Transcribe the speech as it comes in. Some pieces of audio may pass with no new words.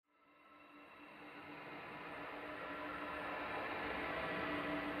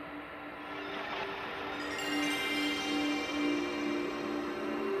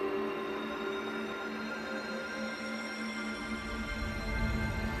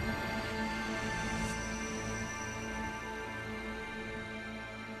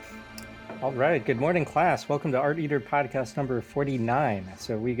All right. Good morning, class. Welcome to Art Eater podcast number 49.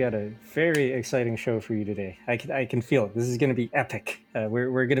 So we got a very exciting show for you today. I can feel it. This is going to be epic.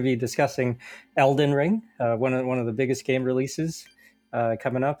 We're going to be discussing Elden Ring, one of the biggest game releases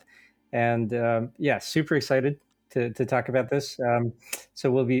coming up, and super excited to talk about this. So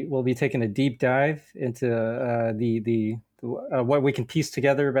we'll be taking a deep dive into the what we can piece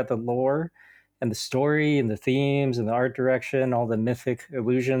together about the lore and the story and the themes and the art direction, all the mythic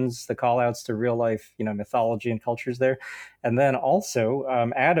illusions, the call outs to real life, mythology and cultures there. And then also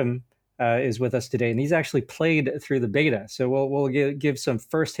Adam is with us today, and he's actually played through the beta. So we'll give some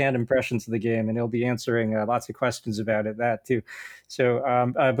firsthand impressions of the game, and he'll be answering lots of questions about that too.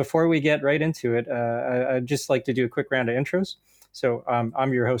 So before we get right into it, I'd just like to do a quick round of intros. So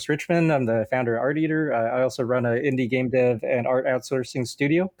I'm your host, Richmond. I'm the founder of Art Eater. I also run an indie game dev and art outsourcing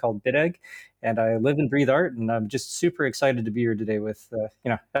studio called BitEgg, and I live and breathe art. And I'm just super excited to be here today with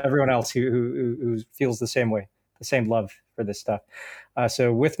everyone else who feels the same way, the same love for this stuff.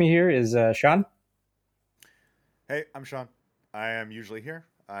 So with me here is Sean. Hey, I'm Sean. I am usually here.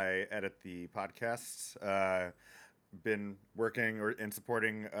 I edit the podcasts. Been working and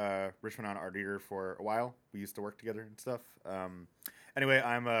supporting Richmond on Art Eater for a while. We used to work together and stuff. Anyway,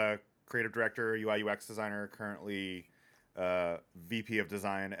 I'm a creative director, UI UX designer, currently VP of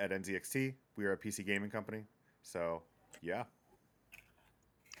design at NZXT. We are a PC gaming company. So, yeah.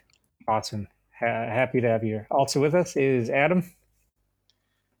 Awesome. Happy to have you here. Also with us is Adam.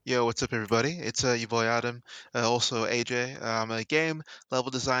 Yo, what's up, everybody? It's your boy Adam, also AJ. I'm a game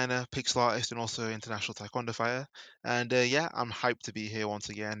level designer, pixel artist, and also international taekwondo fighter. And I'm hyped to be here once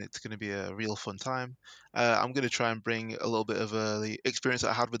again. It's going to be a real fun time. I'm going to try and bring a little bit of the experience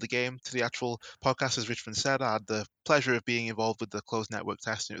that I had with the game to the actual podcast. As Richmond said, I had the pleasure of being involved with the closed network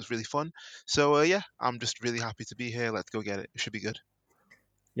test, and it was really fun. So I'm just really happy to be here. Let's go get it. It should be good.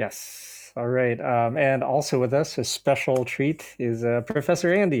 Yes. All right. And also with us, a special treat is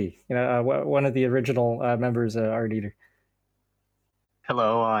Professor Andy, one of the original members of Art Eater.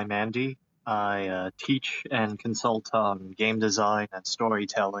 Hello, I'm Andy. I teach and consult on game design and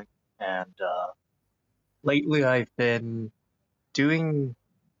storytelling, and lately I've been doing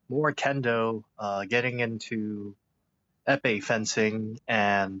more kendo, getting into epee fencing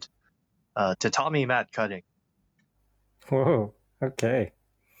and tatami mat cutting. Whoa. Okay.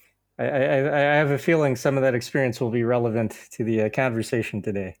 I have a feeling some of that experience will be relevant to the conversation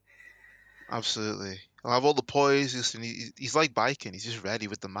today. Absolutely. I'll have all the poise. He's like biking. He's just ready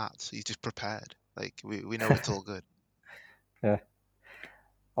with the mats. He's just prepared. Like we know it's all good. Yeah.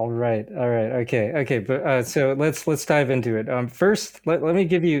 All right. Okay. But so let's dive into it. First, let me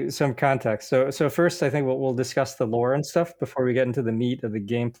give you some context. So first, I think we'll discuss the lore and stuff before we get into the meat of the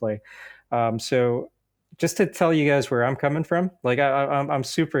gameplay. So just to tell you guys where I'm coming from, like I'm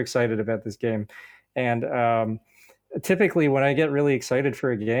super excited about this game, and typically when I get really excited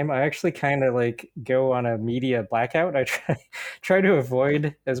for a game, I actually kind of like go on a media blackout. I try to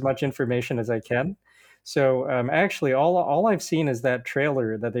avoid as much information as I can. So actually, all I've seen is that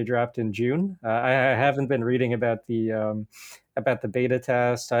trailer that they dropped in June. I haven't been reading about the beta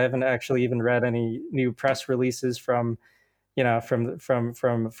test. I haven't actually even read any new press releases from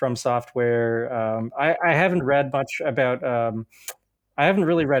from software. I haven't read much about. I haven't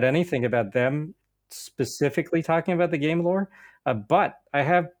really read anything about them specifically talking about the game lore, but I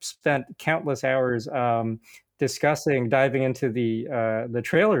have spent countless hours diving into the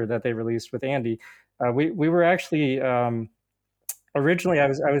trailer that they released with Andy. We were actually originally I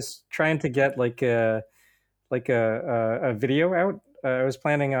was trying to get a video out. I was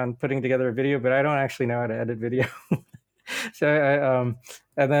planning on putting together a video, but I don't actually know how to edit video. So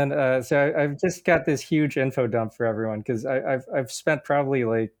I've just got this huge info dump for everyone because I've spent probably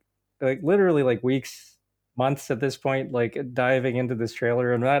like literally like weeks, months at this point, like diving into this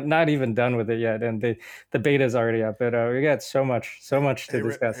trailer. I'm not even done with it yet, and the beta is already up. But we got so much to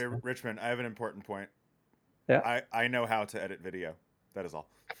discuss. Hey, Richmond, I have an important point. Yeah, I know how to edit video. That is all.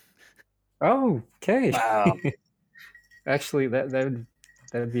 Oh, okay. Wow. Actually, that'd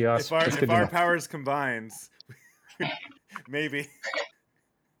be awesome. If our powers combines, maybe.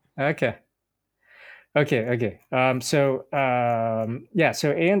 Okay. So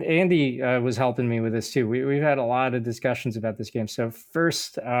Andy was helping me with this too. We've had a lot of discussions about this game. So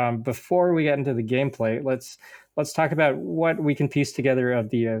first, before we get into the gameplay, let's talk about what we can piece together of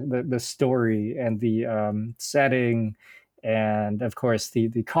the story and the setting, and of course the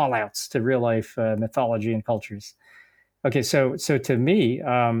call outs to real life mythology and cultures. Okay, so to me,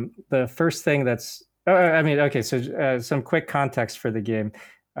 the first thing that's some quick context for the game.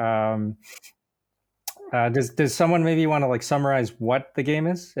 Does someone maybe want to like summarize what the game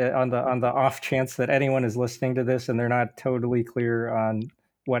is on the off chance that anyone is listening to this and they're not totally clear on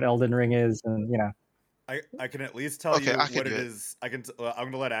what Elden Ring is, and I can at least tell Okay, you I can what do it it. is. I'm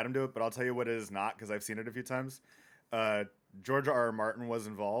gonna let Adam do it, but I'll tell you what it is not because I've seen it a few times. Uh, George R. Martin was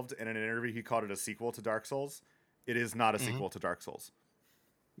involved, and in an interview he called it a sequel to Dark Souls. It is not a Hmm. sequel to Dark Souls.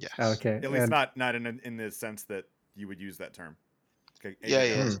 Yes. okay, At least and not in the sense that you would use that term. Okay, Yeah, AJ,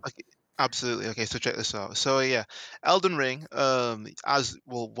 go yeah, ahead. mm, okay, absolutely. Okay, so check this out. So yeah, Elden Ring, as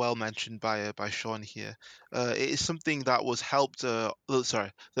well mentioned by Sean here, it is something that was helped.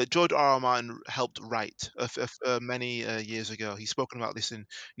 Sorry, that George R. R. Martin helped write many years ago. He's spoken about this in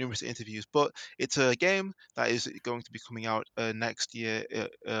numerous interviews. But it's a game that is going to be coming out next year.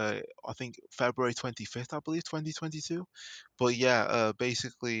 I think February 25th, I believe, 2022. But yeah,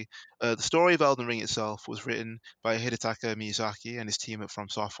 basically, the story of Elden Ring itself was written by Hidetaka Miyazaki and his team at From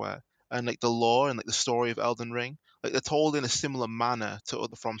Software. And like the lore and like the story of Elden Ring, like they're told in a similar manner to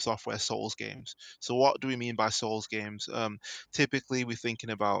other From Software Souls games. So what do we mean by Souls games? Typically we're thinking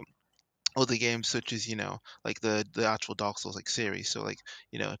about other games such as like the actual Dark Souls like series, so like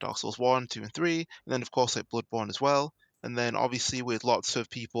Dark Souls 1, 2, and 3, and then of course like Bloodborne as well. And then obviously with lots of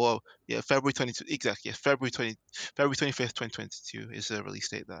people, oh yeah, February 22, exactly, yeah, February 25th 2022 is the release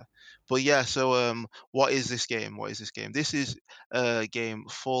date there. But yeah, so what is this game? This is a game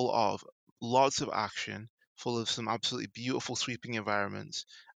full of lots of action, full of some absolutely beautiful sweeping environments,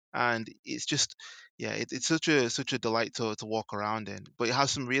 and it's just yeah, it's such a delight to walk around in. But it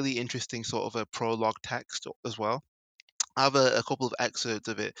has some really interesting sort of a prologue text as well. I have a couple of excerpts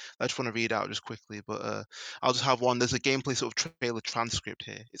of it I just want to read out just quickly, but I'll just have one. There's a gameplay sort of trailer transcript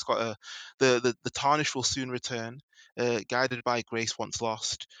here. It's got the tarnish will soon return, guided by grace once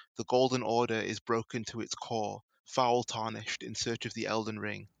lost. The golden order is broken to its core, foul tarnished in search of the Elden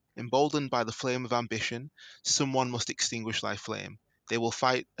Ring. Emboldened by the flame of ambition, someone must extinguish thy flame. They will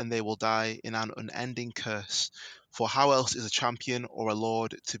fight and they will die in an unending curse. For how else is a champion or a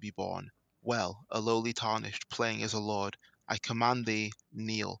lord to be born? Well, a lowly tarnished, playing as a lord, I command thee,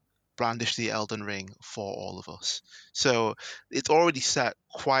 kneel, brandish the Elden Ring for all of us. So it's already set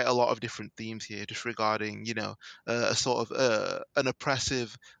quite a lot of different themes here, just regarding, a sort of an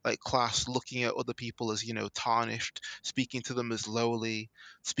oppressive like class looking at other people as, tarnished, speaking to them as lowly,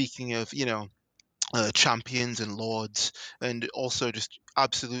 speaking of, champions and lords, and also just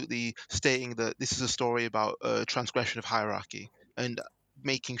absolutely stating that this is a story about transgression of hierarchy and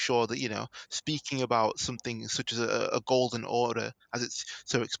making sure that speaking about something such as a golden order, as it's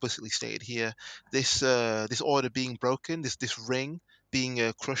so explicitly stated here, this order being broken, this ring being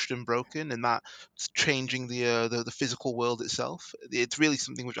crushed and broken, and that changing the physical world itself. It's really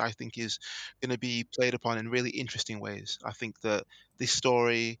something which I think is going to be played upon in really interesting ways. I think that this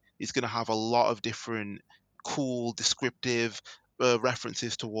story is going to have a lot of different cool descriptive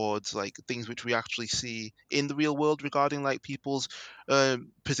references towards like things which we actually see in the real world regarding like people's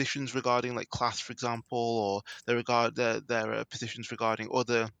positions regarding like class, for example, or their positions regarding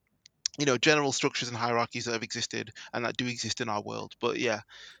other general structures and hierarchies that have existed and that do exist in our world. But yeah,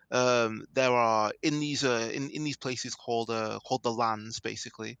 there are in these places called the lands,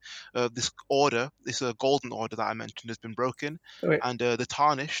 basically, this order, this golden order that I mentioned, has been broken, wait, and the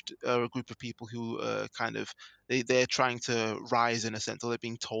tarnished are a group of people who kind of they're trying to rise in a sense, or they're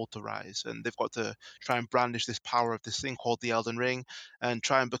being told to rise, and they've got to try and brandish this power of this thing called the Elden Ring, and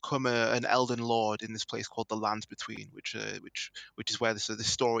try and become an Elden Lord in this place called the Lands Between, which is where this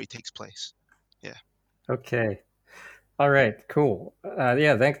story takes place. Yeah. okay, all right, cool.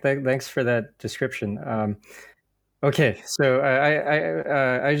 Yeah, thanks for that description. Okay, so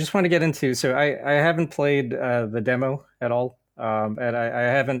I just want to get into. So I haven't played the demo at all, and I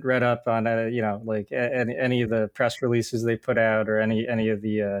haven't read up on like any of the press releases they put out or any of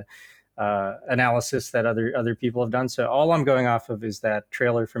the analysis that other people have done. So all I'm going off of is that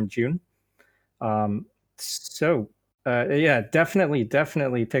trailer from June. Um, so yeah, definitely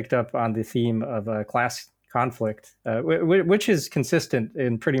picked up on the theme of class conflict, which is consistent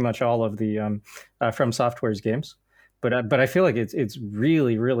in pretty much all of the From Software's games. But I feel like it's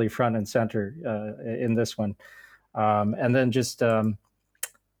really front and center in this one. And then just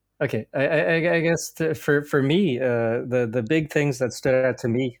okay, I guess for me, the big things that stood out to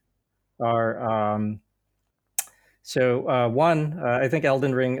me are one, I think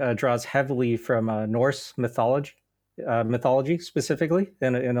Elden Ring draws heavily from Norse mythology specifically,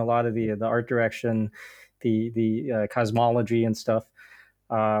 in a lot of the art direction, the cosmology and stuff.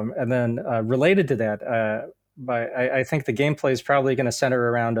 And then related to that, I think the gameplay is probably going to center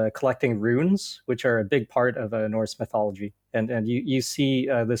around collecting runes, which are a big part of Norse mythology, and you see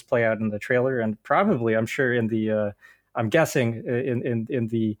this play out in the trailer, and probably I'm sure in the I'm guessing in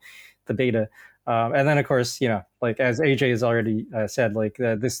the beta. And then, of course, like as AJ has already said, like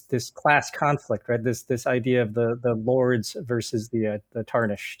this class conflict, right? This idea of the lords versus the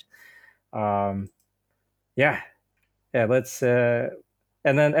tarnished. Um, yeah, yeah. Let's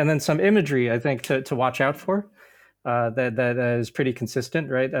and then some imagery, I think, to watch out for. That is pretty consistent,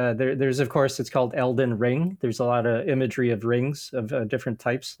 right? There's of course it's called Elden Ring. There's a lot of imagery of rings of different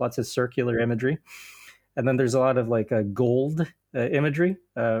types, lots of circular imagery. And then there's a lot of like gold imagery,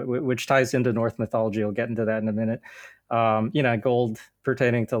 which ties into Norse mythology. I'll get into that in a minute. Gold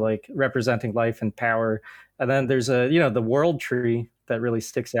pertaining to like representing life and power. And then there's the world tree that really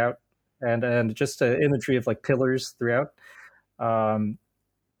sticks out, and just imagery of like pillars throughout. Um,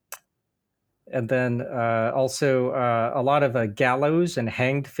 and then also a lot of gallows and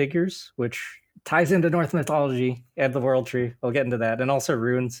hanged figures, which ties into Norse mythology and the world tree. We'll get into that, and also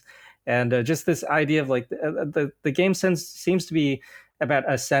runes, and just this idea of like the game seems to be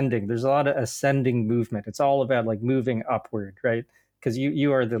about ascending. There's a lot of ascending movement. It's all about like moving upward, right? Because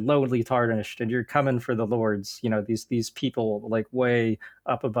you are the lowly tarnished, and you're coming for the lords. These people like way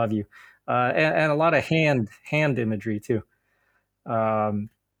up above you, and a lot of hand imagery too.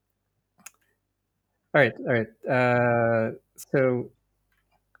 All right, all right.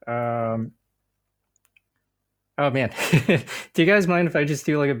 Um, oh man, do you guys mind if I just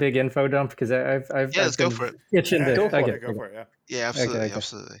do like a big info dump? Because I've let's go been for it. itching to. Go for Okay, it. Go for it. Yeah. Yeah, absolutely, okay.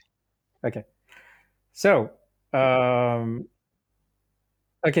 absolutely. Okay, so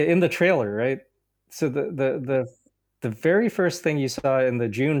okay, in the trailer, right? So the very first thing you saw in the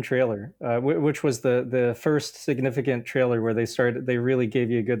June trailer, which was the first significant trailer where they really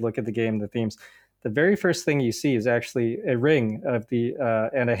gave you a good look at the game, the themes. The very first thing you see is actually a ring of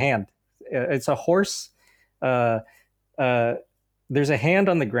and a hand. It's a horse. There's a hand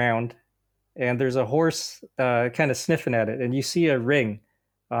on the ground, and there's a horse kind of sniffing at it, and you see a ring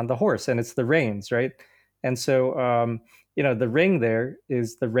on the horse, and it's the reins, right? And so the ring there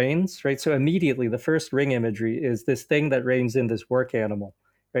is the reins, right? So immediately the first ring imagery is this thing that reins in this work animal,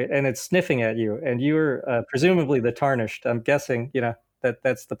 right? And it's sniffing at you, and you're presumably the tarnished. I'm guessing,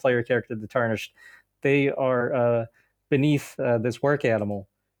 that's the player character, the tarnished. They are beneath this work animal,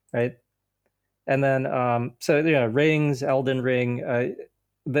 right? And then rings, Elden Ring.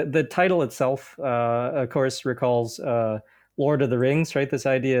 The title itself, of course, recalls Lord of the Rings, right? This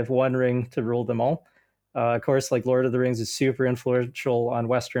idea of one ring to rule them all. Of course, like Lord of the Rings is super influential on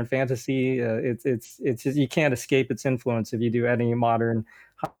Western fantasy. It's you can't escape its influence if you do any modern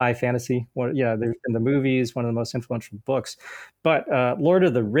high fantasy. There's in the movies, one of the most influential books. But Lord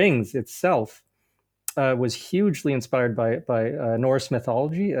of the Rings itself was hugely inspired by Norse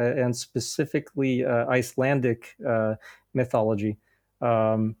mythology and specifically Icelandic mythology.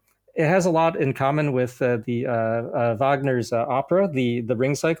 It has a lot in common with the Wagner's opera, the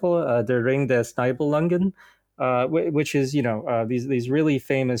Ring Cycle, Der Ring des Nibelungen, which is these really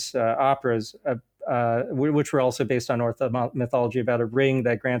famous operas, which were also based on Norse mythology about a ring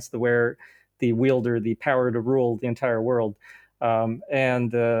that grants the wielder the power to rule the entire world,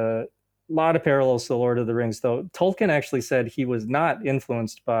 and a lot of parallels to the Lord of the Rings. Though Tolkien actually said he was not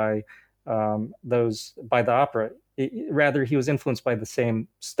influenced by by the opera. Rather, he was influenced by the same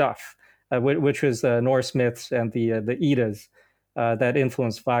stuff, which was Norse myths and the Eddas that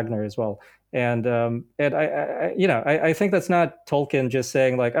influenced Wagner as well. And I think that's not Tolkien just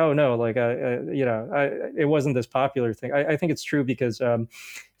saying like, oh no, like it wasn't this popular thing. I think it's true because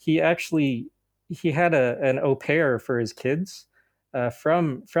he had an au pair for his kids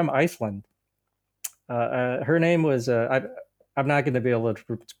from Iceland. Her name was I'm not going to be able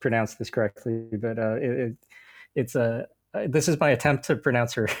to pronounce this correctly, but it's this is my attempt to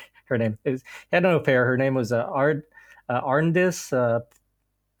pronounce her name. He had an au pair. Her name was Arndis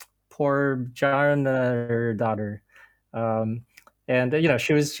Porjarn, her daughter. And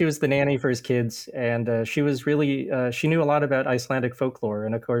she was the nanny for his kids, and she was really she knew a lot about Icelandic folklore.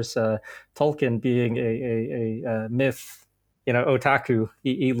 And of course, Tolkien, being a myth, otaku,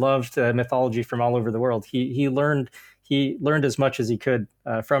 he loved mythology from all over the world. He learned as much as he could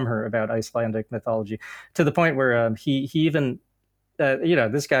from her about Icelandic mythology, to the point where he even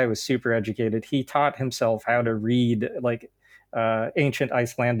this guy was super educated. He taught himself how to read like ancient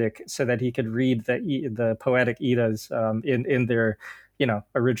Icelandic so that he could read the poetic Eddas in their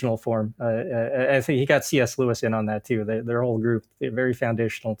original form. I think he got C.S. Lewis in on that too. Their whole group, they're very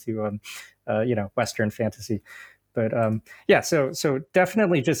foundational to Western fantasy. But yeah, so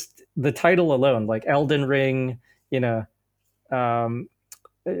definitely just the title alone, like Elden Ring, you know, um,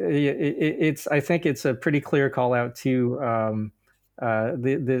 it's I think it's a pretty clear call out to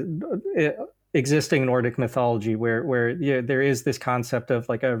the existing Nordic mythology, where there is this concept of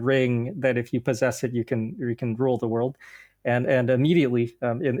like a ring that if you possess it, you can rule the world, and immediately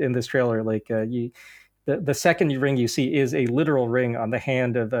in this trailer, like the second ring you see is a literal ring on the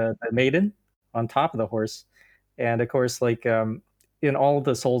hand of a maiden on top of the horse, and of course, like in all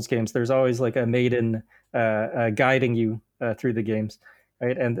the Souls games, there's always like a maiden guiding you through the games,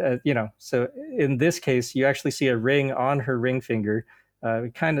 right? And so in this case, you actually see a ring on her ring finger,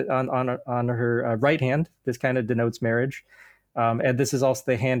 kind of on her right hand. This kind of denotes marriage, and this is also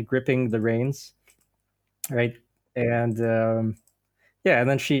the hand gripping the reins, right? And yeah, and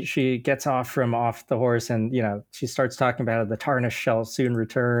then she gets off the horse, and she starts talking about the tarnish shall soon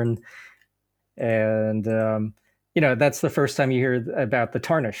return, and that's the first time you hear about the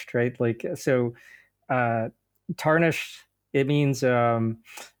tarnished, right? Like so, uh, tarnished, it means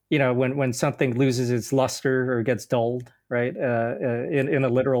when something loses its luster or gets dulled, right? In a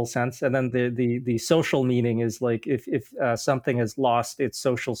literal sense, and then the social meaning is like if something has lost its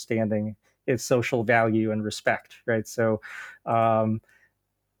social standing, its social value and respect, right? So.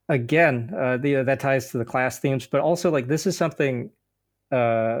 Again, that ties to the class themes, but also like this is something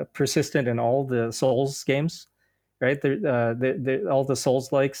persistent in all the Souls games, right? All the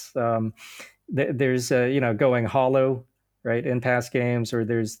Souls likes. There's going hollow, right, in past games, or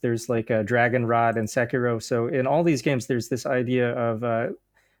there's like a Dragon Rod and Sekiro. So in all these games, there's this idea of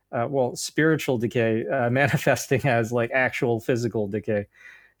spiritual decay manifesting as like actual physical decay,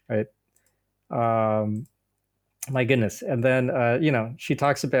 right? Um, my goodness. And then she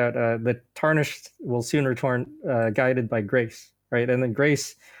talks about the tarnished will soon return, guided by grace, right? And then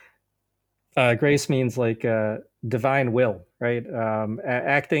grace means like divine will, right?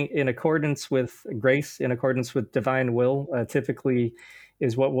 Acting in accordance with grace, in accordance with divine will, typically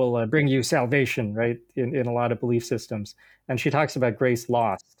is what will bring you salvation, right? In a lot of belief systems. And she talks about grace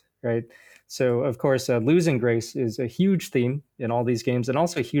lost, right? So, of course, losing grace is a huge theme in all these games, and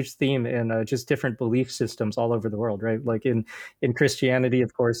also a huge theme in just different belief systems all over the world, right? Like in Christianity,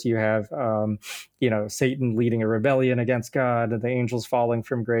 of course, you have Satan leading a rebellion against God, and the angels falling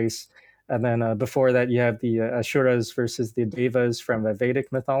from grace. And then before that, you have the Asuras versus the Devas from the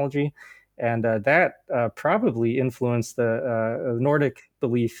Vedic mythology. And that probably influenced the Nordic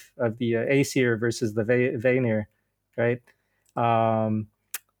belief of the Aesir versus the Vanir, right?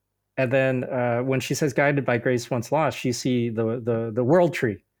 And then when she says guided by grace once lost, you see the world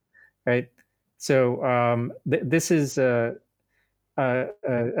tree, right? So this is a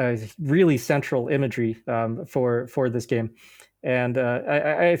really central imagery for this game. And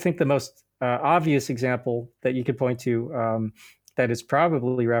I think the most obvious example that you could point to that is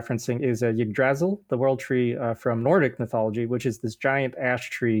probably referencing is Yggdrasil, the world tree from Nordic mythology, which is this giant ash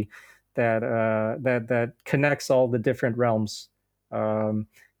tree that connects all the different realms.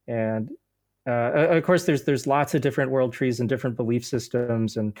 And of course, there's lots of different world trees and different belief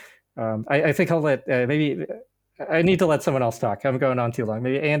systems, and I think I'll let maybe I need to let someone else talk. I'm going on too long.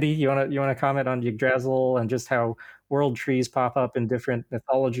 Maybe Andy, you wanna comment on Yggdrasil and just how world trees pop up in different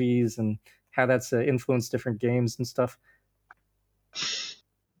mythologies and how that's influenced different games and stuff.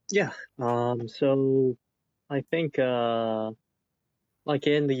 Yeah. So I think like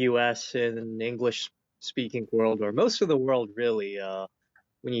in the US, in English speaking world, or most of the world really,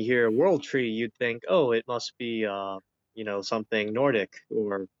 when you hear world tree, you'd think, oh, it must be something Nordic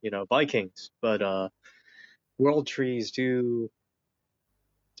or Vikings. But world trees do,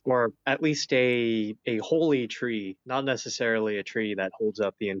 or at least a holy tree, not necessarily a tree that holds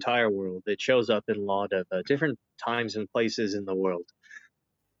up the entire world. It shows up in a lot of different times and places in the world.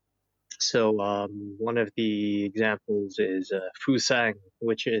 So one of the examples is Fusang,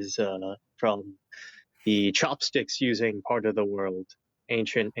 which is from the chopsticks using part of the world,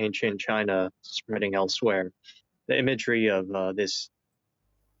 ancient China spreading elsewhere. The imagery of this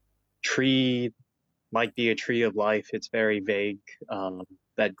tree might be a tree of life. It's very vague.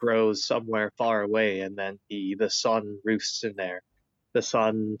 That grows somewhere far away, and then the sun roosts in there. The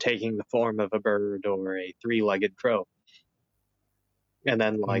sun taking the form of a bird or a three-legged crow. And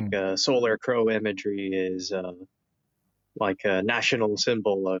then like solar crow imagery is like a national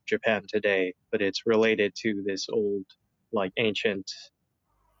symbol of Japan today, but it's related to this old, like ancient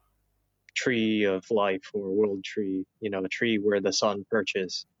tree of life or world tree, a tree where the sun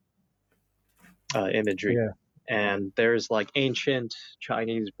perches imagery. Yeah. And there's like ancient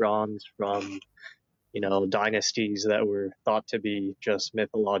Chinese bronze from, dynasties that were thought to be just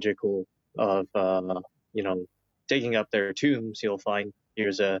mythological of, digging up their tombs, you'll find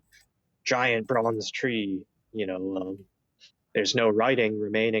here's a giant bronze tree. There's no writing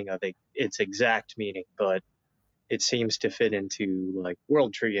remaining of its exact meaning, but it seems to fit into like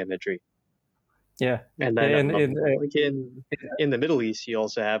world tree imagery. Yeah. And then And like in the Middle East, you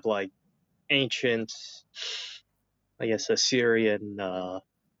also have like ancient, I guess, Assyrian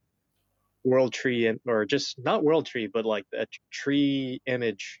world tree, or just not world tree, but like a tree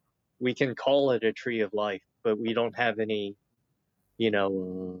image. We can call it a tree of life, but we don't have any,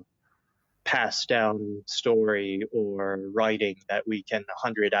 passed down story or writing that we can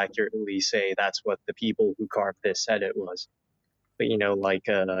 100 accurately say that's what the people who carved this said it was. But like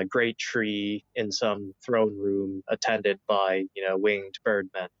a great tree in some throne room attended by winged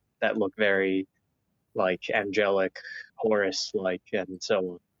birdmen that look very like angelic, Horus like, and so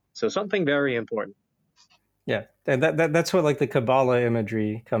on. So something very important. yeah, and that's what like the Kabbalah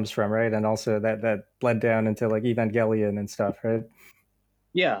imagery comes from, right? And also that bled down into like Evangelion and stuff, right?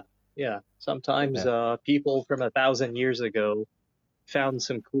 Yeah, yeah. Sometimes people from 1,000 years ago found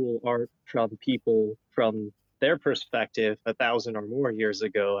some cool art from people from their perspective 1,000 or more years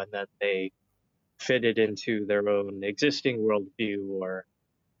ago, and then they fit it into their own existing worldview or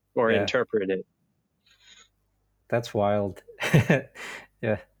Yeah. interpret it. That's wild.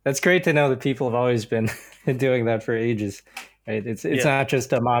 Yeah, that's great to know that people have always been doing that for ages. Right? It's not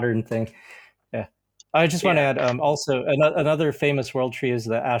just a modern thing. Yeah, I just want to add also another famous world tree is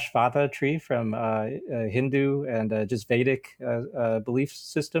the Ashvatha tree from Hindu and just Vedic belief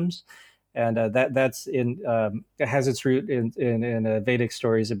systems, and that's in it has its root in Vedic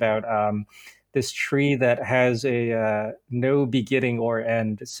stories about this tree that has a no beginning or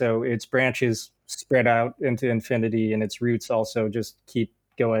end, so its branches spread out into infinity, and its roots also just keep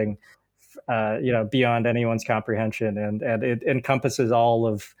going, beyond anyone's comprehension, and it encompasses all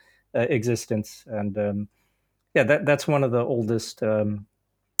of existence. And yeah, that's one of the oldest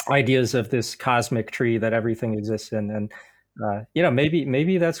ideas of this cosmic tree that everything exists in. And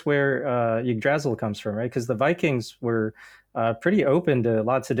maybe that's where Yggdrasil comes from, right? Because the Vikings were pretty open to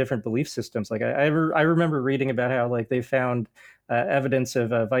lots of different belief systems. Like I remember reading about how like they found evidence of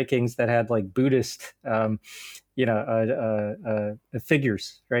Vikings that had like Buddhist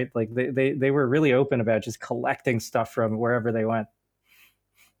figures, right? Like they were really open about just collecting stuff from wherever they went.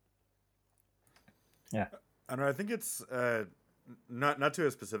 Yeah. I don't know. I think it's not to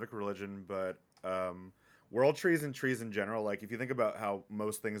a specific religion, but world trees and trees in general. Like if you think about how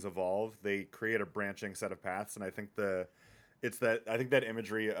most things evolve, they create a branching set of paths, and I think I think that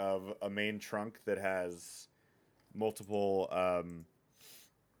imagery of a main trunk that has multiple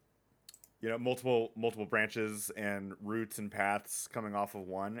multiple branches and roots and paths coming off of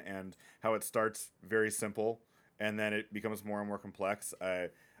one, and how it starts very simple and then it becomes more and more complex.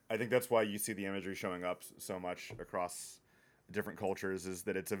 I think that's why you see the imagery showing up so much across different cultures, is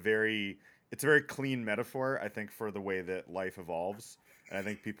that it's a very clean metaphor, I think, for the way that life evolves, and I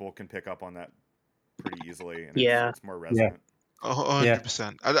think people can pick up on that pretty easily, and it's more resonant.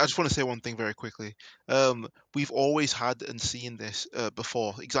 100%. I just want to say one thing very quickly. We've always had and seen this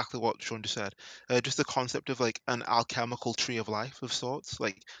before, exactly what Sean just said. Just the concept of like an alchemical tree of life of sorts.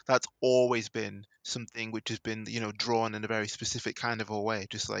 Like that's always been something which has been, drawn in a very specific kind of a way.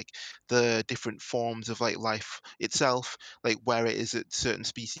 Just like the different forms of like life itself, like where it is that certain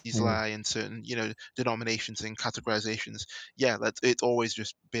species lie and certain, denominations and categorizations. Yeah, it's always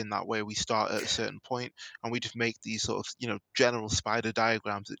just been that way. We start at a certain point and we just make these sort of general spider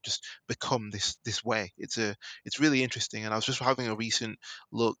diagrams that just become this way. It's really interesting, and I was just having a recent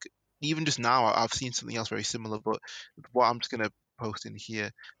look. Even just now, I've seen something else very similar, but what I'm just gonna post in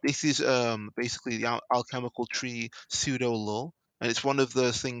here. This is basically the alchemical tree pseudo lull, and it's one of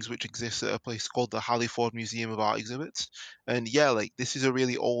the things which exists at a place called the Halliford Museum of Art Exhibits. And yeah, like this is a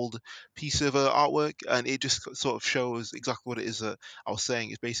really old piece of artwork, and it just sort of shows exactly what it is that I was saying.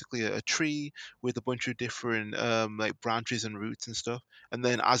 It's basically a tree with a bunch of different like branches and roots and stuff. And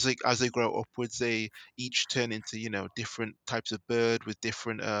then as they grow upwards, they each turn into different types of bird with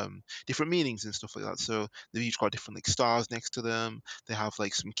different meanings and stuff like that. So they've each got different like stars next to them. They have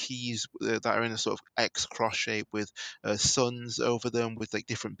like some keys that are in a sort of X cross shape with suns over them with like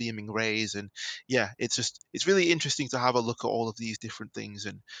different beaming rays. And yeah, it's really interesting to have a look at all of these different things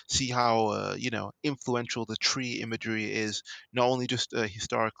and see how influential the tree imagery is, not only just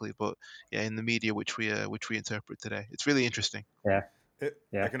historically, but yeah, in the media which we interpret today. It's really interesting. Yeah.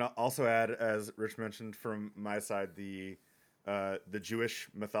 I can also add, as Rich mentioned, from my side, the Jewish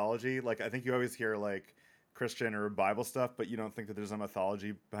mythology. Like I think you always hear like Christian or Bible stuff, but you don't think that there's a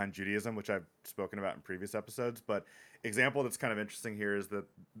mythology behind Judaism, which I've spoken about in previous episodes. But example that's kind of interesting here is that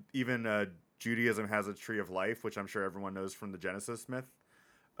even Judaism has a tree of life, which I'm sure everyone knows from the Genesis myth,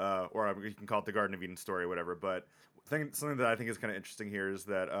 or you can call it the Garden of Eden story, or whatever. But something that I think is kind of interesting here is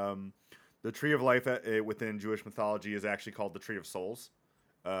that the tree of life within Jewish mythology is actually called the tree of souls,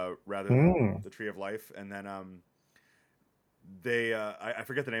 rather than the tree of life. And then I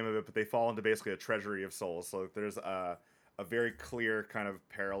forget the name of it, but they fall into basically a treasury of souls. So there's a very clear kind of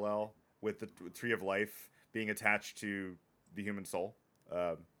parallel with the tree of life being attached to the human soul.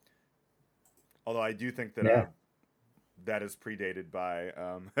 Although I do think that that is predated by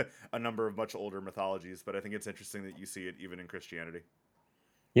a number of much older mythologies, but I think it's interesting that you see it even in Christianity.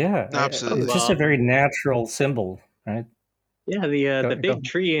 Yeah, Absolutely. It's just a very natural symbol, right? Yeah, the big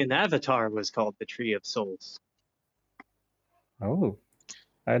tree in Avatar was called the Tree of Souls. Oh,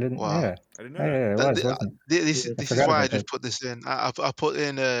 I didn't. Wow. Yeah, I didn't know that. it was, wasn't it? This is forgot why I about just that. put this in. I put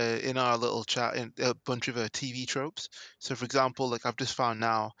in our little chat in a bunch of TV tropes. So, for example, like I've just found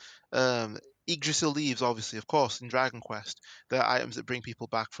now, Yggdrasil leaves, obviously, of course, in Dragon Quest, they're items that bring people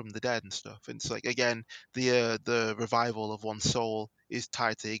back from the dead and stuff. And it's like, again, the revival of one's soul is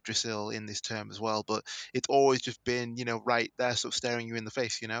tied to Yggdrasil in this term as well. But it's always just been, right there, sort of staring you in the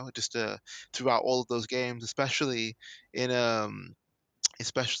face, just throughout all of those games, especially in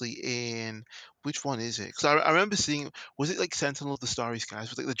which one is it? Because I remember seeing, was it like Sentinel of the Starry Skies?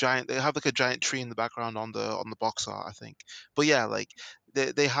 Was it like the giant? They have like a giant tree in the background on the box art, I think. But yeah, like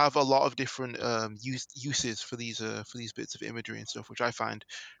they have a lot of different uses for these bits of imagery and stuff, which I find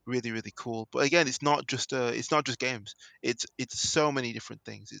really really cool. But again, it's not just games. It's so many different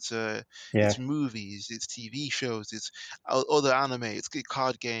things. It's movies, it's TV shows, it's other anime, it's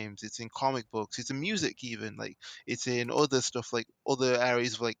card games, it's in comic books, it's in music even. Like it's in other stuff, like other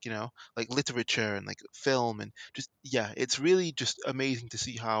areas of like like literature and like film, and just it's really just amazing to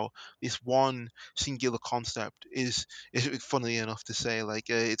see how this one singular concept is funnily enough to say, like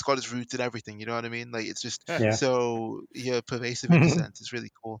it's got its roots in everything, you know what I mean? Like it's just so pervasive in a sense. It's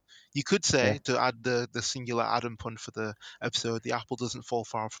really cool. You could say, to add the singular Adam pun for the episode, the apple doesn't fall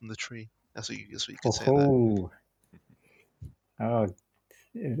far from the tree. That's what you could say there. Oh,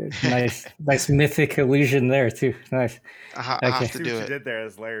 nice mythic illusion there too. Nice. I have to See do what it. you did there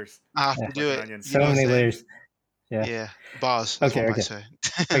as layers. I have to do Like it. onions. So many layers. Yeah, bars. That's what I might say.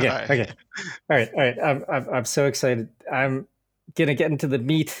 Okay. All right. I'm so excited. I'm gonna get into the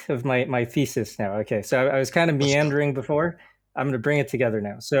meat of my thesis now. Okay, so I was kind of meandering before. I'm gonna bring it together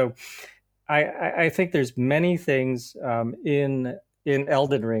now. So I think there's many things in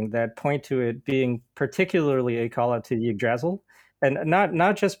Elden Ring that point to it being particularly a call out to Yggdrasil, and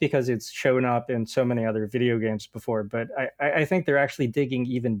not just because it's shown up in so many other video games before, but I think they're actually digging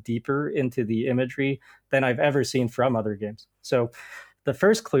even deeper into the imagery than I've ever seen from other games. So the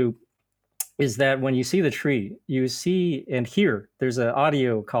first clue is that when you see the tree, you see and hear, there's an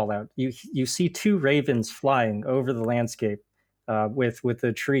audio call out. You see two ravens flying over the landscape with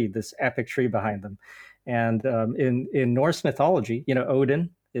the tree, this epic tree behind them. And in Norse mythology, Odin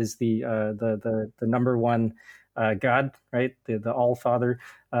is the number one god, right? The All Father.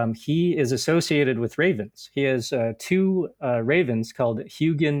 He is associated with ravens. He has two ravens called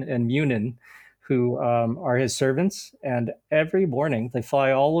Hugin and Munin, who are his servants. And every morning they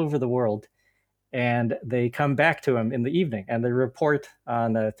fly all over the world, and they come back to him in the evening, and they report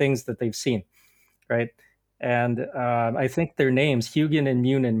on things that they've seen, right? And I think their names, Hugin and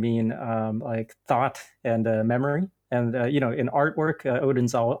Munin, mean like thought and memory. And in artwork,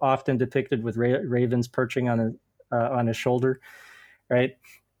 Odin's often depicted with ravens perching on his shoulder, right?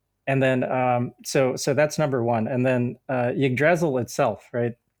 And then so that's number one. And then Yggdrasil itself,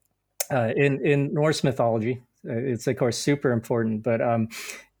 right? In Norse mythology, it's of course super important, but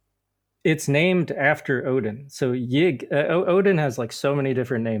it's named after Odin. So Odin has like so many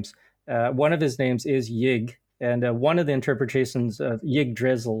different names. One of his names is Yig, and one of the interpretations of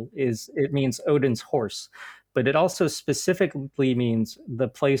Yggdrasil is it means Odin's horse, but it also specifically means the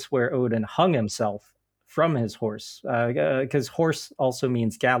place where Odin hung himself from his horse, because horse also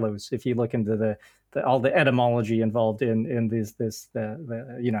means gallows. If you look into all the etymology involved in in the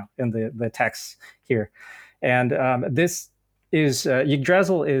texts here, and this is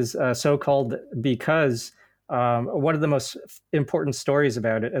Yggdrasil is so called because one of the most important stories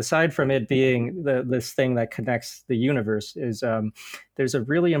about it, aside from it being this thing that connects the universe, is there's a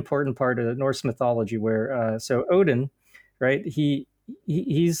really important part of Norse mythology where so Odin, right?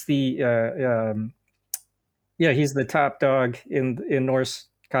 He's the he's the top dog in Norse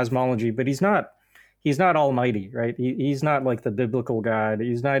cosmology, but he's not almighty, right? He's not like the biblical god.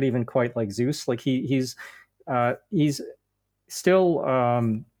 He's not even quite like Zeus. Like he's he's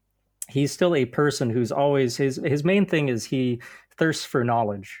still he's still a person who's always his main thing is he thirsts for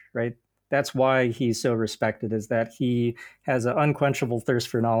knowledge, right? That's why he's so respected, is that he has an unquenchable thirst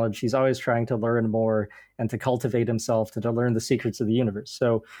for knowledge. He's always trying to learn more and to cultivate himself, to learn the secrets of the universe.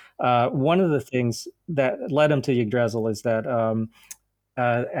 So one of the things that led him to Yggdrasil is that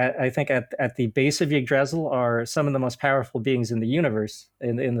I think at the base of Yggdrasil are some of the most powerful beings in the universe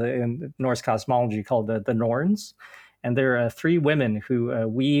in Norse cosmology, called the Norns, and there are three women who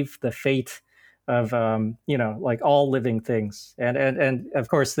weave the fate of like all living things, and of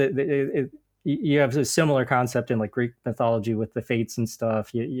course you have a similar concept in like Greek mythology with the fates and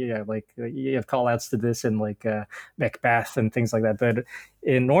stuff. Like you have call outs to this in like Macbeth and things like that. But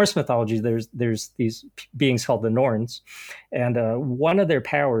in Norse mythology, there's these beings called the Norns, and one of their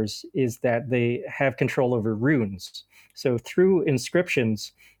powers is that they have control over runes. So through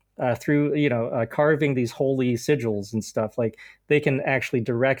inscriptions, through carving these holy sigils and stuff, like they can actually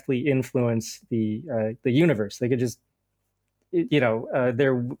directly influence the universe. They could just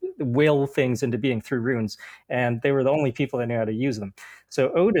their will things into being through runes, and they were the only people that knew how to use them.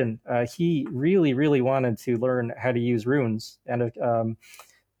 So Odin, he really wanted to learn how to use runes, and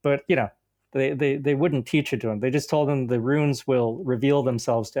but they wouldn't teach it to him. They just told him the runes will reveal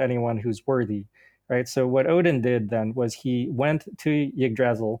themselves to anyone who's worthy, right? So what Odin did then was he went to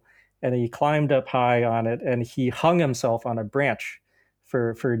Yggdrasil and he climbed up high on it and he hung himself on a branch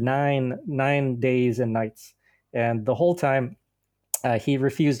for nine days and nights, and the whole time he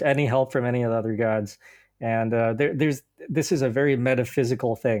refused any help from any of the other gods. And there's this is a very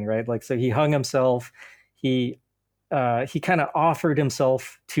metaphysical thing, right? Like, so he hung himself. He kind of offered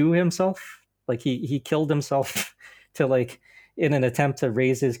himself to himself, like he killed himself to like in an attempt to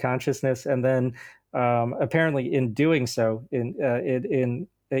raise his consciousness, and then apparently in doing so, in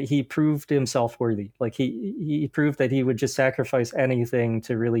he proved himself worthy. Like he proved that he would just sacrifice anything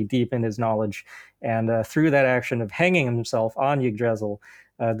to really deepen his knowledge, and through that action of hanging himself on Yggdrasil,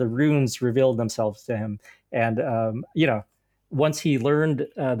 the runes revealed themselves to him, and once he learned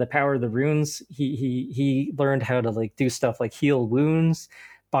the power of the runes, he learned how to like do stuff like heal wounds,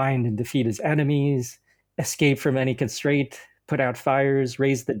 bind and defeat his enemies, escape from any constraint, put out fires,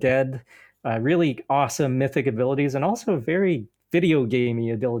 raise the dead. Really awesome mythic abilities, and also very video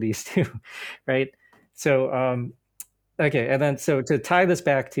gamey abilities too, right? So okay, and then so to tie this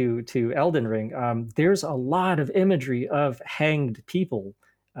back to Elden Ring, there's a lot of imagery of hanged people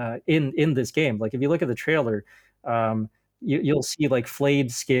in this game. Like if you look at the trailer, you'll see like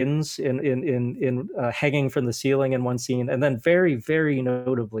flayed skins in hanging from the ceiling in one scene, and then very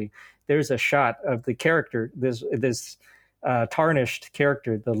notably, there's a shot of the character, this tarnished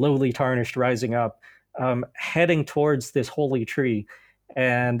character, the lowly tarnished, rising up, heading towards this holy tree,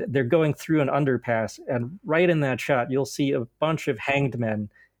 and they're going through an underpass, and right in that shot you'll see a bunch of hanged men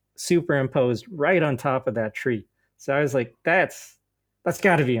superimposed right on top of that tree. So I was like, that's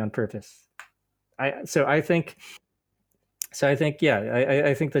got to be on purpose. I think yeah,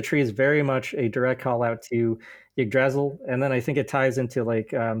 I think the tree is very much a direct call out to Yggdrasil, and then I think it ties into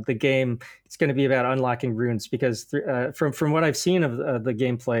like the game. It's going to be about unlocking runes, because from what I've seen of the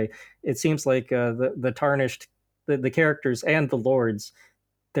gameplay, it seems like the tarnished, the characters and the lords,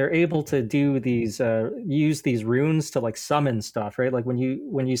 they're able to do these use these runes to like summon stuff, right? Like when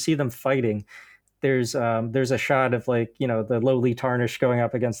you see them fighting, there's a shot of like the lowly tarnish going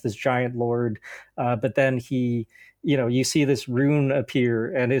up against this giant lord, but then you see this rune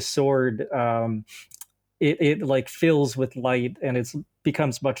appear, and his sword it like fills with light, and it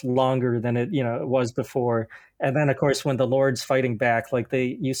becomes much longer than it was before. And then of course when the lord's fighting back, like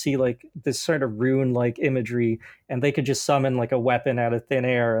you see like this sort of rune like imagery, and they could just summon like a weapon out of thin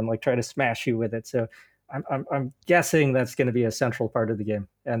air and like try to smash you with it. So I'm guessing that's going to be a central part of the game,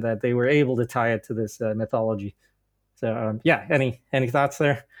 and that they were able to tie it to this mythology. So yeah, any thoughts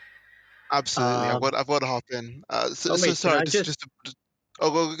there? Absolutely. Um, I've got to hop in. oh So wait, can sorry, I just oh,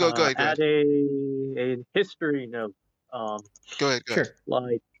 go ahead, go ahead. add a history note? Um, Go ahead, go ahead. Sure.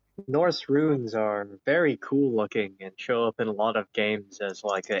 like Norse runes are very cool looking and show up in a lot of games as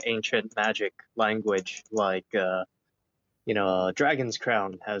like an ancient magic language. Like Dragon's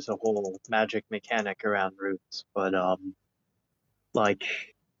Crown has a whole magic mechanic around runes. But like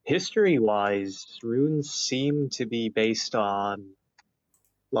history wise, runes seem to be based on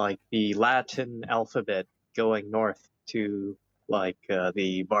like the Latin alphabet going north to like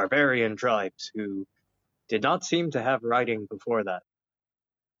the barbarian tribes who did not seem to have writing before that.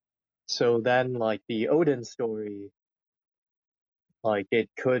 So then like the Odin story, like it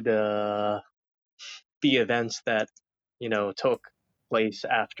could be events that took place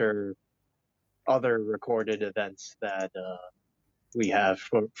after other recorded events that we have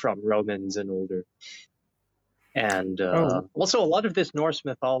from Romans and older. And Oh, also, a lot of this Norse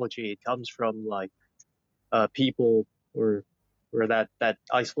mythology comes from like people or that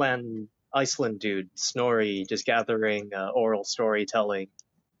Iceland dude Snorri just gathering oral storytelling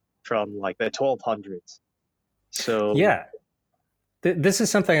from like the 1200s. So yeah. This is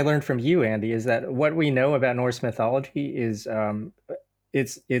something I learned from you, Andy. Is that what we know about Norse mythology is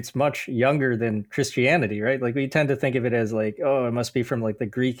it's much younger than Christianity, right? Like we tend to think of it as like, oh, it must be from like the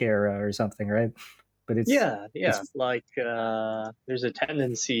Greek era or something, right? But yeah, it's like there's a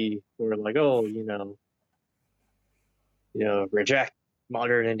tendency for like, oh, reject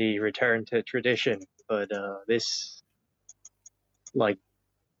modernity, return to tradition. But this like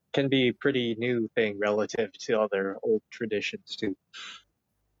can be a pretty new thing relative to other old traditions too.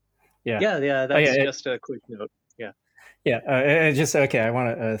 yeah. Yeah, Oh that's yeah, just a quick note. Yeah. yeah, just okay. I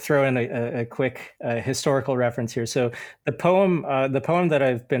want to throw in a quick historical reference here. So the poem that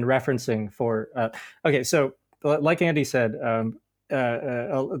I've been referencing for, okay, so like Andy said,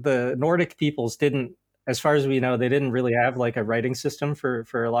 the Nordic peoples didn't, as far as we know, they didn't really have like a writing system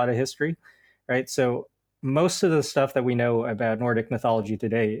for a lot of history, right? So most of the stuff that we know about Nordic mythology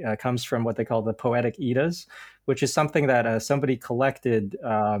today comes from what they call the Poetic Eddas, which is something that somebody collected.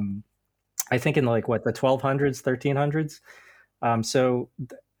 I think in like what the 1200s, 1300s. So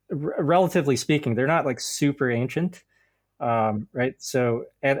relatively speaking, they're not like super ancient, right? So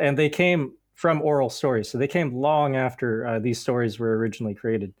and they came from oral stories, so they came long after these stories were originally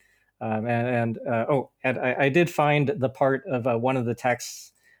created. And I did find the part of one of the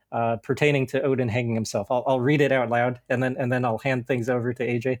texts pertaining to Odin hanging himself. I'll read it out loud, and then I'll hand things over to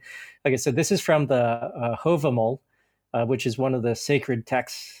AJ. Okay, so this is from the Hovamol, which is one of the sacred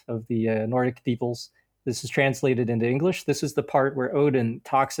texts of the Nordic peoples. This is translated into English. This is the part where Odin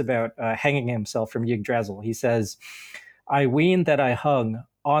talks about hanging himself from Yggdrasil. He says, I ween that I hung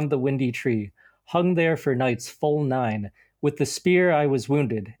on the windy tree, hung there for nights full 9. With the spear I was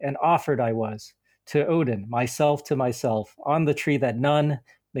wounded, and offered I was to Odin, myself to myself, on the tree that none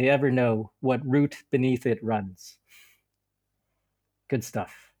may ever know what root beneath it runs. Good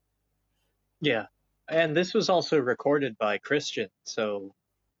stuff. Yeah. And this was also recorded by Christian, so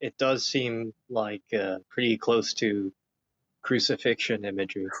it does seem like pretty close to crucifixion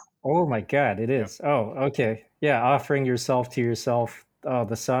imagery. Oh my God, it Yep. is. Oh, okay. Yeah, offering yourself to yourself. Oh,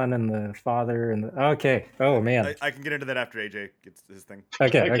 the Son and the Father and the... Okay. Oh man. I can get into that after AJ gets his thing.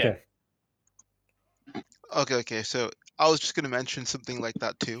 Okay. Okay. Okay. Okay. So I was just gonna mention something like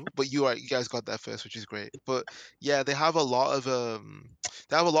that too, but you guys got that first, which is great. But yeah, they have a lot of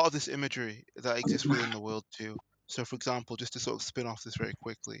they have a lot of this imagery that exists within the world too. So for example, just to sort of spin off this very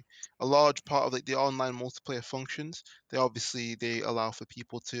quickly, a large part of like the online multiplayer functions, they allow for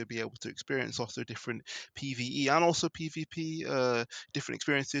people to be able to experience also different PvE and also PvP different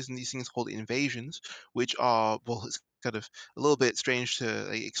experiences and these things called invasions, which are, well, it's kind of a little bit strange to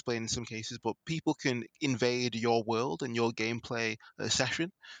like, explain in some cases, but people can invade your world and your gameplay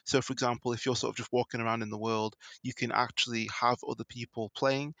session. So, for example, if you're sort of just walking around in the world, you can actually have other people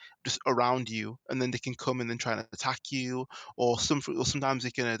playing just around you, and then they can come and then try and attack you, or sometimes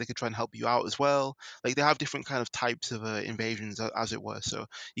they can try and help you out as well. Like they have different kind of types of invasions, as it were. So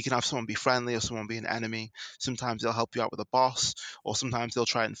you can have someone be friendly or someone be an enemy. Sometimes they'll help you out with a boss, or sometimes they'll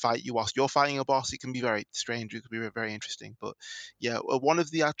try and fight you whilst you're fighting a boss. It can be very strange. It can be very interesting. But yeah, one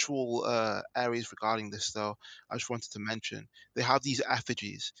of the actual areas regarding this, though, I just wanted to mention, they have these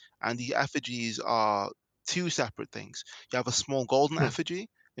effigies, and the effigies are two separate things. You have a small golden Hmm. effigy,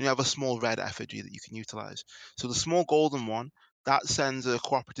 and you have a small red effigy that you can utilize. So the small golden one, that sends a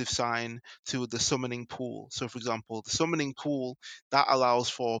cooperative sign to the summoning pool. So, for example, the summoning pool, that allows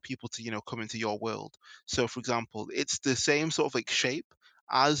for people to come into your world. So, for example, it's the same sort of like shape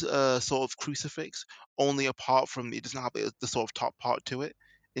as a sort of crucifix, only apart from it doesn't have the sort of top part to it.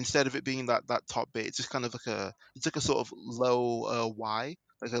 Instead of it being that top bit, it's just kind of like a sort of low Y,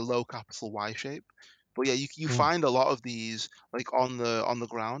 like a low capital Y shape. But yeah, you Hmm. find a lot of these like on the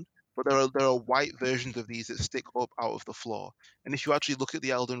ground, but there are white versions of these that stick up out of the floor. And if you actually look at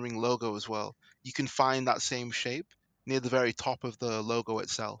the Elden Ring logo as well, you can find that same shape near the very top of the logo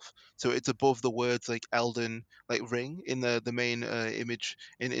itself. So it's above the words like Elden like Ring in the main image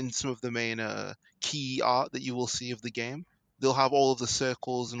in some of the main key art that you will see of the game. They'll have all of the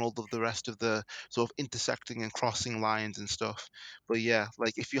circles and all of the rest of the sort of intersecting and crossing lines and stuff. But yeah,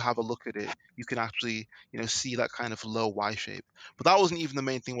 like if you have a look at it, you can actually see that kind of low Y shape. But that wasn't even the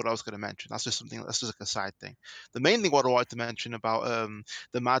main thing what I was going to mention. That's just like a side thing. The main thing what I wanted to mention about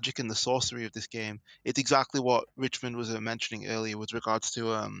the magic and the sorcery of this game, it's exactly what Richmond was mentioning earlier with regards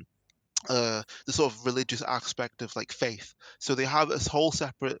to the sort of religious aspect of like faith. So they have a whole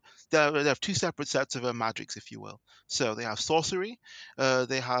separate. They have two separate sets of magics, if you will. So they have sorcery,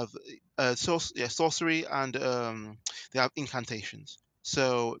 they have sorcery, and they have incantations.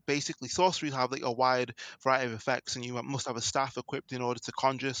 So basically, sorcery have like a wide variety of effects, and you must have a staff equipped in order to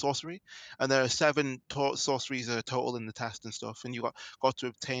conjure sorcery. And there are seven sorceries total in the test and stuff, and you got to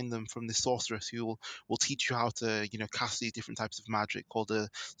obtain them from the sorceress who will teach you how to cast these different types of magic called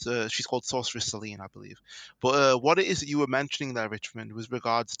she's called Sorceress Celine, I believe. But what it is that you were mentioning there, Richmond, was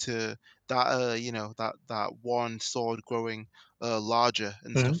regards to that that one sword growing larger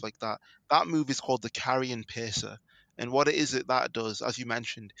and Hmm. stuff like that. That move is called the Carrion Piercer. And what it is that that does, as you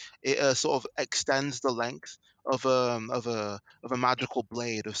mentioned, it sort of extends the length of a magical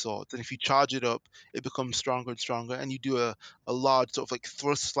blade of sorts. And if you charge it up, it becomes stronger and stronger. And you do a large sort of like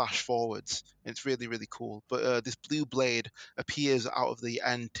thrust slash forwards. And it's really really cool. But this blue blade appears out of the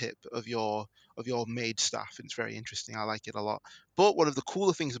end tip of your mage staff. And it's very interesting. I like it a lot. But one of the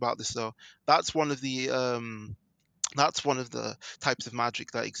cooler things about this, though, that's one of the that's one of the types of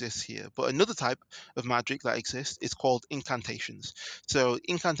magic that exists here. But another type of magic that exists is called incantations. So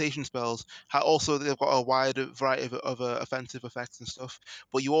incantation spells also they've got a wide variety of offensive effects and stuff.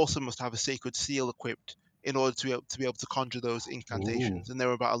 But you also must have a sacred seal equipped in order to be able to conjure those Ooh. incantations. And there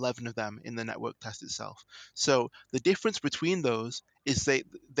are about 11 of them in the network test itself. So the difference between those is they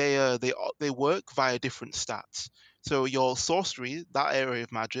work via different stats. So your sorcery, that area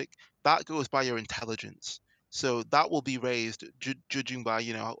of magic, that goes by your intelligence. So that will be raised judging by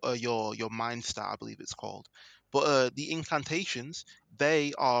your mind stat, I believe it's called. But the incantations,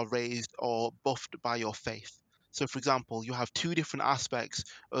 they are raised or buffed by your faith. So, for example, you have two different aspects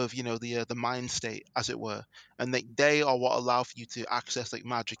of the mind state, as it were, and they are what allow for you to access like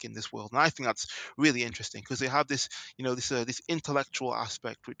magic in this world. And I think that's really interesting because they have this this intellectual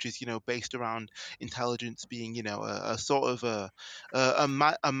aspect, which is based around intelligence being a sort of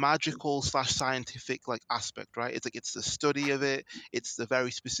a magical slash scientific like aspect, right? It's like it's the study of it. It's the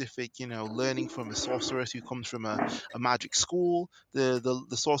very specific, learning from a sorceress who comes from a magic school. The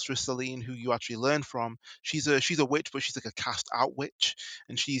sorceress Celine, who you actually learn from, she's a witch, but she's like a cast out witch,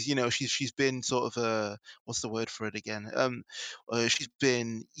 and she's been sort of what's the word for it again? She's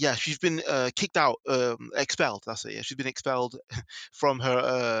been kicked out, expelled. That's it. Yeah, she's been expelled from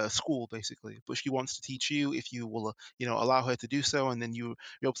her school basically, but she wants to teach you if you will allow her to do so, and then you're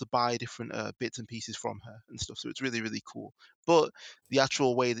able to buy different bits and pieces from her and stuff. So it's really really cool. But the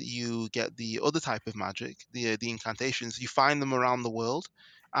actual way that you get the other type of magic, the incantations, you find them around the world,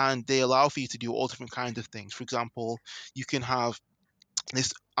 and they allow for you to do all different kinds of things. For example, you can have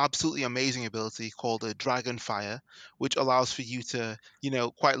this absolutely amazing ability called a dragon fire, which allows for you to,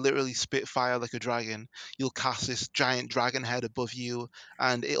 quite literally spit fire like a dragon. You'll cast this giant dragon head above you,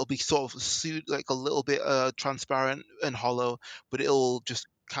 and it'll be sort of like a little bit transparent and hollow, but it'll just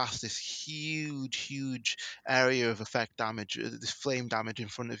cast this huge area of effect damage, this flame damage in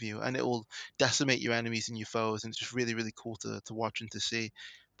front of you, and it will decimate your enemies and your foes, and it's just really really cool to watch and to see.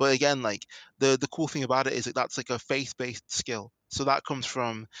 But again, like the cool thing about it is that that's like a faith-based skill. So that comes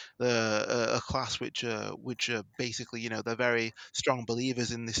from a class which basically they're very strong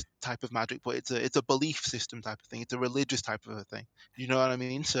believers in this type of magic, but it's a belief system type of thing. It's a religious type of a thing. You know what I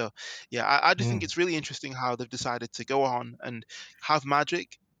mean? So yeah, I just think Mm. it's really interesting how they've decided to go on and have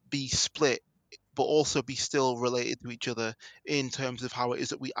magic be split but also be still related to each other in terms of how it is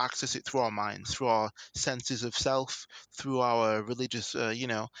that we access it through our minds, through our senses of self, through our religious,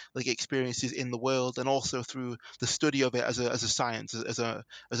 like experiences in the world, and also through the study of it as a science, as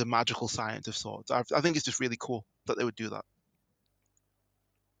a magical science of sorts. I think it's just really cool that they would do that.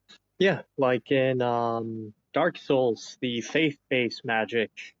 Yeah, like in Dark Souls, the faith-based magic,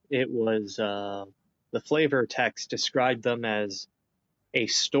 it was the flavor text described them as a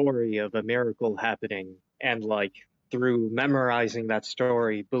story of a miracle happening, and like through memorizing that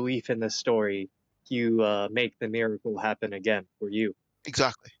story, belief in the story, you make the miracle happen again for you.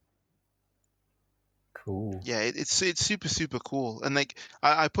 Exactly. Cool. Yeah, it's super super cool, and like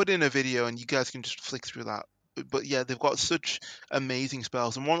I put in a video, and you guys can just flick through that. But yeah, they've got such amazing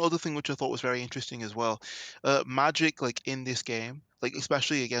spells. And one other thing which I thought was very interesting as well, magic like in this game, like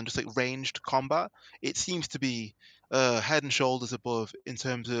especially again just like ranged combat, it seems to be head and shoulders above in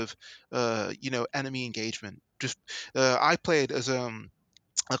terms of enemy engagement. Just I played as a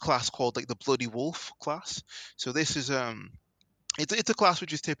class called like the Bloody Wolf class. So this is it's a class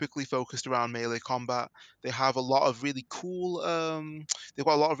which is typically focused around melee combat. They have a lot of really cool they've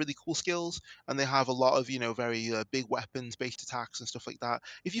got a lot of really cool skills, and they have a lot of very big weapons based attacks and stuff like that.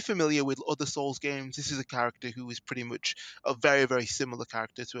 If you're familiar with other Souls games, this is a character who is pretty much a very very similar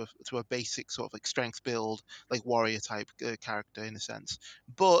character to a basic sort of like strength build, like warrior type character in a sense.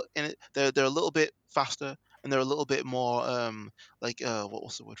 But in it, they're a little bit faster, and they're a little bit more what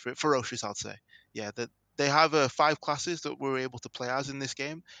was the word for it, ferocious, I'd say. Yeah, they have 5 classes that we're able to play as in this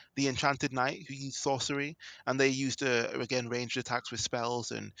game. The Enchanted Knight, who used sorcery, and they used again ranged attacks with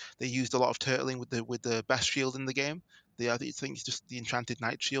spells, and they used a lot of turtling with the best shield in the game. I think it's just the Enchanted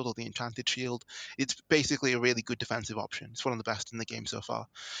Knight shield or the Enchanted Shield. It's basically a really good defensive option. It's one of the best in the game so far.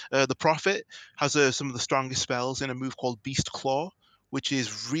 The Prophet has some of the strongest spells in a move called Beast Claw, which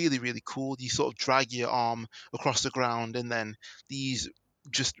is really really cool. You sort of drag your arm across the ground, and then these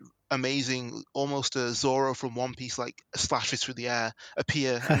just amazing, almost a Zoro from One Piece like slashes through the air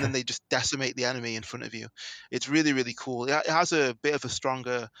appear, and then they just decimate the enemy in front of you. It's really really cool. It has a bit of a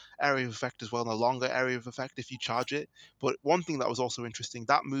stronger area of effect as well, and a longer area of effect if you charge it. But one thing that was also interesting,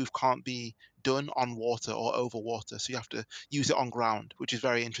 that move can't be done on water or over water, so you have to use it on ground, which is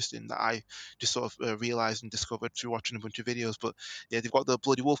very interesting, that I just sort of realized and discovered through watching a bunch of videos. But yeah, they've got the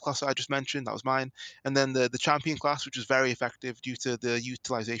Bloody Wolf class that I just mentioned, that was mine, and then the champion class, which was very effective due to the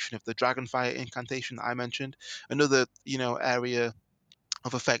utilization of the Dragonfire incantation that I mentioned. Another area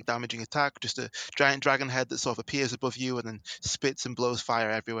of effect damaging attack, just a giant dragon head that sort of appears above you and then spits and blows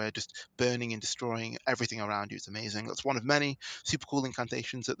fire everywhere, just burning and destroying everything around you. It's amazing. That's one of many super cool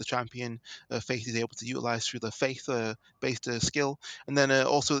incantations that the champion Faith is able to utilize through the Faith based skill. And then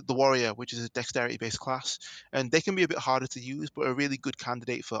also the warrior, which is a dexterity based class, and they can be a bit harder to use, but a really good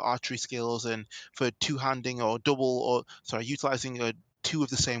candidate for archery skills and for two-handing or utilizing 2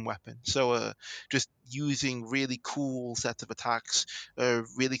 of the same weapon. So just using really cool sets of attacks,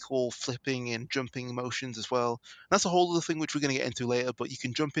 really cool flipping and jumping motions as well. That's a whole other thing which we're going to get into later. But you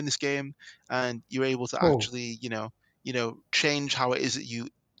can jump in this game, and you're able to Oh, actually, change how it is that you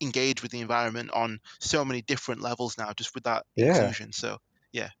engage with the environment on so many different levels now, just with that yeah. inclusion. So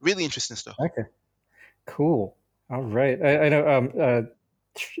yeah, really interesting stuff. Okay. Cool. All right. I know.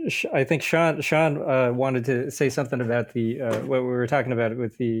 I think Sean wanted to say something about the what we were talking about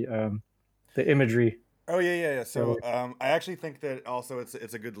with the imagery Oh yeah. So earlier. I actually think that also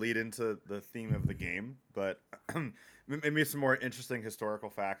it's a good lead into the theme of the game, but maybe some more interesting historical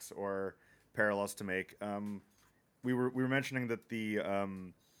facts or parallels to make. We were mentioning that the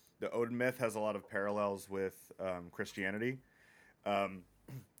Odin myth has a lot of parallels with Christianity. Um,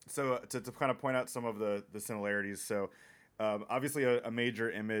 so to kind of point out some of the similarities, so obviously a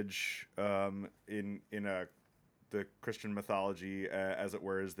major image in the Christian mythology, as it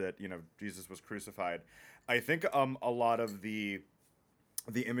were, is that Jesus was crucified. I think a lot of the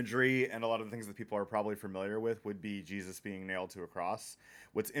imagery and a lot of the things that people are probably familiar with would be Jesus being nailed to a cross.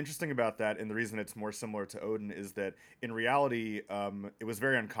 What's interesting about that, and the reason it's more similar to Odin, is that in reality, it was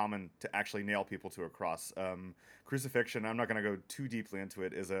very uncommon to actually nail people to a cross. Crucifixion, I'm not going to go too deeply into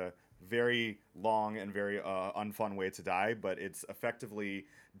it, is a very long and very unfun way to die, but it's effectively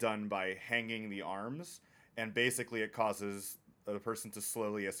done by hanging the arms, and basically it causes the person to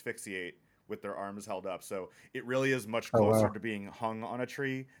slowly asphyxiate with their arms held up. So it really is much Oh closer wow. to being hung on a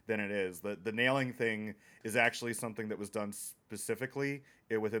tree than it is. The nailing thing is actually something that was done specifically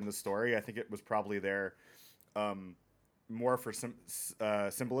within the story. I think it was probably there more for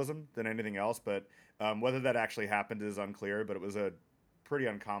symbolism than anything else. But whether that actually happened is unclear. But it was a pretty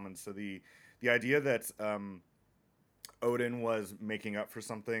uncommon. So the idea that Odin was making up for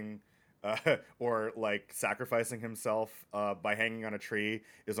something or like sacrificing himself by hanging on a tree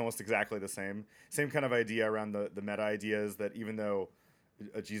is almost exactly the same. Same kind of idea around the meta idea is that even though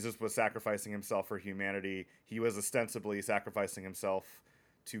Jesus was sacrificing himself for humanity, he was ostensibly sacrificing himself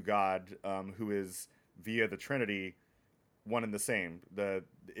to God, who is via the Trinity one and the same.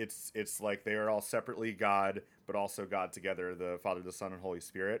 It's like they are all separately God, but also God together, the Father, the Son, and Holy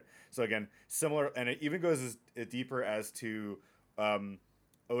Spirit. So again, similar, and it even goes deeper as to um,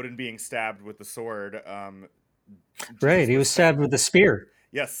 Odin being stabbed with the sword. Right. Jesus He was was stabbed with a spear.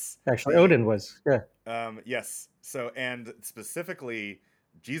 yes, Actually, the Odin was. Yeah. yes. So and specifically,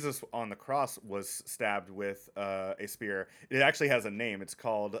 Jesus on the cross was stabbed with a spear. It actually has a name. It's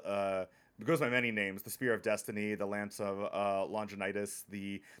called. It goes by many names: the Spear of Destiny, the Lance of Longinus,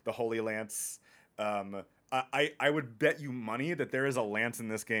 the Holy Lance. I would bet you money that there is a lance in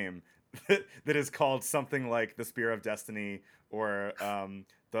this game that is called something like the Spear of Destiny or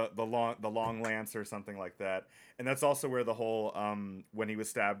the long lance or something like that. And that's also where the whole when he was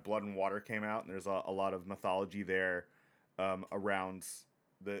stabbed, blood and water came out, and there's a lot of mythology there around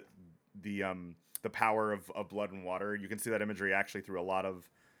the the power of blood and water. You can see that imagery actually through a lot of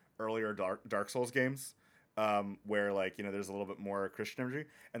earlier Dark Souls games, where like there's a little bit more Christian imagery.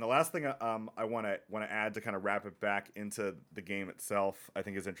 And the last thing I want to add to kind of wrap it back into the game itself, I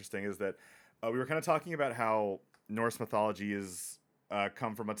think is interesting, is that we were kind of talking about how Norse mythology is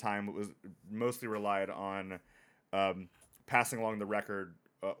come from a time that was mostly relied on passing along the record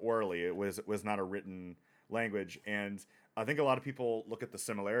orally. It was not a written language, and I think a lot of people look at the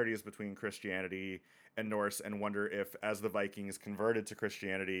similarities between Christianity and Norse and wonder if, as the Vikings converted to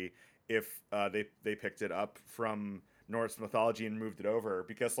Christianity, if they picked it up from Norse mythology and moved it over,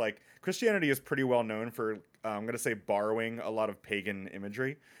 because like Christianity is pretty well known for I'm going to say borrowing a lot of pagan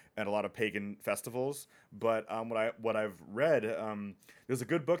imagery and a lot of pagan festivals. But what I've read, there's a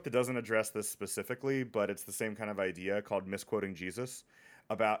good book that doesn't address this specifically, but it's the same kind of idea called Misquoting Jesus,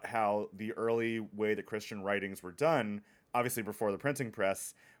 about how the early way that Christian writings were done, obviously before the printing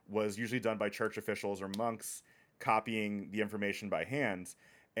press, was usually done by church officials or monks copying the information by hand.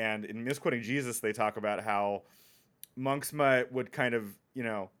 And in Misquoting Jesus, they talk about how monks would kind of,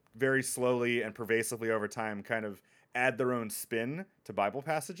 very slowly and pervasively over time kind of add their own spin to Bible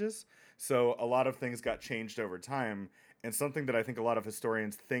passages. So a lot of things got changed over time. And something that I think a lot of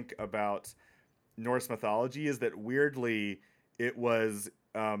historians think about Norse mythology is that weirdly it was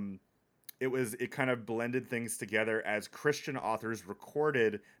it kind of blended things together as Christian authors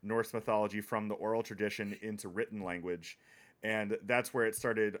recorded Norse mythology from the oral tradition into written language, and that's where it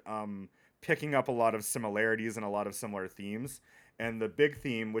started picking up a lot of similarities and a lot of similar themes. And the big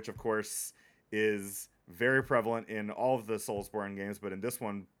theme, which of course is very prevalent in all of the Soulsborne games, but in this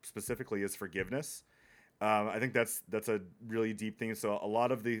one specifically, is forgiveness. I think that's a really deep theme. So a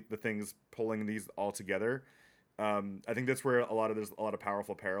lot of the things pulling these all together, I think that's where there's a lot of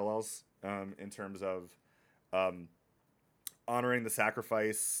powerful parallels in terms of honoring the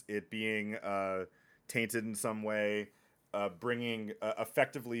sacrifice, it being tainted in some way, bringing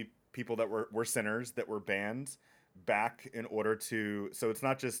effectively people that were sinners that were banned back in order to. So it's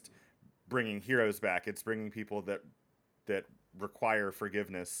not just bringing heroes back; it's bringing people that require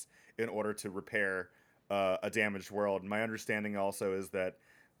forgiveness in order to repair a damaged world. My understanding also is that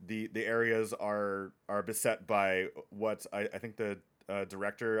the areas are beset by what I think the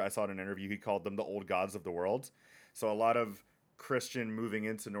director, I saw in an interview, he called them the old gods of the world. So a lot of Christian moving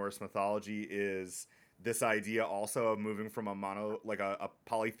into Norse mythology is this idea also of moving from a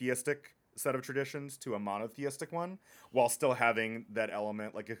polytheistic set of traditions to a monotheistic one, while still having that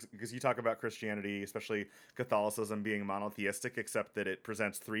element, like, because you talk about Christianity, especially Catholicism, being monotheistic, except that it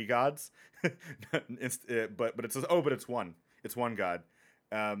presents three gods. But it says, but it's one God.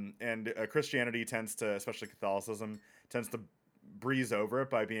 And Christianity tends to, especially Catholicism, tends to breeze over it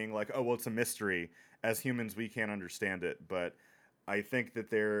by being like, oh, well, it's a mystery. As humans, we can't understand it. But I think that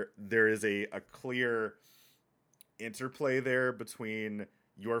there is a clear interplay there between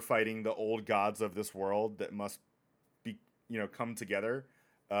you're fighting the old gods of this world that must be, come together.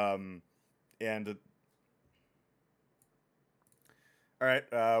 And all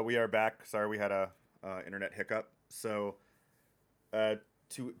right, we are back. Sorry, we had a internet hiccup. So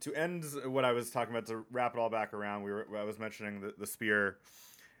to end what I was talking about, to wrap it all back around, I was mentioning the spear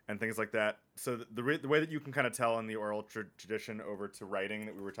and things like that. So the way that you can kind of tell in the oral tradition over to writing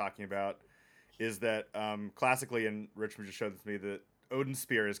that we were talking about is that classically, and Richmond just showed this to me, that Odin's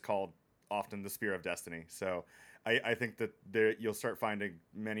spear is called often the Spear of Destiny. So I think that you'll start finding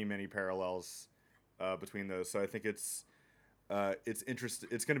many parallels between those. So I think it's interesting.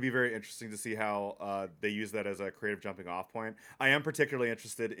 It's going to be very interesting to see how they use that as a creative jumping off point. I am particularly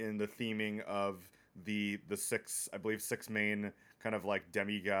interested in the theming of the six main kind of like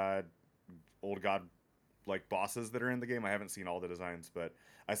demigod, old god like bosses that are in the game. I haven't seen all the designs, but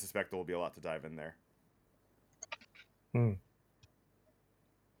I suspect there will be a lot to dive in there.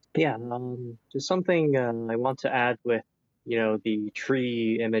 Yeah, just something I want to add with, the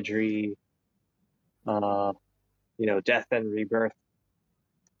tree imagery, death and rebirth.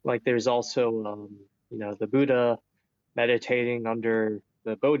 Like there's also, the Buddha meditating under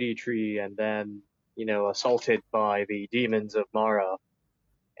the Bodhi tree and then, assaulted by the demons of Mara.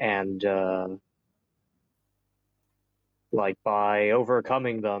 And, like by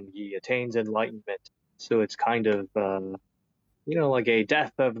overcoming them, he attains enlightenment. So it's kind of, like a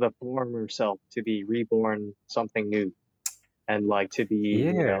death of the former self to be reborn something new. And like to be,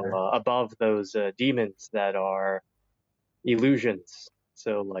 above those demons that are illusions.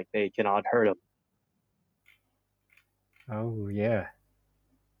 So like they cannot hurt him. Oh yeah,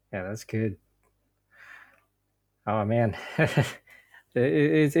 that's good. Oh man,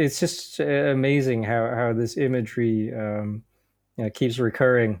 It's just amazing how this imagery keeps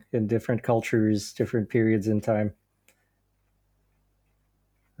recurring in different cultures, different periods in time.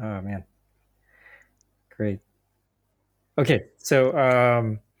 Oh man, great. Okay,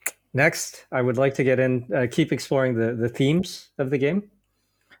 so next I would like to get in, keep exploring the themes of the game.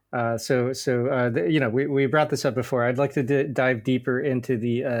 We brought this up before. I'd like to dive deeper into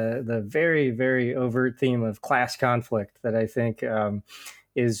the very very overt theme of class conflict that I think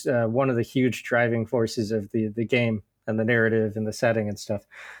is one of the huge driving forces of the game and the narrative and the setting and stuff.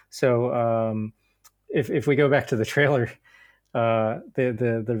 So if we go back to the trailer,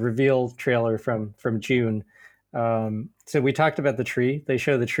 the reveal trailer from June. So we talked about the tree. They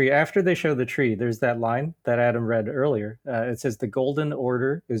show the tree. After they show the tree, there's that line that Adam read earlier. It says the golden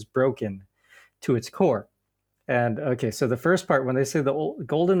order is broken to its core. And okay, so the first part, when they say the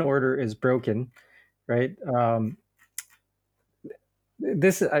golden order is broken, right?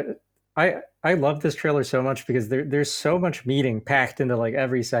 This I love this trailer so much because there's so much meaning packed into like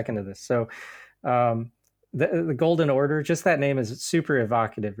every second of this. So um, the Golden Order, just that name is super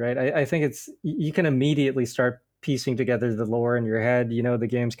evocative, right? I think it's you can immediately start piecing together the lore in your head. You know, the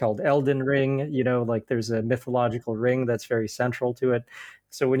game's called Elden Ring. You know, like there's a mythological ring that's very central to it.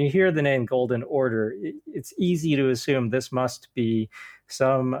 So when you hear the name Golden Order, it's easy to assume this must be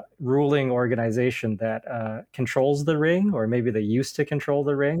some ruling organization that controls the ring, or maybe they used to control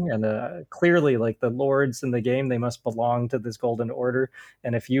the ring. And clearly, like the lords in the game, they must belong to this Golden Order.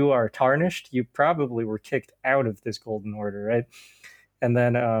 And if you are tarnished, you probably were kicked out of this Golden Order, right? And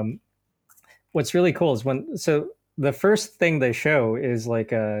then what's really cool is the first thing they show is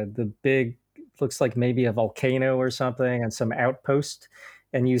like the big, looks like maybe a volcano or something, and some outpost,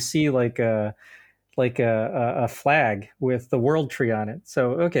 and you see like a flag with the world tree on it.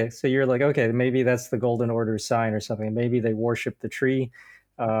 So okay, so you're like, okay, maybe that's the Golden Order sign or something. Maybe they worship the tree,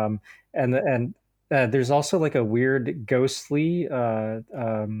 um, and there's also like a weird ghostly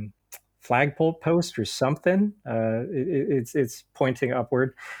flagpole post or something. It's pointing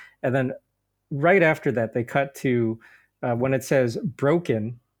upward, and then right after that, they cut to when it says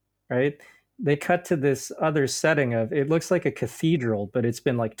broken, right? They cut to this other setting of it looks like a cathedral, but it's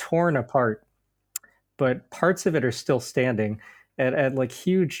been like torn apart, but parts of it are still standing, and like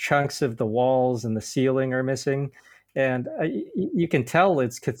huge chunks of the walls and the ceiling are missing. And you can tell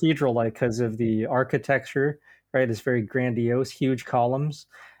it's cathedral like because of the architecture, right? It's very grandiose, huge columns.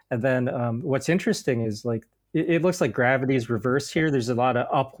 And then what's interesting is like it looks like gravity's reversed here. There's a lot of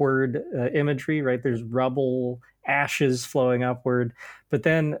upward imagery, right? There's rubble, ashes flowing upward, but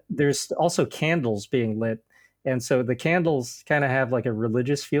then there's also candles being lit, and so the candles kind of have like a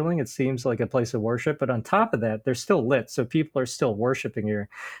religious feeling. It seems like a place of worship, but on top of that, they're still lit. So people are still worshiping here.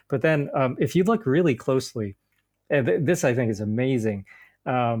 But then if you look really closely, and this I think is amazing.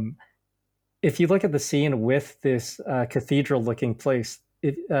 Um, if you look at the scene with this cathedral looking place,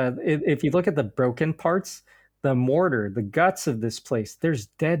 if you look at the broken parts, the mortar, the guts of this place, there's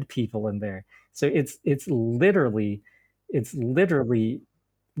dead people in there. So it's literally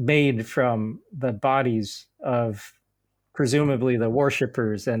made from the bodies of presumably the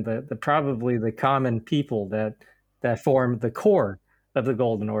worshippers and the probably the common people that form the core of the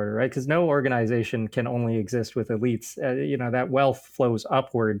Golden Order, right? Because no organization can only exist with elites. That wealth flows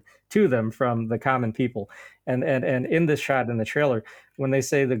upward to them from the common people. And in this shot in the trailer, when they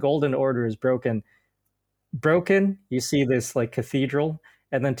say the Golden Order is broken, you see this like cathedral,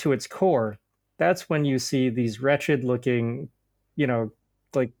 and then to its core, that's when you see these wretched looking, you know,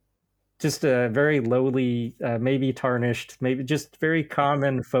 like just a very lowly, maybe tarnished, maybe just very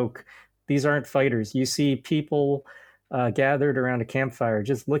common folk. These aren't fighters. You see people gathered around a campfire,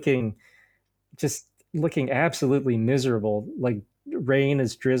 just looking absolutely miserable. Like rain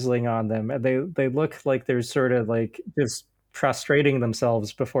is drizzling on them. They look like they're sort of like just prostrating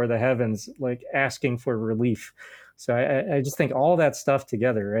themselves before the heavens, like asking for relief. So I just think all that stuff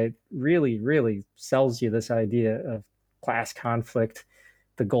together, right, really, really sells you this idea of class conflict,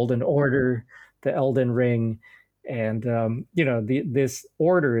 the Golden Order, the Elden Ring, and this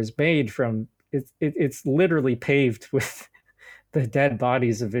order is made from it's literally paved with the dead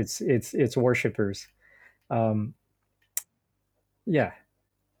bodies of its worshippers. Um, yeah,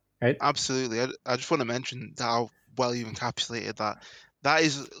 right. Absolutely. I just want to mention how well you've encapsulated that. That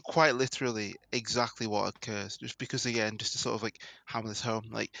is quite literally exactly what occurs. Just because, again, just to sort of like hammer this home,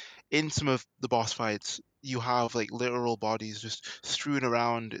 like in some of the boss fights, you have like literal bodies just strewn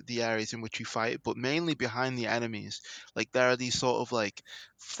around the areas in which you fight, but mainly behind the enemies. Like there are these sort of like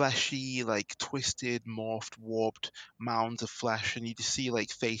fleshy, like twisted, morphed, warped mounds of flesh, and you just see like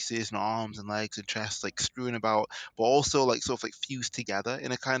faces and arms and legs and chests like strewn about, but also like sort of like fused together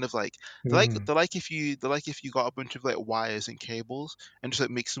in a kind of like Mm. they're like if you got a bunch of like wires and cables and just like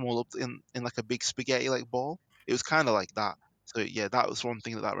mix them all up in like a big spaghetti like ball. It was kind of like that. So yeah, that was one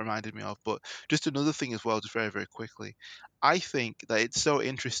thing that that reminded me of. But just another thing as well, just very, very quickly. I think that it's so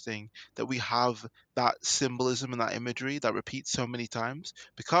interesting that we have that symbolism and that imagery that repeats so many times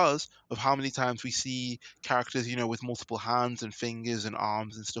because of how many times we see characters, with multiple hands and fingers and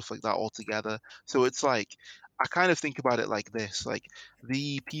arms and stuff like that all together. So it's like, I kind of think about it like this, like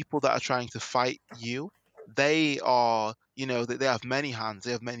the people that are trying to fight you, they are, they have many hands,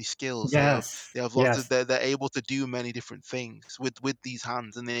 they have many skills, Yes. they have lots of Yes. they're able to do many different things with these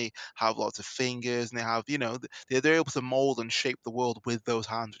hands, and they have lots of fingers, and they have, they're able to mold and shape the world with those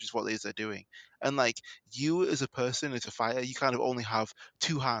hands, which is what it is they're doing. And like you as a person, as a fighter, you kind of only have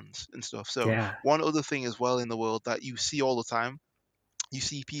two hands and stuff. So Yeah. one other thing as well in the world that you see all the time, you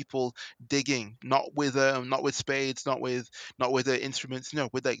see people digging, not with spades, not with instruments,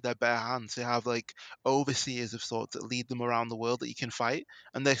 with like their bare hands. They have like overseers of sorts that lead them around the world that you can fight,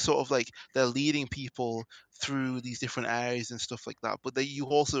 and they're sort of like they're leading people through these different areas and stuff like that. But you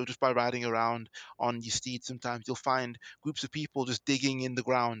also, just by riding around on your steed, sometimes you'll find groups of people just digging in the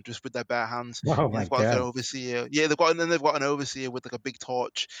ground just with their bare hands. Oh And my they've got like an God. overseer, yeah, they've got an overseer with like a big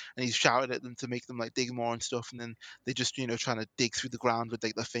torch, and he's shouting at them to make them like dig more and stuff, and then they're just trying to dig through the ground with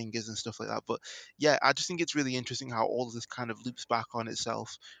like their fingers and stuff like that. But yeah, I just think it's really interesting how all of this kind of loops back on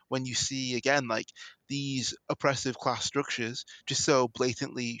itself when you see again like these oppressive class structures just so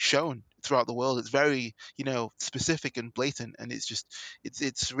blatantly shown throughout the world. It's very specific and blatant, and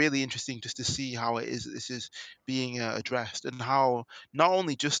it's really interesting just to see how it is this is being addressed, and how not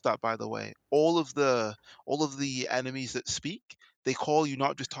only just that, by the way, all of the enemies that speak, they call you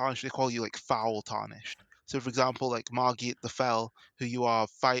not just tarnished, they call you like foul tarnished. So, for example, like Margit the Fell, who you are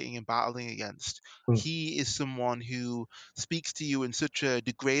fighting and battling against, Mm. he is someone who speaks to you in such a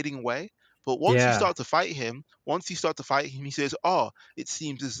degrading way. But Yeah. once you start to fight him, he says, "Oh, it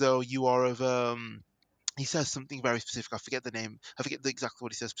seems as though you are of he says something very specific. I forget the name. I forget exactly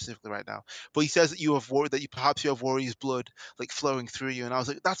what he says specifically right now. But he says that perhaps you have warrior's blood like flowing through you. And I was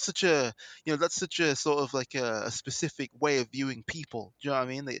like, that's such a sort of like a specific way of viewing people. Do you know what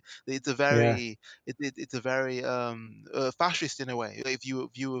I mean? It's a Yeah. it's a very fascist in a way, like view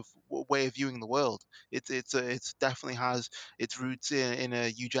of way of viewing the world. It's definitely has its roots in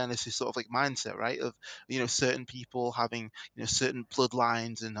a eugenicist sort of like mindset, right? Of certain people having certain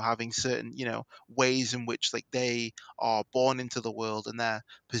bloodlines and having certain ways in which like they are born into the world, and their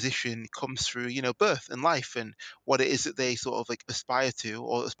position comes through birth and life, and what it is that they sort of like aspire to,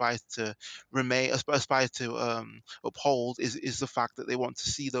 or aspire to aspire to uphold, is the fact that they want to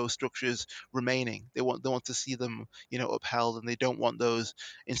see those structures remaining. They want to see them upheld, and they don't want those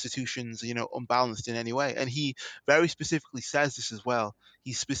institutions unbalanced in any way. And he very specifically says this as well.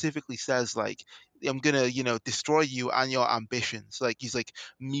 He specifically says like, I'm gonna destroy you and your ambitions. Like he's like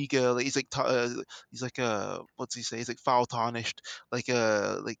meager, like, he's like what's he say? He's like foul tarnished, like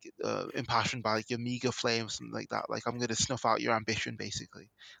impassioned by like your meager flame, something like that. Like I'm gonna snuff out your ambition, basically.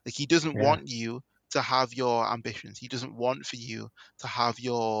 Like he doesn't Yeah. want you to have your ambitions. He doesn't want for you to have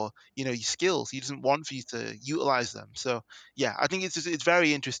your skills. He doesn't want for you to utilize them. So yeah, I think it's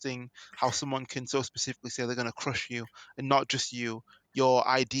very interesting how someone can so specifically say they're gonna crush you, and not just you, your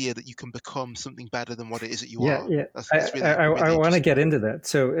idea that you can become something better than what it is that you Yeah. are. Yeah. That's I it's I, really, I really want to interesting. get into that.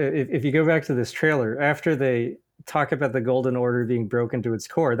 So if you go back to this trailer, after they talk about the Golden Order being broken to its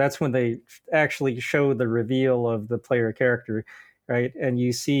core, that's when they actually show the reveal of the player character, right? And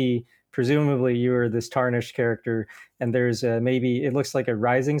you see, presumably, you are this tarnished character, and there's maybe it looks like a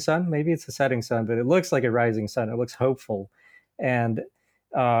rising sun. Maybe it's a setting sun, but it looks like a rising sun. It looks hopeful, and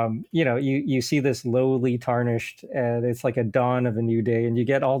you see this lowly tarnished, and it's like a dawn of a new day, and you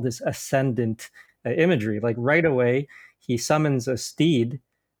get all this ascendant imagery. Like right away, he summons a steed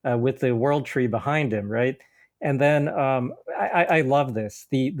with the world tree behind him, right? And then I love this.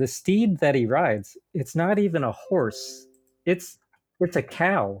 The steed that he rides, it's not even a horse. It's it's a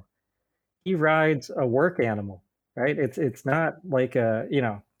cow. He rides a work animal, right? It's not like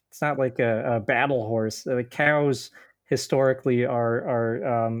it's not like a battle horse. Cows historically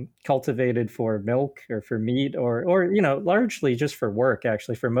are cultivated for milk or for meat, or largely just for work.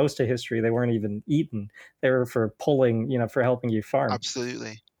 Actually, for most of history, they weren't even eaten. They were for pulling, for helping you farm.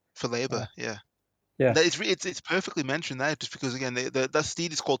 Absolutely. For Uh, labor, yeah. yeah, That it's perfectly mentioned there, just because again that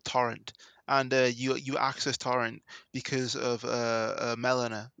steed is called Torrent, and you access torrent because of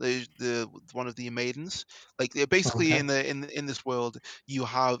Melina, the one of the maidens. Like basically Okay. in this world,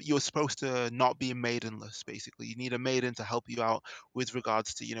 you're supposed to not be maidenless. Basically, you need a maiden to help you out with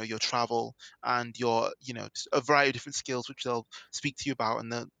regards to your travel and your just a variety of different skills which they'll speak to you about,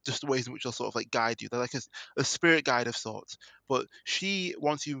 and just the ways in which they'll sort of like guide you. They're like a spirit guide of sorts. But she,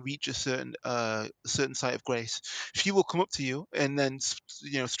 once you reach a certain site of grace, she will come up to you and then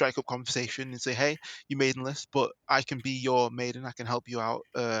strike up conversation and say, "Hey, you maidenless, but I can be your maiden. I can help you out,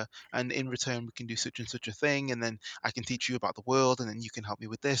 and in return we can do such and such a thing, and then I can teach you about the world, and then you can help me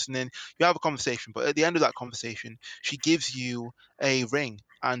with this." And then you have a conversation. But at the end of that conversation, she gives you a ring,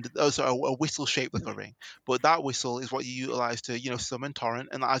 and also a whistle shaped like a ring. But that whistle is what you utilize to summon torrent.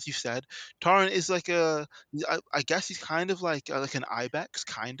 And as you said, torrent is like I guess he's kind of like an ibex,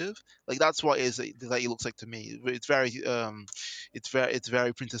 kind of like that's what it is that he looks like to me. It's very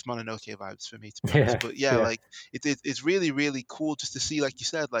Princess Mononoke vibes for me, to be honest. Yeah. But yeah, Yeah. like it's really really cool just to see, like you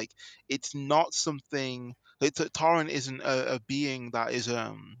said, like it's not something. Like, Torrent isn't a being that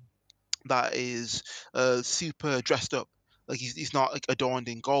is super dressed up. Like he's not like adorned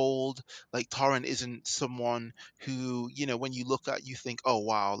in gold. Like Torrent isn't someone who when you look at, you think, oh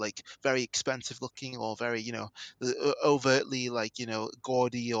wow, like very expensive looking, or very overtly like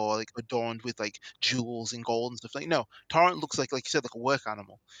gaudy, or like adorned with like jewels and gold and stuff. Like no, Torrent looks like you said, like a work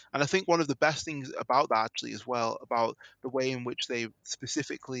animal. And I think one of the best things about that, actually, as well, about the way in which they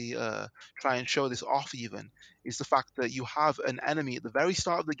specifically try and show this off even, is the fact that you have an enemy at the very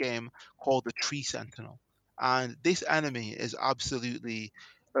start of the game called the Tree Sentinel. And this enemy is absolutely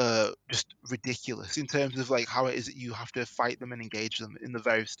just ridiculous in terms of like how it is that you have to fight them and engage them in the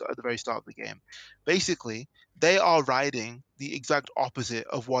at the very start of the game. Basically, they are riding the exact opposite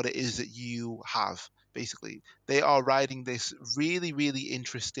of what it is that you have. Basically, they are riding this really, really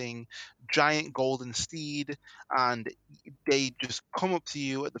interesting giant golden steed, and they just come up to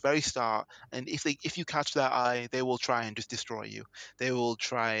you at the very start. And if you catch their eye, they will try and just destroy you. They will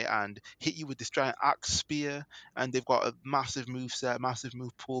try and hit you with this giant axe spear, and they've got a massive move set, massive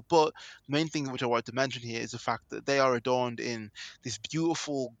move pool. But the main thing which I wanted to mention here is the fact that they are adorned in this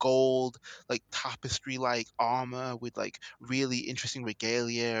beautiful gold, like tapestry-like armor with like really interesting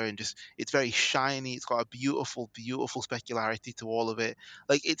regalia, and just it's very shiny. It's got a beautiful, beautiful specularity to all of it.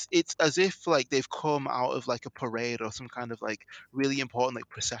 Like it's as if like they've come out of like a parade or some kind of like really important like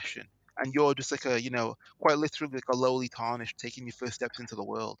procession, and you're just like quite literally like a lowly tarnished taking your first steps into the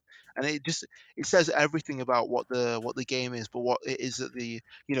world. And it says everything about what the game is, but what it is that the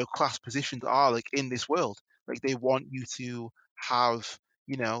class positions are like in this world. Like they want you to have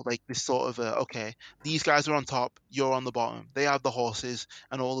like this sort of okay, these guys are on top, you're on the bottom. They have the horses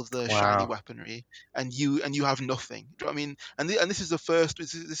and all of the shiny Wow. weaponry, and you have nothing. Do you know what I mean? And this is the first.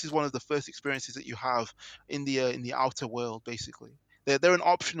 This is one of the first experiences that you have in the outer world, basically. They're an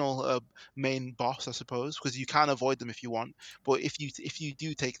optional main boss, I suppose, because you can avoid them if you want. But if you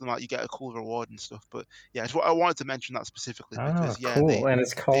do take them out, you get a cool reward and stuff. But yeah, I wanted to mention that specifically Ah, because yeah, cool. And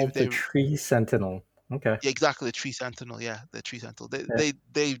it's they called the they Tree Sentinel. Okay. yeah, exactly, the Tree Sentinel. Yeah, the Tree Sentinel. They, Yeah. they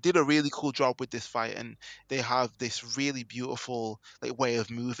they did a really cool job with this fight, and they have this really beautiful like way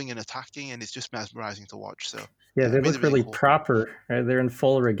of moving and attacking, and it's just mesmerizing to watch. So Yeah, yeah, they really look really really cool. proper. They're in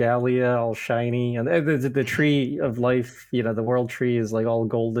full regalia, all shiny, and the Hmm. tree of life, the world tree is like all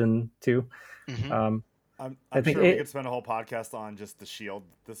golden too. Hmm. Um, I I'm think sure we could it. spend a whole podcast on just the shield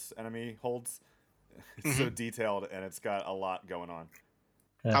this enemy holds. It's Hmm. so detailed and it's got a lot going on.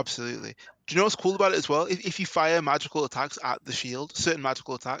 Yeah. Absolutely. Do you know what's cool about it as well? If you fire magical attacks at the shield, certain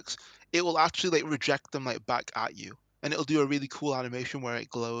magical attacks, it will actually like reject them like back at you. And it'll do a really cool animation where it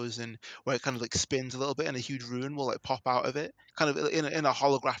glows and where it kind of like spins a little bit, and a huge rune will like pop out of it, kind of in a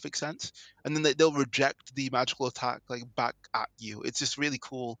holographic sense. And then they'll reject the magical attack like back at you. It's just really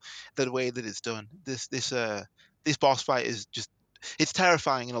cool the way that it's done. This boss fight is just, it's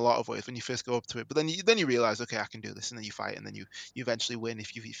terrifying in a lot of ways when you first go up to it, but then you realize, okay, I can do this, and then you fight, and then you eventually win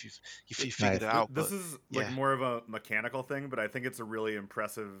if you figured Th- it Nice. th- out. this But is like yeah. more of a mechanical thing, but I think it's a really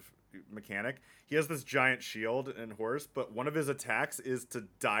impressive mechanic. He has this giant shield and horse, but one of his attacks is to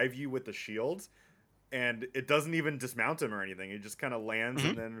dive you with the shield, and it doesn't even dismount him or anything. He just kind of lands Hmm.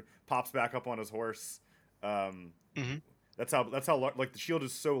 and then pops back up on his horse. Um, Hmm. like the shield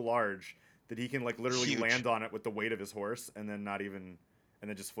is so large that he can like literally Huge. land on it with the weight of his horse and then not even and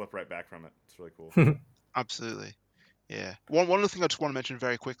then just flip right back from it. It's really cool. Absolutely. Yeah. One other thing I just want to mention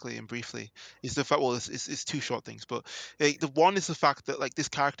very quickly and briefly is the fact. Well, it's two short things, but the one is the fact that like this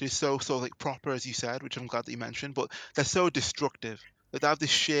character is so like proper, as you said, which I'm glad that you mentioned. But they're so destructive. Like they have this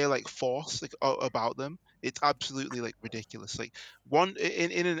sheer like force like about them. It's absolutely like ridiculous. Like one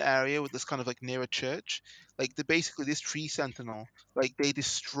in an area with this kind of like near a church, like the basically this tree sentinel, like they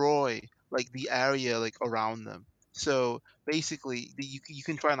destroy like the area like around them. So basically, you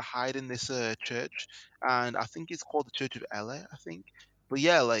can try and hide in this church, and I think it's called the Church of Ella, I think. But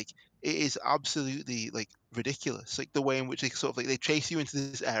yeah, like it is absolutely like ridiculous, like the way in which they sort of like they chase you into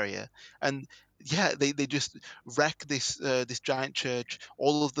this area, and yeah, they just wreck this giant church.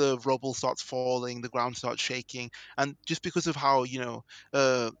 All of the rubble starts falling, the ground starts shaking, and just because of how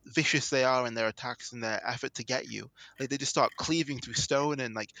vicious they are in their attacks and their effort to get you, like they just start cleaving through stone,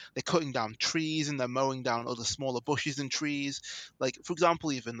 and like they're cutting down trees and they're mowing down other smaller bushes and trees. Like for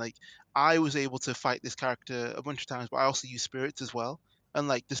example, even like I was able to fight this character a bunch of times, but I also use spirits as well. And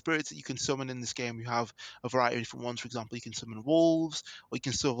like the spirits that you can summon in this game, you have a variety of different ones. For example, you can summon wolves, or you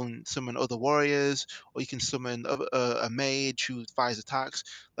can summon other warriors, or you can summon a mage who fires attacks.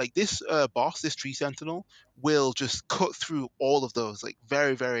 Like this boss, this tree sentinel, will just cut through all of those like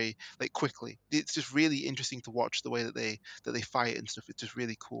very, very like quickly. It's just really interesting to watch the way that they fight and stuff. It's just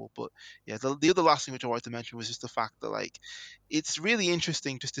really cool. But yeah, the other last thing which I wanted to mention was just the fact that like it's really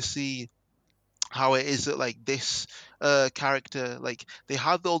interesting just to see how it is that like this character, like they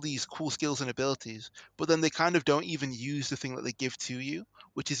have all these cool skills and abilities, but then they kind of don't even use the thing that they give to you,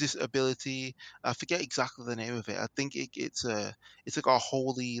 which is this ability. I forget exactly the name of it. I think it's like a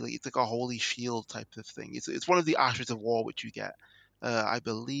holy, like it's like a holy shield type of thing. It's one of the ashes of war which you get. I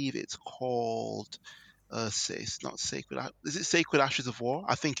believe it's called it's not sacred. Is it Sacred Ashes of War?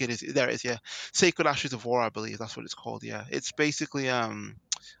 I think it is. There it is. Yeah, Sacred Ashes of War. I believe that's what it's called. Yeah, it's basically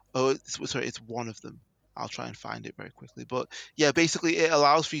Oh, sorry, it's one of them. I'll try and find it very quickly. But yeah, basically it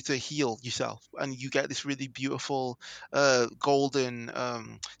allows for you to heal yourself, and you get this really beautiful golden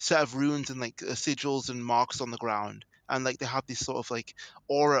set of runes and like sigils and marks on the ground. And like they have this sort of like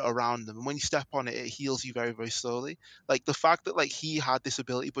aura around them. And when you step on it, it heals you very, very slowly. Like the fact that like he had this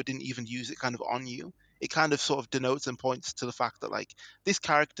ability but didn't even use it kind of on you, it kind of sort of denotes and points to the fact that like this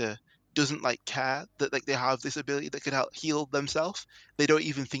character doesn't like care that like they have this ability that could help heal themselves. They don't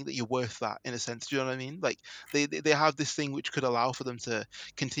even think that you're worth that in a sense. Do you know what I mean? Like they have this thing which could allow for them to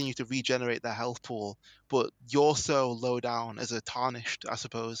continue to regenerate their health pool, but you're so low down as a tarnished, I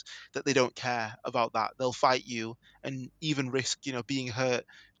suppose, that they don't care about that. They'll fight you and even risk, being hurt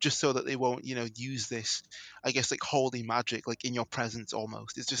just so that they won't, use this, I guess, like holy magic, like in your presence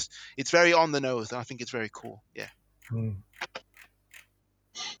almost. It's very on the nose, and I think it's very cool. Yeah. Mm.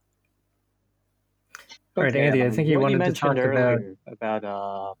 All right, Okay, Andy, I think you what you wanted to mentioned talk about. earlier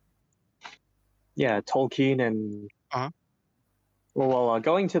about Tolkien and Uh-huh.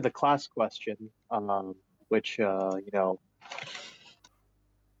 going to the class question, which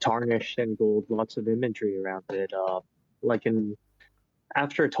tarnished and gold, lots of imagery around it. Like in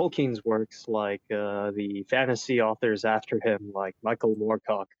after Tolkien's works, like the fantasy authors after him, like Michael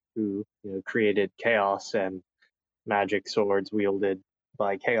Moorcock, who created chaos and magic swords wielded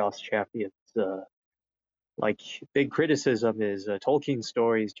by chaos champions. Like big criticism is Tolkien's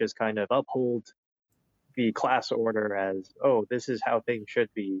stories just kind of uphold the class order as, oh, this is how things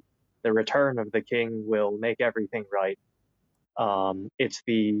should be. The return of the king will make everything right. It's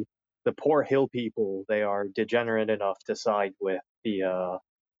the poor hill people. They are degenerate enough to side with the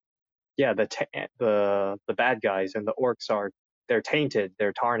bad guys, and the orcs they're tainted,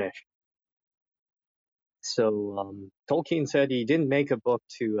 they're tarnished. So Tolkien said he didn't make a book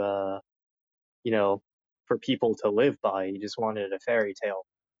to for people to live by. He just wanted a fairy tale.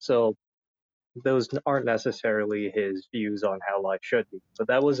 So those aren't necessarily his views on how life should be. But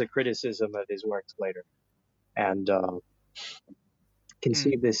that was a criticism of his works later, and can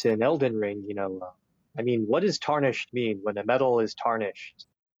see this in Elden Ring. What does tarnished mean? When a metal is tarnished,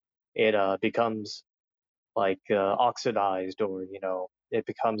 it becomes like oxidized, or it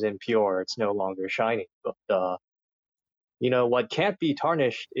becomes impure. It's no longer shiny. But what can't be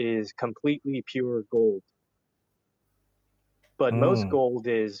tarnished is completely pure gold. But most gold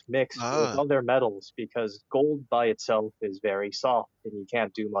is mixed with other metals, because gold by itself is very soft and you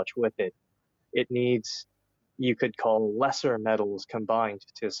can't do much with it. It needs, you could call, lesser metals combined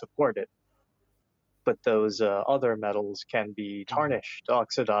to support it. But those other metals can be tarnished,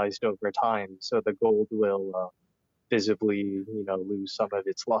 oxidized over time, so the gold will visibly, lose some of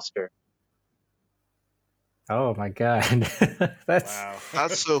its luster. Oh my god,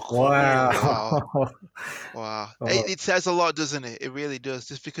 that's so cool. Wow. Wow. It says a lot, doesn't it? It really does.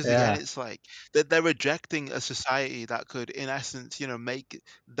 Just because again, it's like that they're rejecting a society that could, in essence, make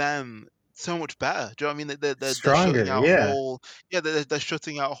them so much better. Do you know what I mean? They're shutting Stronger, out yeah. whole, yeah, they're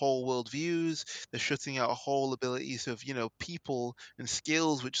shutting out whole worldviews. They're shutting out whole abilities of, people and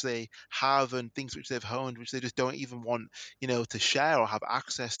skills which they have and things which they've honed, which they just don't even want, to share or have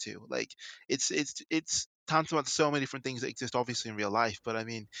access to. Like it's tantamount to so many different things that exist obviously in real life. But I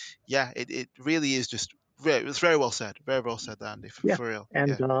mean, yeah, it really is just it's very well said. Very well said, Andy, Yeah, for real. and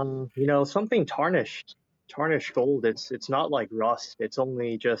Yeah. something tarnished gold. It's not like rust. It's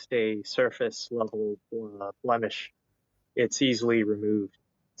only just a surface level blemish. It's easily removed.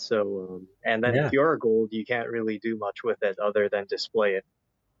 So, and then Yeah. pure gold, you can't really do much with it other than display it.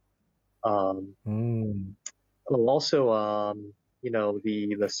 Um, Mm. Also,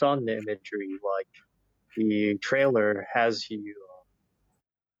 the sun imagery, like the trailer has you.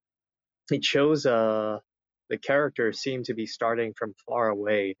 It shows the characters seem to be starting from far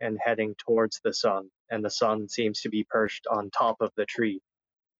away and heading towards the sun, and the sun seems to be perched on top of the tree.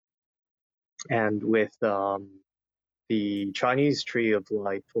 And with the Chinese tree of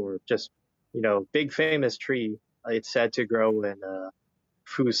life, or just big famous tree, it's said to grow in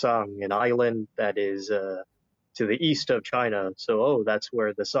Fusang, an island that is to the east of China. So, that's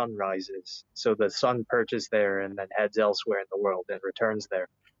where the sun rises. So the sun perches there and then heads elsewhere in the world and returns there.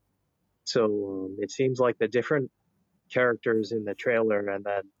 So it seems like the different characters in the trailer and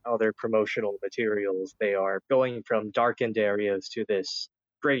then other promotional materials, they are going from darkened areas to this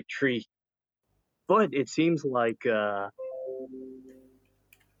great tree. But it seems like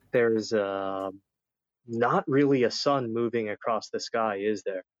there's not really a sun moving across the sky, is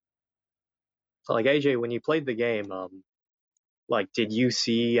there? So, like AJ, when you played the game, like, did you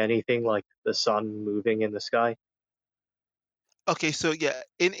see anything like the sun moving in the sky? Okay, so yeah,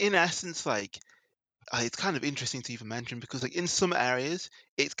 in essence, like it's kind of interesting to even mention because like in some areas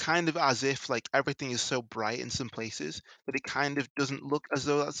it's kind of as if like everything is so bright in some places that it kind of doesn't look as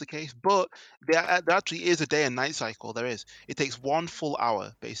though that's the case, but there actually is a day and night cycle. There is. It takes 1 full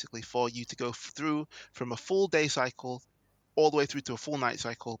hour basically for you to go through from a full day cycle all the way through to a full night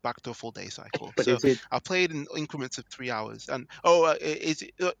cycle, back to a full day cycle. But So is it I played in increments of 3 hours. And is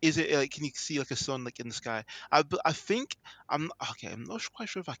it can you see like a sun like in the sky? I think I'm okay. I'm not quite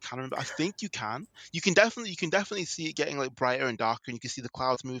sure if I can remember. I think you can. You can definitely see it getting like brighter and darker, and you can see the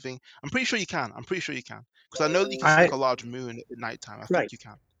clouds moving. I'm pretty sure you can. I'm pretty sure you can because I know that you can see like I a large moon at nighttime. I right? think you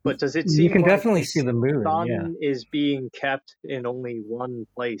can. But does it you seem can like definitely the see the moon, yeah. sun is being kept in only one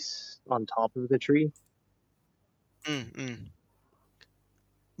place on top of the tree? Mm,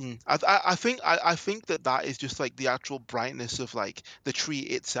 mm. I think that is just like the actual brightness of like the tree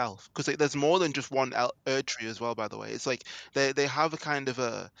itself, because like, there's more than just one tree as well. By the way, it's like they have a kind of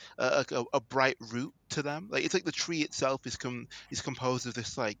a bright root to them. Like it's like the tree itself is composed of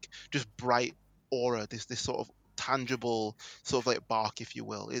this like just bright aura, this sort of tangible sort of like bark, if you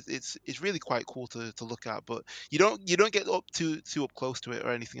will. It's really quite cool to look at, but you don't get up too up close to it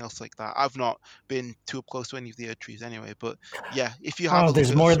or anything else like that. I've not been too up close to any of the trees anyway, but yeah, if you have Oh, a look there's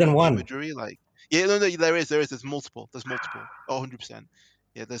at more some than of the one. imagery, like yeah, no, there is, there's multiple, 100%.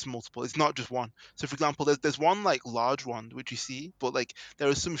 Yeah, there's multiple. It's not just one. So, for example, there's one like large one which you see, but like there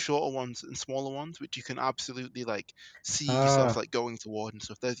are some shorter ones and smaller ones which you can absolutely like see yourself uh, like going toward and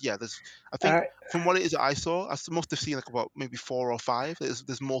stuff. There's I think I, from what it is that I saw, must have seen like about maybe 4 or 5.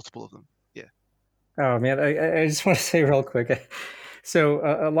 There's multiple of them. Yeah. oh man, I just want to say real quick. So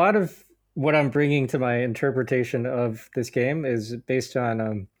a lot of what I'm bringing to my interpretation of this game is based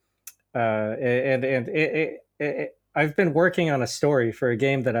on I've been working on a story for a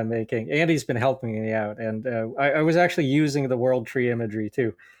game that I'm making. Andy's been helping me out, and I was actually using the world tree imagery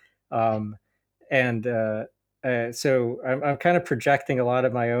too. Um, and so I'm kind of projecting a lot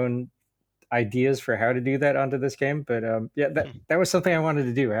of my own ideas for how to do that onto this game. But yeah, that was something I wanted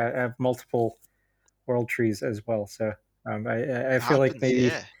to do. I have multiple world trees as well, so I feel like Happens, maybe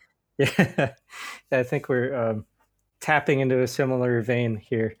yeah. yeah, I think we're tapping into a similar vein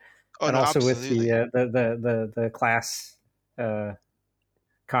here, Oh and no, also with absolutely. the class uh,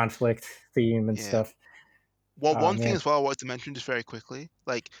 conflict theme and Yeah. stuff. Well, Oh one thing man, as well I wanted to mention just very quickly,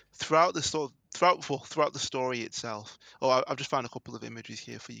 like throughout the story itself. Oh, I've just found a couple of images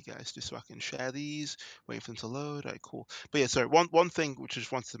here for you guys, just so I can share these. Waiting for them to load. All right, cool. But yeah, sorry. One thing which I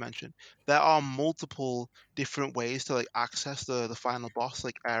just wanted to mention, there are multiple different ways to like access the final boss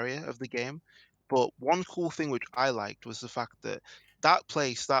like area of the game. But one cool thing which I liked was the fact that that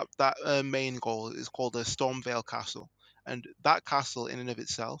place, that main goal is called a Stormvale Castle, and that castle in and of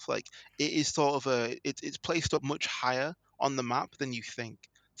itself, like it is sort of it's placed up much higher on the map than you think.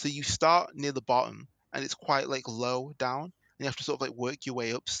 So you start near the bottom and it's quite like low down, and you have to sort of like work your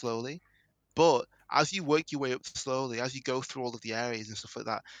way up slowly. But as you work your way up slowly, as you go through all of the areas and stuff like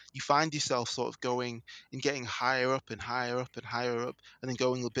that, you find yourself sort of going and getting higher up and higher up and higher up, and then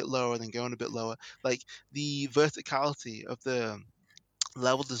going a bit lower, and then going a bit lower. Like the verticality of the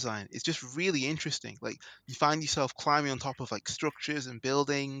level design is just really interesting. Like you find yourself climbing on top of like structures and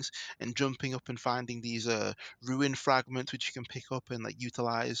buildings and jumping up and finding these ruin fragments which you can pick up and like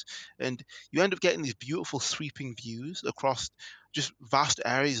utilize, and you end up getting these beautiful sweeping views across just vast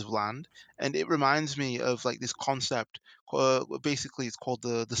areas of land. And it reminds me of like this concept, basically it's called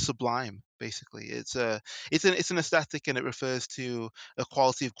the sublime. Basically it's an aesthetic, and it refers to a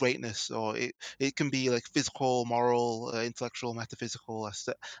quality of greatness, or it can be like physical, moral, intellectual, metaphysical,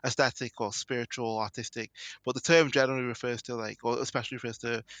 aesthetic, or spiritual, artistic. But the term generally refers to like, or especially refers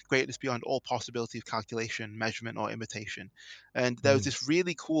to greatness beyond all possibility of calculation, measurement, or imitation. And there was this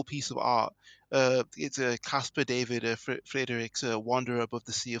really cool piece of art. It's a Caspar David Friedrich's Wanderer Above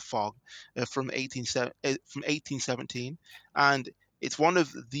the Sea of Fog from 1817, and it's one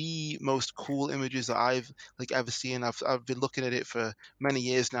of the most cool images that I've like ever seen. I've been looking at it for many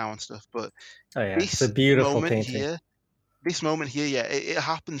years now and stuff. But Oh yeah, it's a this beautiful moment painting. here, yeah, it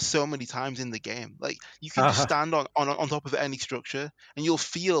happens so many times in the game. Like you can just Uh-huh. stand on top of any structure and you'll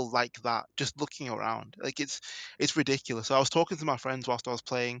feel like that just looking around. Like it's ridiculous. So I was talking to my friends whilst I was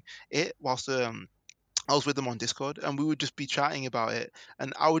playing it, whilst I was with them on Discord, and we would just be chatting about it.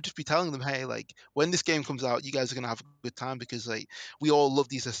 And I would just be telling them, hey, like when this game comes out, you guys are gonna have a good time, because like we all love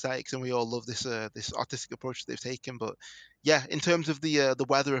these aesthetics and we all love this artistic approach that they've taken. But yeah, in terms of the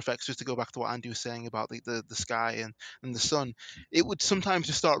weather effects, just to go back to what Andy was saying about the sky and the sun, it would sometimes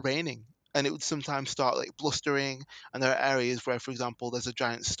just start raining. And it would sometimes start like blustering, and there are areas where, for example, there's a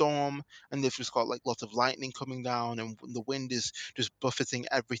giant storm, and they've just got like lots of lightning coming down, and the wind is just buffeting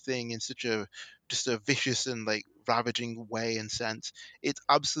everything in such a just a vicious and like ravaging way and sense. It's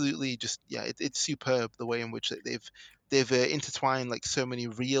absolutely just it's superb the way in which they've intertwined like so many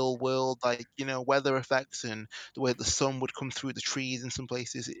real world like weather effects, and the way the sun would come through the trees in some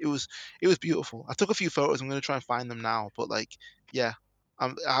places. It was beautiful. I took a few photos. I'm going to try and find them now, but like yeah,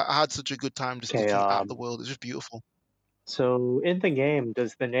 I had such a good time just Okay, looking at the world. It's just beautiful. so in the game,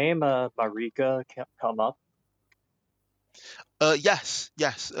 does the name Marika come up? Yes.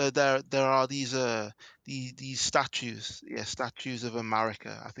 There are these statues, statues of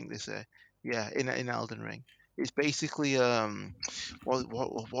America, I think they say, in Elden Ring. It's basically what's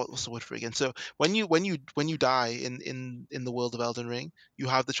the word for it again? So when you die in the world of Elden Ring, you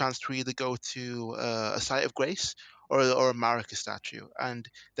have the chance to either go to a site of grace or a Marika statue, and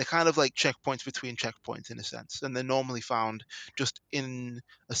they're kind of like checkpoints between checkpoints in a sense, and they're normally found just in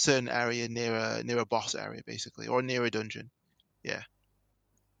a certain area near a boss area, basically, or near a dungeon. Yeah.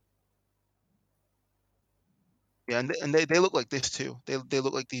 Yeah, and they look like this too. They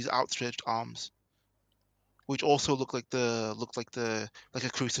look like these outstretched arms, which also look like like a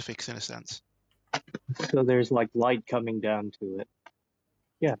crucifix in a sense. So there's like light coming down to it.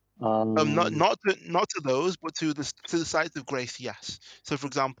 Yeah. Not to those, but to the sides of grace, yes. So for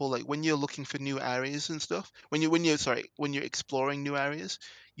example, like when you're looking for new areas and stuff, when you're exploring new areas,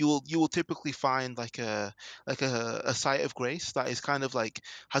 you will typically find like a site of grace that is kind of like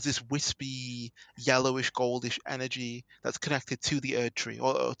has this wispy yellowish goldish energy that's connected to the Erd tree,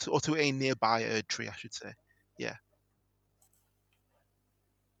 or to a nearby Erd tree, I should say. Yeah.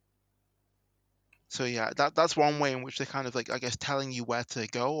 So yeah, that's one way in which they're kind of like, I guess, telling you where to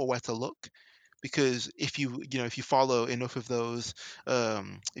go or where to look. Because if you follow enough of those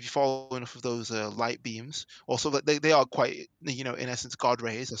light beams, also that they are quite, in essence, god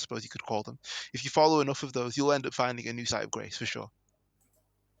rays, I suppose you could call them. If you follow enough of those, you'll end up finding a new site of grace for sure.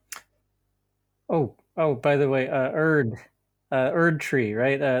 Oh, by the way, Erd tree,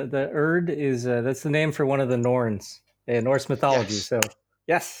 right? The Erd is that's the name for one of the Norns in Norse mythology. Yes, So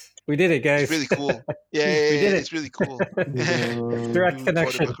yes, we did it, it's guys. really cool. Yeah, yeah, We yeah, did it. it's really cool. Direct We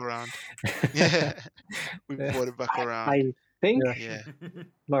brought it connection. back around. Yeah, we brought it back around. I think Yeah. Yeah.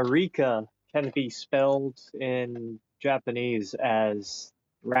 Marika can be spelled in Japanese as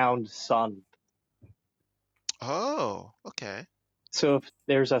round sun. Oh, okay. So if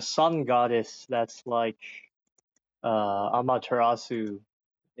there's a sun goddess that's like Amaterasu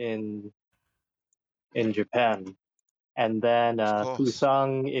in Japan, and then Of course.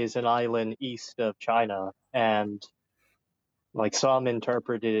 Fusang is an island east of China, and like some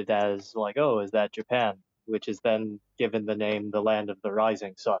interpreted it as like, oh, is that Japan? Which is then given the name the land of the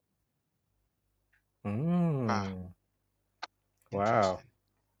rising sun. Ah, Mm, wow. interesting.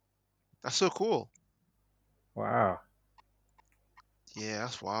 That's so cool. Wow. Yeah,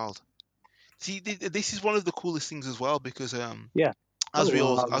 that's wild. See, this is one of the coolest things as well, because Yeah. as we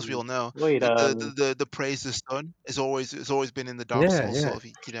Oh, all know, wait, like the praise of the sun is always it's always been in the Dark Yeah, Souls yeah. sort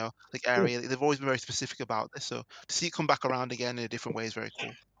of like area. Like, they've always been very specific about this. So to see it come back around again in a different way is very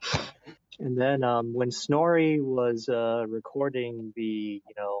cool. and then when Snorri was recording the,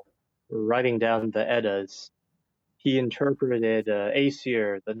 writing down the Eddas, he interpreted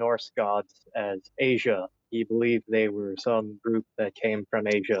Aesir, the Norse gods, as Asia. He believed they were some group that came from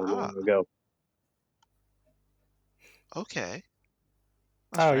Asia long Ah, ago. okay,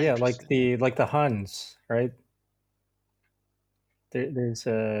 that's Oh very yeah, interesting. like the Huns, right? There's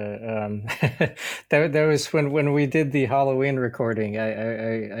a that was when we did the Halloween recording.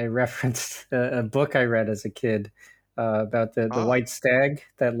 I referenced a book I read as a kid about the Oh, white stag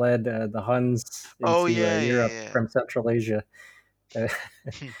that led the Huns oh into yeah, Europe yeah, from Central Asia. Uh,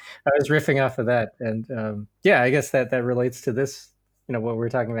 yeah. I was riffing off of that, and yeah, I guess that relates to this. What we're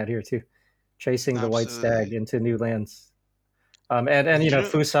talking about here too, chasing the white stag Absolutely. into new lands. And Do you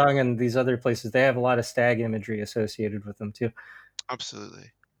know? Fusang and these other places, they have a lot of stag imagery associated with them too.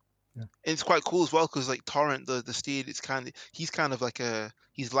 Absolutely. Yeah. It's quite cool as well because like Torrent, the steed, he's kind of like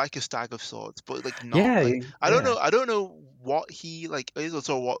he's like a stag of sorts, but like not Yeah, like yeah, I don't know what he like is or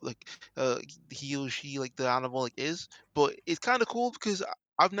so what like uh he or she like the animal like is, but it's kind of cool because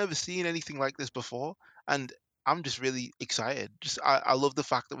I've never seen anything like this before, and I'm just really excited. Just I love the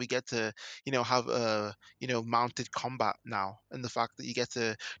fact that we get to have mounted combat now, and the fact that you get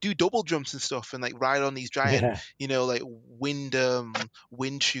to do double jumps and stuff and like ride on these giant yeah. like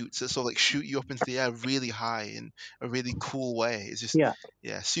wind shoots that sort of like shoot you up into the air really high in a really cool way. It's just, Yeah.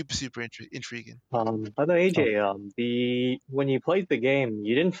 yeah, super intriguing. By the way, So AJ, the when you played the game,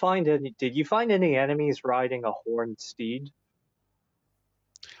 you didn't find any. Did you find any enemies riding a horned steed,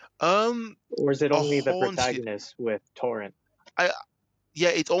 Um, or is it a only the horn steed. protagonist with Torrent? I Yeah,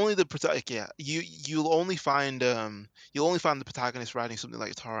 it's only the yeah. You'll only find the protagonist riding something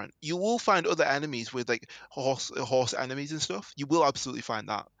like a torrent. You will find other enemies with like horse enemies and stuff. You will absolutely find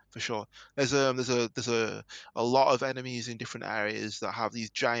that for sure. There's a lot of enemies in different areas that have these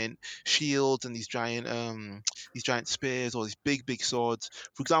giant shields and these giant spears or these big swords.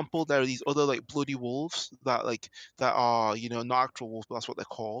 For example, there are these other like bloody wolves that are not actual wolves, but that's what they're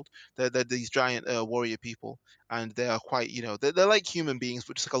called. They're these giant warrior people, and they are quite they're like human beings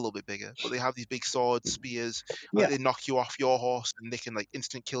but just like a little bit bigger, but they have these big swords, spears, Yeah, they knock you off your horse and they can like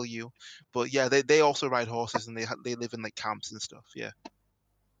instant kill you. But yeah, they also ride horses and they live in like camps and stuff. Yeah.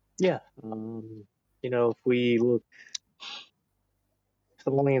 yeah. If we look, if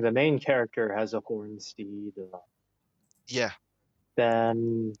only the main character has a horned steed, Yeah,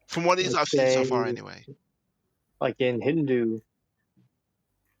 then from what it is let's I've seen so say, far anyway. like in Hindu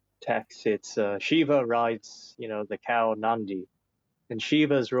texts, it's Shiva rides, the cow Nandi, and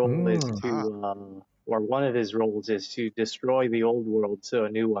Shiva's role is mm, Ah, to, or one of his roles is to destroy the old world so a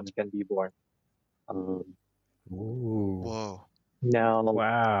new one can be born. Um, ooh, whoa. now,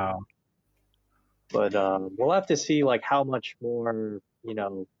 wow. but we'll have to see like how much more,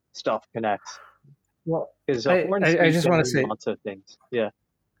 stuff connects, Well, because a I horn I, I steed just can want to mean say lots of things. Yeah,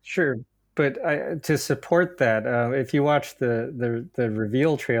 sure, but to support that, if you watch the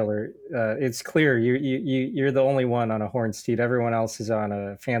reveal trailer, it's clear you're the only one on a horned steed. Everyone else is on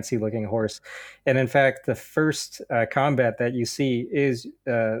a fancy looking horse, and in fact, the first combat that you see is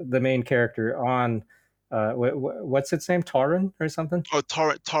the main character on what's its name, Tauren or something? Oh,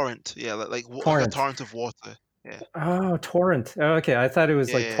 torrent. Yeah, like a Torrent. torrent of water. Yeah. Oh, Torrent. Oh, okay, I thought it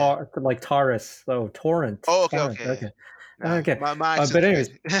was Yeah, yeah, yeah. like Taurus. Oh, Torrent. Oh, okay, Torrent. okay, yeah. Okay. Nah, Okay. my But accent's good. anyways,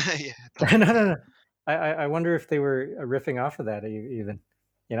 Yeah, no, torrent. no, Yeah. no. I wonder if they were riffing off of that even,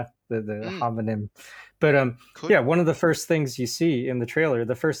 the Mm, homonym. But could yeah, one of the first things you see in the trailer,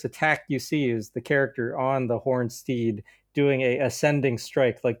 the first attack you see is the character on the horned steed doing a ascending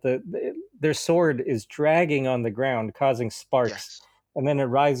strike. Like their sword is dragging on the ground, causing sparks, yes. and then it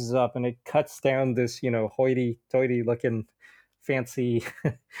rises up and it cuts down this, hoity-toity looking fancy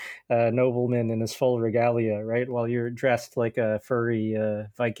nobleman in his full regalia, right? While you're dressed like a furry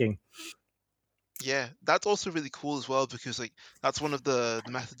Viking. Yeah, that's also really cool as well because like that's one of the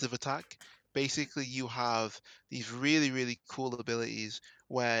methods of attack. Basically, you have these really cool abilities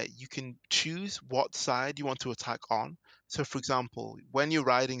where you can choose what side you want to attack on. So, for example, when you're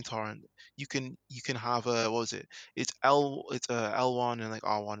riding Torrent, you can have a what was it? It's L1 and like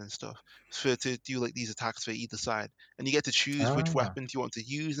R1 and stuff for to do like these attacks for either side, and you get to choose which Ah. weapons you want to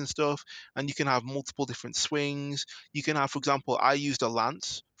use and stuff. And you can have multiple different swings. You can have, for example, I used a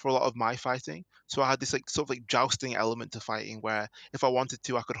lance for a lot of my fighting, so I had this like sort of like jousting element to fighting where if I wanted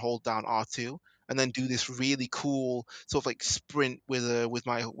to, I could hold down R2 and then do this really cool sort of like sprint with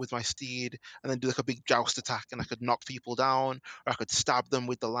my steed, and then do like a big joust attack, and I could knock people down, or I could stab them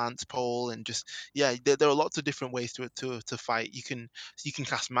with the lance pole, and just yeah, there are lots of different ways to fight. You can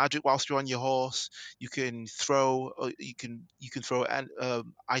cast magic whilst you're on your horse. You can throw you can throw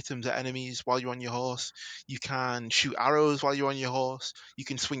items at enemies while you're on your horse. You can shoot arrows while you're on your horse. You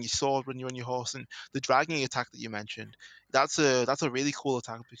can swing your sword when you're on your horse. And the dragging attack that you mentioned, that's a really cool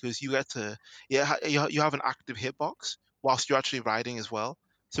attack, because you get to you have an active hitbox whilst you're actually riding as well.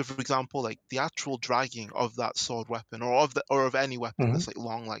 So for example, like the actual dragging of that sword weapon, or of any weapon Hmm. that's like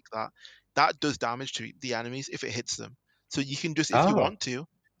long like that does damage to the enemies if it hits them. So you can just, if you Oh, want to,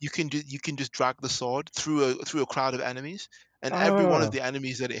 you can just drag the sword through a crowd of enemies, and every one of oh, the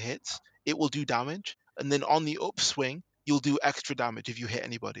enemies that it hits, it will do damage, and then on the upswing, you'll do extra damage if you hit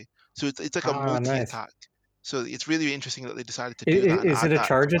anybody. So it's like a multi nice. attack. So it's really interesting that they decided to do that and Is add it a that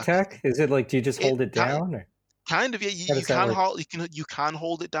charge attack? complexity. Is it like, do you just It hold it ki- down, or Kind of, yeah. how You does that can work? hold, you can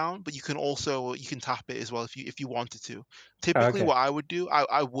hold it down, but you can tap it as well if you wanted to. Oh, Typically, okay. what I would do,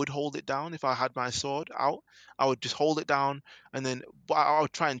 I would hold it down if I had my sword out. I would just hold it down, and then but I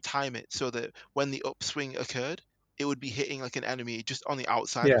would try and time it so that when the upswing occurred, it would be hitting like an enemy just on the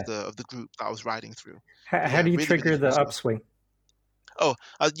outside Yeah. of the group that I was riding through. But How yeah, do you really really trigger cool the stuff. upswing? Oh,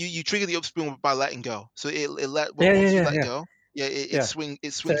 you trigger the upswing by letting go. So Yeah, yeah, once you yeah, let yeah, go, yeah, yeah. it So,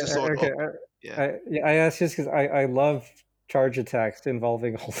 swings the sword okay, up. Yeah, yeah, I asked just because I love charge attacks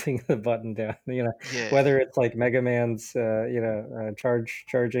involving holding the button down. yeah. Whether it's like Mega Man's,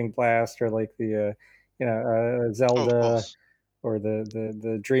 charging blast, or like the, Oh, of Zelda, course. or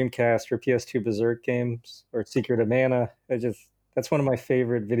the Dreamcast or PS2 Berserk games, or Secret of Mana. That's one of my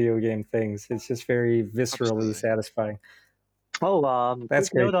favorite video game things. It's just very viscerally Absolutely. satisfying. Oh, That's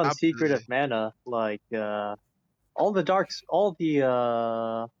quick great. note on Secret of Absolutely. Mana, like all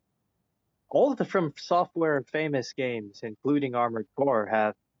of the From Software famous games, including Armored Core,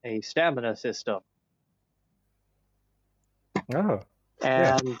 have a stamina system. Oh,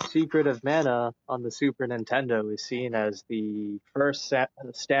 yeah. And Secret of Mana on the Super Nintendo is seen as the first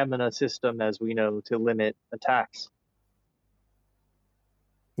stamina system as we know to limit attacks.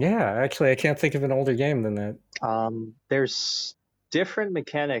 Yeah, actually, I can't think of an older game than that. There's different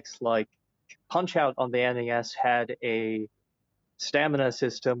mechanics, like Punch Out on the NES had a stamina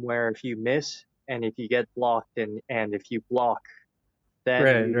system where if you miss and if you get blocked and if you block, then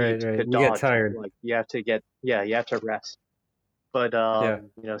Right, you right, need right. to You get dodge. tired. Like you have to rest. But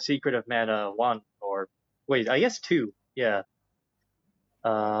Yeah. Secret of Mana 1, or wait, I guess 2. Yeah.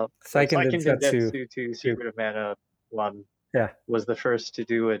 Seiken Seiken Densetsu Densetsu 2 too. Secret of Mana 1 Yeah. was the first to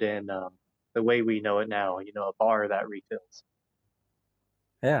do it in the way we know it now, a bar that refills.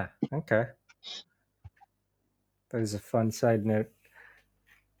 Yeah. Okay. That is a fun side note.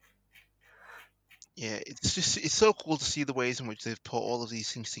 Yeah, it's so cool to see the ways in which they've put all of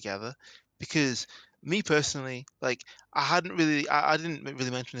these things together. Because me personally, like I didn't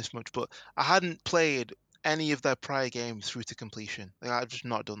really mention this much, but I hadn't played any of their prior games through to completion. Like I've just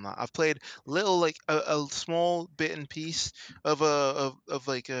not done that. I've played little, like a small bit and piece of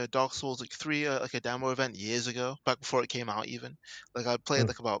like a Dark Souls like 3, like a demo event years ago, back before it came out even. Like I played Mm.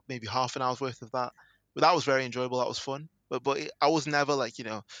 like about maybe half an hour's worth of that. But that was very enjoyable. That was fun. I was never like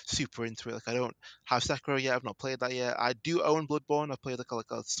super into it. Like I don't have Sekiro yet. I've not played that yet. I do own Bloodborne. I played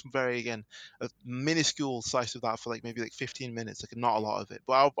like a very, again, a minuscule slice of that for like maybe like 15 minutes. Like not a lot of it.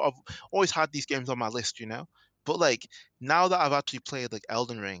 But I've always had these games on my list. But like now that I've actually played like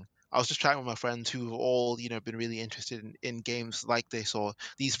Elden Ring, I was just chatting with my friends who have all been really interested in games like this, or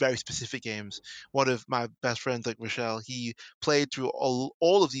these very specific games. One of my best friends, like Rochelle, he played through all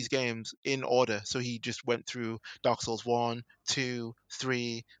of these games in order. So he just went through Dark Souls 1, 2,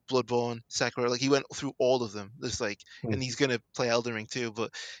 3, Bloodborne, Sekiro. Like he went through all of them. There's like, Mm. and he's gonna play Elden Ring too.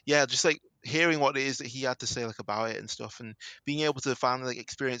 But yeah, just like hearing what it is that he had to say like about it and stuff, and being able to finally like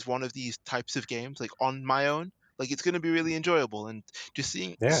experience one of these types of games like on my own, like it's gonna be really enjoyable. And just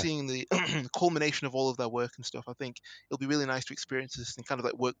Yeah. seeing the culmination of all of their work and stuff, I think it'll be really nice to experience this and kind of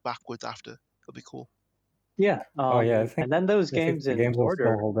like work backwards after. It'll be cool. Yeah. Oh, yeah. And then those I think games the in games will still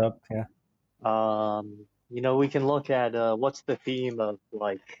order, hold up. Yeah. we can look at what's the theme of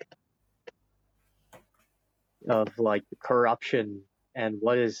corruption, and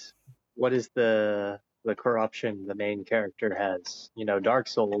what is the corruption the main character has. Dark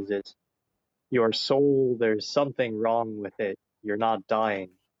Souls is your soul, there's something wrong with it. You're not dying,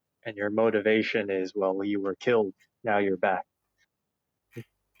 and your motivation is, well, you were killed, now you're back.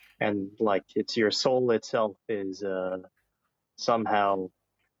 And like it's your soul itself is somehow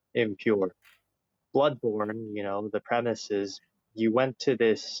impure. Bloodborne, the premise is you went to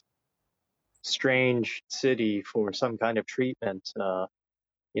this strange city for some kind of treatment.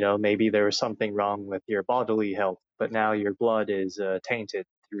 Maybe there was something wrong with your bodily health, but now your blood is tainted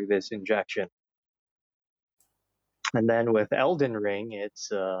through this injection. And then with Elden Ring, it's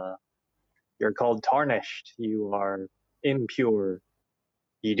you're called tarnished. You are impure.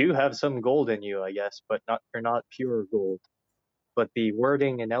 You do have some gold in you, I guess, but you're not pure gold. But the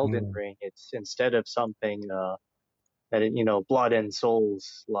wording in Elden Ring, it's instead of something that blood and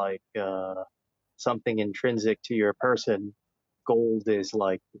souls, like something intrinsic to your person, gold is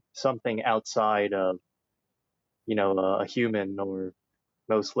like something outside of a human or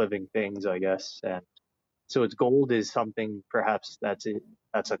most living things, I guess. And so it's gold is something perhaps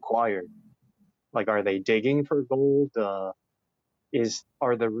that's acquired. Like, are they digging for gold?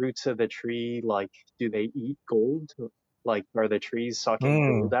 Are the roots of the tree, like, do they eat gold? Like, are the trees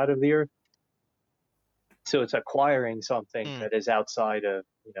sucking gold out of the earth? So it's acquiring something that is outside of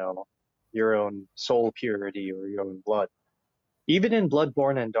your own soul purity or your own blood. Even in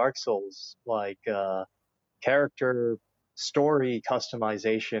Bloodborne and Dark Souls, like character story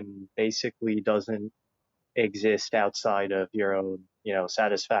customization basically doesn't exist outside of your own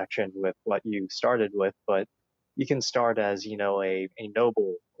satisfaction with what you started with. But you can start as a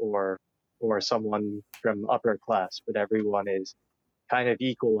noble or someone from upper class, but everyone is kind of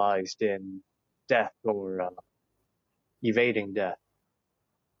equalized in death or evading death.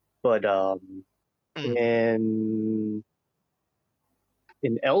 But in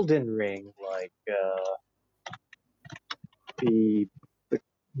Elden Ring, like the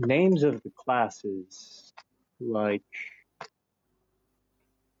names of the classes, like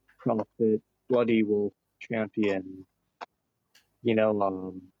Prophet, Bloody Wolf, Champion, they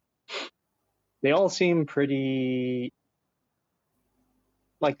all seem pretty,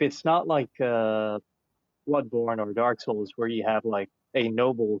 like, it's not like Bloodborne or Dark Souls where you have like a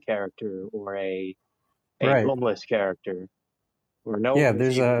noble character or a Right. homeless character, or no Yeah, one is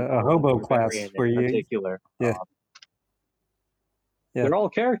there's even a hobo class barbarian where in you particular. yeah. They're all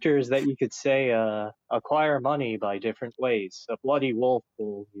characters that you could say acquire money by different ways. A bloody wolf,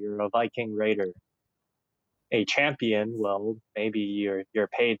 well, you're a Viking raider. A champion, well, maybe you're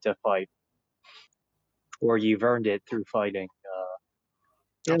paid to fight, or you've earned it through fighting.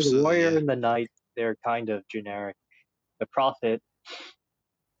 The Absolutely, warrior yeah. and the knight, they're kind of generic. The prophet,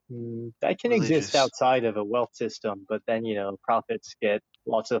 that can exist Religious. outside of a wealth system, but then prophets get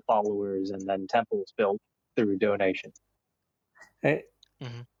lots of followers and then temples built through donations. I,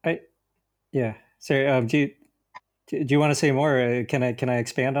 Mhm. yeah. Sorry. Do you want to say more? Can I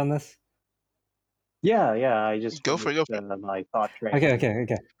expand on this? Yeah. I just Go for it. Go for finished my thought train.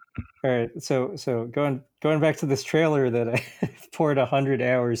 Okay. All right. So going back to this trailer that I poured 100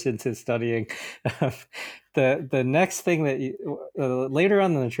 hours into studying. The next thing that later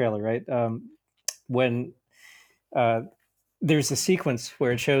on in the trailer, right? When there's a sequence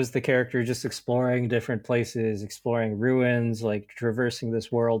where it shows the character just exploring different places, exploring ruins, like traversing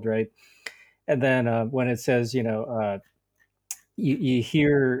this world, right? And then when it says, you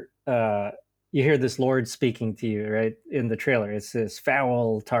hear you hear this lord speaking to you, right, in the trailer. It says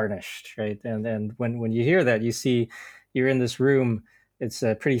foul tarnished, right? And then when you hear that, you see you're in this room. It's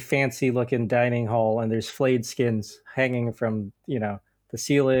a pretty fancy looking dining hall, and there's flayed skins hanging from the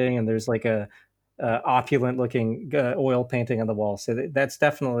ceiling, and there's like a opulent looking oil painting on the wall. So that's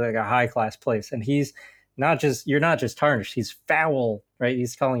definitely like a high class place. And you're not just tarnished, he's foul, right?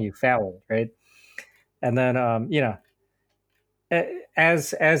 He's calling you foul, right? And then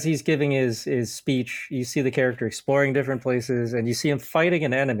as he's giving his speech, you see the character exploring different places, and you see him fighting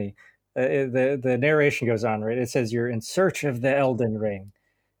an enemy. The narration goes on, right? It says you're in search of the Elden Ring,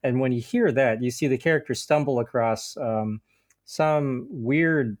 and when you hear that, you see the character stumble across some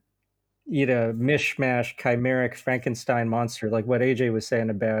weird, mishmash, chimeric Frankenstein monster, like what AJ was saying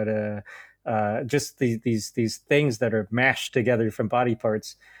about just these things that are mashed together from body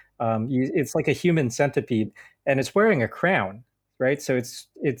parts. It's like a human centipede, and it's wearing a crown, right? So it's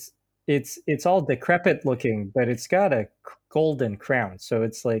all decrepit looking, but it's got a golden crown. So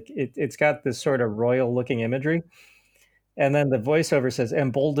it's like it's got this sort of royal looking imagery. And then the voiceover says,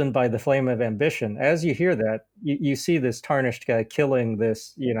 emboldened by the flame of ambition. As you hear that, you see this tarnished guy killing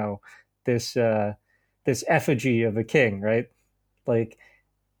this this effigy of a king, right? Like,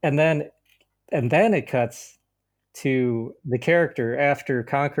 and then it cuts to the character after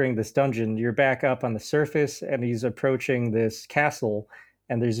conquering this dungeon. You're back up on the surface, and he's approaching this castle,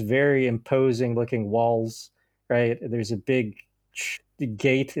 and there's very imposing looking walls, right? There's a big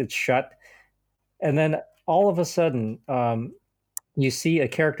gate, it's shut, and then all of a sudden, you see a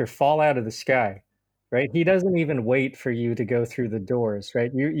character fall out of the sky, right? He doesn't even wait for you to go through the doors,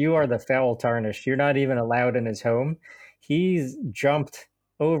 right? You are the foul tarnished. You're not even allowed in his home. He's jumped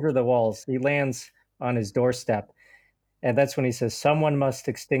over the walls. He lands on his doorstep. And that's when he says, "Someone must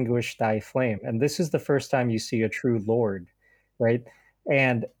extinguish thy flame." And this is the first time you see a true lord, right?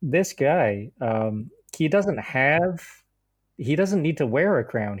 And this guy, he doesn't have, he doesn't need to wear a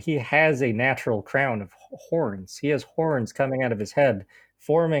crown. He has a natural crown of horns. He has horns coming out of his head,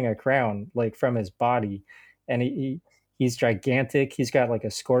 forming a crown like from his body. And he's gigantic. He's got like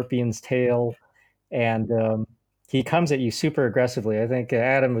a scorpion's tail, and he comes at you super aggressively. I think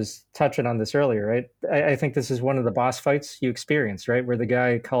Adam was touching on this earlier, right? I think this is one of the boss fights you experience, right? Where the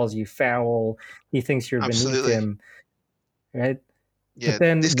guy calls you foul, he thinks you're beneath Absolutely. him, right? Yeah, But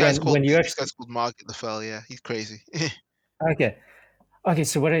then this guy's when called you this actually, guy's called Market the Fell. Yeah, he's crazy. okay, okay,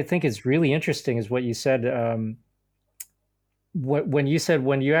 so what I think is really interesting is what you said. When you said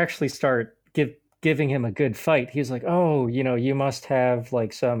when you actually start giving him a good fight, he's like, "Oh, you must have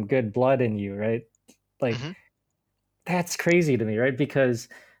like some good blood in you, right?" Like Hmm. that's crazy to me, right? Because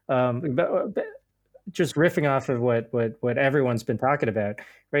just riffing off of what everyone's been talking about,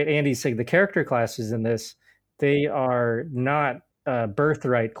 right? Andy's saying the character classes in this, they are not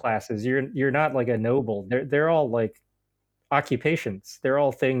birthright classes. You're not like a noble. They're all like occupations. They're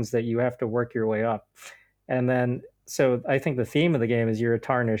all things that you have to work your way up. And then so I think the theme of the game is you're a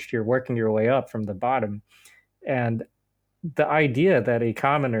tarnished, you're working your way up from the bottom. And the idea that a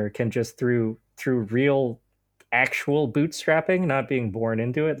commoner can just through real actual bootstrapping, not being born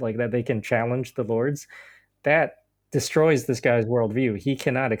into it, like that they can challenge the lords, that destroys this guy's worldview. He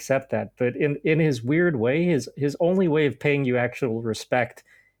cannot accept that. But in his weird way, his only way of paying you actual respect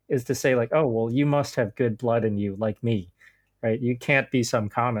is to say like, "Oh, well, you must have good blood in you, like me, right? You can't be some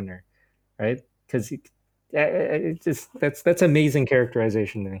commoner, right?" Because it just that's amazing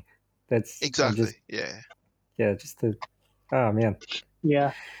characterization to me. I'm just Exactly. Yeah. yeah, just the oh man,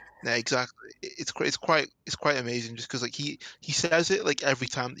 Yeah. Yeah, exactly. It's quite amazing just because like he says it like every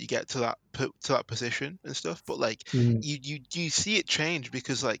time that you get to that position and stuff, but like mm, you see it change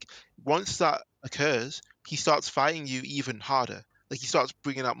because like once that occurs, he starts fighting you even harder. Like he starts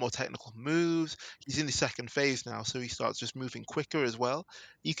bringing out more technical moves. He's in the second phase now, so he starts just moving quicker as well.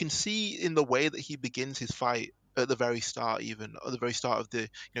 You can see in the way that he begins his fight at the very start, even at the very start of the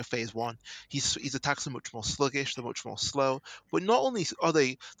phase one, his attacks are much more sluggish. They're much more slow. But not only are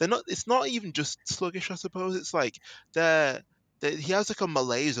they're not. It's not even just sluggish. I suppose it's like they're. He has like a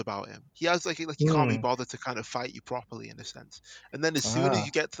malaise about him. He has like he can't be mm, bothered to kind of fight you properly in a sense. And then as soon as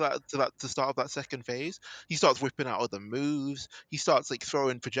you ah, get to the start of that second phase, he starts whipping out other moves. He starts like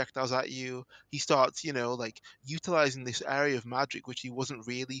throwing projectiles at you. He starts like utilizing this area of magic which he wasn't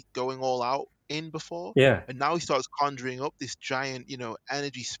really going all out in before. yeah, And now he starts conjuring up this giant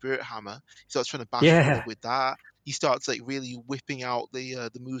energy spirit hammer. He starts trying to bash each other yeah, with that. He starts like really whipping out the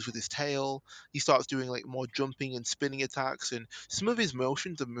moves with his tail. He starts doing like more jumping and spinning attacks, and some of his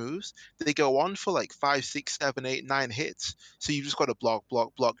motions and moves they go on for like 5, 6, 7, 8, 9 hits. So you just got to block,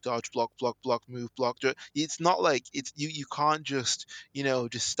 block, block, dodge, block, block, block, move, block. It's not like it's you can't just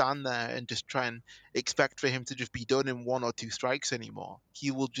just stand there and just try and expect for him to just be done in 1 or 2 strikes anymore.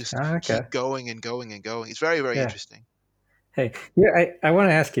 He will just okay, keep going and going and going. It's very, very yeah. interesting. Hey, yeah, I want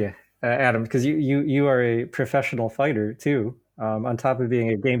to ask you, Adam, because you are a professional fighter too. On top of being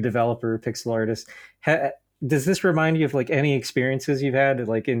a game developer, pixel artist, does this remind you of like any experiences you've had,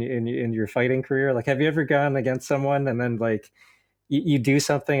 like in your fighting career? Like, have you ever gone against someone and then like you do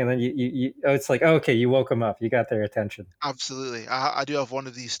something and then oh, it's like, oh, okay, you woke them up, you got their attention. Absolutely. I do have one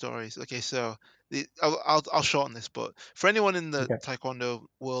of these stories. Okay, so I'll shorten this, but for anyone in the Okay. Taekwondo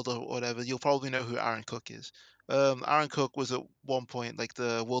world or whatever, you'll probably know who Aaron Cook is. Aaron Cook was at one point like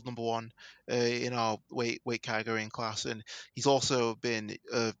the world number one in our weight category in class, and he's also been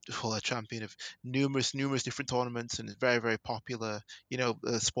well, a champion of numerous different tournaments, and is very very popular,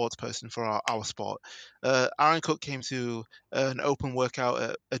 sports person for our sport. Aaron Cook came to an open workout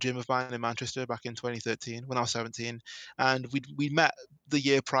at a gym of mine in Manchester back in 2013 when I was 17, and we met the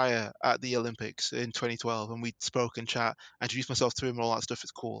year prior at the Olympics in 2012, and we spoke and chat. I introduced myself to him and all that stuff.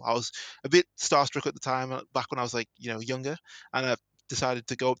 It's cool. I was a bit starstruck at the time, back when I was like younger, and I decided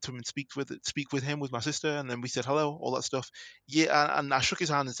to go up to him and speak with him with my sister, and then we said hello, all that stuff. Yeah, and I shook his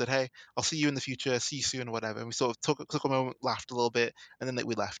hand and said, "Hey, I'll see you in the future. See you soon, or whatever." And we sort of took a moment, laughed a little bit, and then like,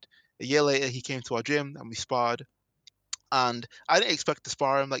 we left. A year later, he came to our gym and we sparred, and I didn't expect to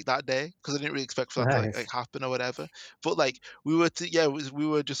spar him like that day because I didn't really expect for that to like Nice. happen or whatever. But like we were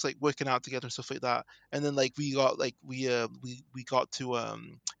just like working out together and stuff like that. And then like we got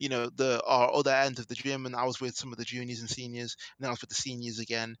to our other end of the gym, and I was with some of the juniors and seniors, and then I was with the seniors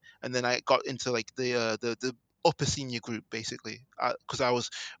again, and then I got into like the upper senior group basically, because I was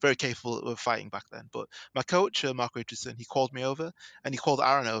very capable of fighting back then. But my coach, Mark Richardson, he called me over, and he called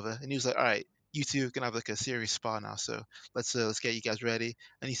Aaron over, and he was like, "All right, you two can have like a serious spar now, so let's get you guys ready."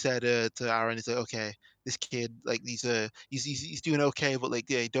 And he said to Aaron, he's like, "Okay, this kid, like he's doing okay, but like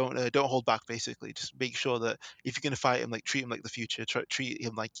yeah, don't hold back. Basically, just make sure that if you're gonna fight him, like treat him like the future, treat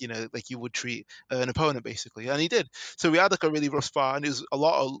him like like you would treat an opponent, basically." And he did. So we had like a really rough spar, and it was a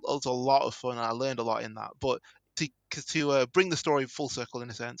lot of fun, and I learned a lot in that. But to bring the story full circle in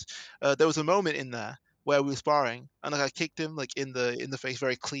a sense, there was a moment in there where we were sparring, and like I kicked him like in the face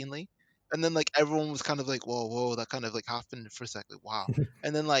very cleanly, and then like everyone was kind of like, whoa, that kind of like happened for a second, like, wow.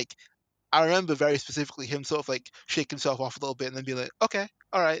 And then like I remember very specifically him sort of like shake himself off a little bit and then be like, "Okay,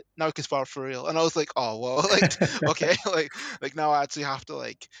 all right, now we can spar for real." And I was like, "Oh well, like okay, like now I actually have to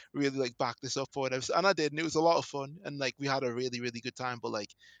like really like back this up or whatever." And I did, and it was a lot of fun, and like we had a really really good time. But like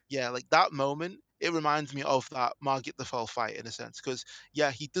yeah, like that moment, it reminds me of that Margit the Fell fight in a sense, because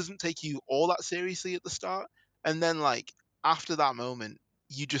yeah, he doesn't take you all that seriously at the start, and then like after that moment,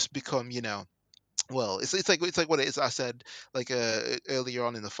 you just become well, it's like what it is. I said like earlier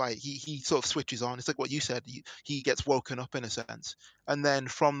on in the fight, he sort of switches on. It's like what you said. He gets woken up in a sense, and then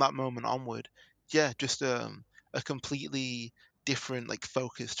from that moment onward, yeah, just a completely different like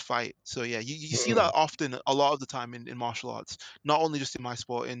focused fight. So yeah, you see that often a lot of the time in martial arts, not only just in my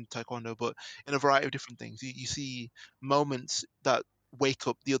sport in taekwondo, but in a variety of different things. You see moments that wake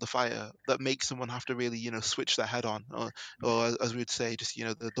up the other fighter that make someone have to really switch their head on, or as we would say, just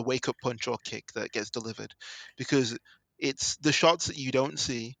the wake up punch or kick that gets delivered, because it's the shots that you don't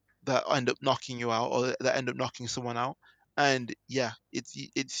see that end up knocking you out or that end up knocking someone out. And yeah,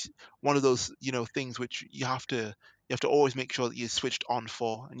 it's one of those things which you have to always make sure that you're switched on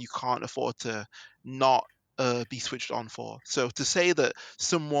for, and you can't afford to not be switched on for. So to say that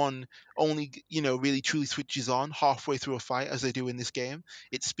someone only really truly switches on halfway through a fight as they do in this game,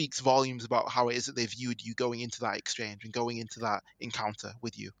 it speaks volumes about how it is that they viewed you going into that exchange and going into that encounter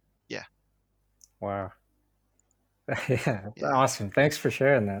with you. Yeah. Wow. Yeah, Yeah. awesome. Thanks for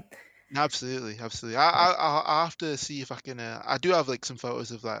sharing that. Absolutely. I have to see if I can. I do have like some photos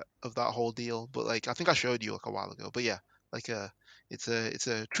of that whole deal, but like I think I showed you like a while ago. But yeah, like it's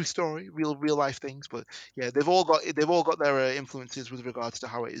a true story, real life things. But yeah, they've all got their influences with regards to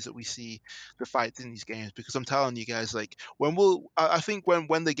how it is that we see the fights in these games. Because I'm telling you guys, like I think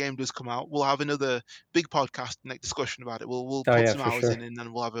when the game does come out, we'll have another big podcast and like discussion about it. We'll Oh put yeah, some for hours sure. in, and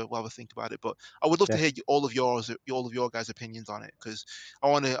then we'll have a think about it. But I would love to Yeah. hear all of your guys' opinions on it, because I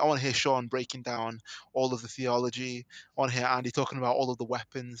want to hear Sean breaking down all of the theology. I want to hear Andy talking about all of the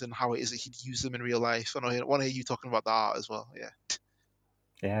weapons and how it is that he'd use them in real life. And I want to hear you talking about the art as well. Yeah.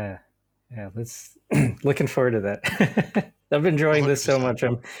 Yeah. Yeah. Let's looking forward to that. I've been enjoying this so 100%. much.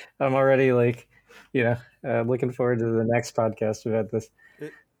 I'm already like, looking forward to the next podcast about this.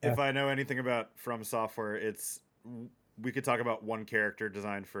 If I know anything about From Software, we could talk about one character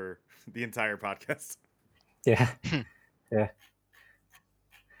design for the entire podcast. Yeah. Yeah.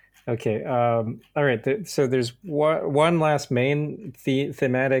 Okay. All right. So there's one last main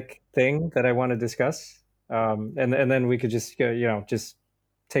thematic thing that I want to discuss, and then we could just go, just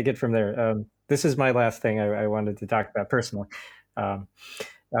take it from there. This is my last thing I wanted to talk about personally, um,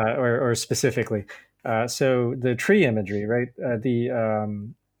 or specifically. So the tree imagery, right?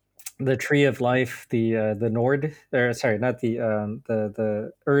 The tree of life, the Nord, or sorry, not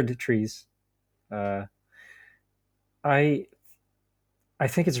the Erd trees. Uh, I I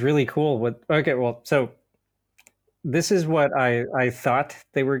think it's really cool. So this is what I thought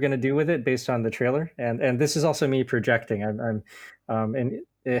they were going to do with it based on the trailer, and this is also me projecting. And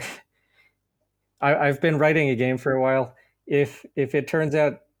I've been writing a game for a while. If it turns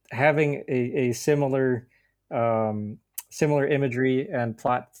out having a um, similar imagery and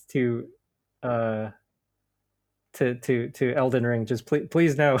plot uh, to Elden Ring, just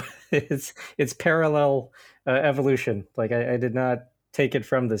please know it's parallel evolution. Like I did not take it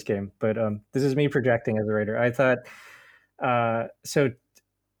from this game, but this is me projecting as a writer. I thought so.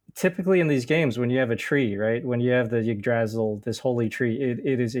 Typically in these games, when you have a tree, right? When you have the Yggdrasil, this holy tree,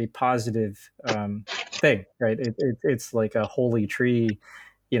 it is a positive thing, right? It's like a holy tree.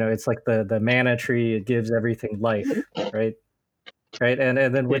 It's like the mana tree. It gives everything life, right? Right, and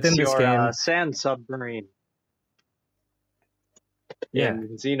then within It's this your game, sand submarine yeah.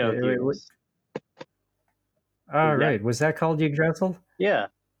 in Xenogears. All Yeah. right, was that called Yggdrasil? Yeah.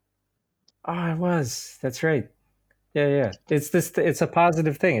 Oh, it was. That's right. Yeah. It's a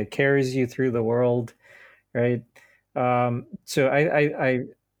positive thing. It carries you through the world, right? So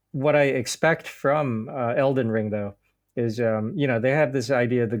what I expect from Elden Ring, though, is they have this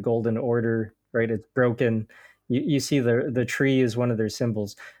idea of the Golden Order, right? It's broken. You see the tree is one of their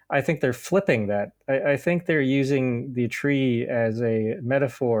symbols. I think they're flipping that. I think they're using the tree as a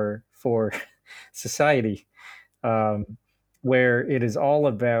metaphor for society, um, where it is all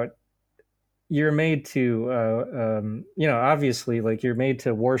about you're made to obviously, like, you're made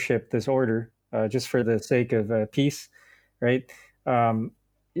to worship this order just for the sake of peace, right? um,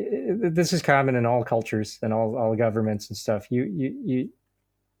 this is common in all cultures and all governments and stuff.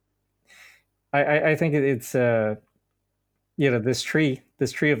 I think it's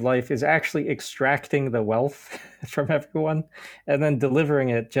this tree of life is actually extracting the wealth from everyone and then delivering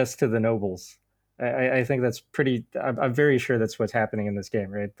it just to the nobles. I think that's pretty. I'm very sure that's what's happening in this game,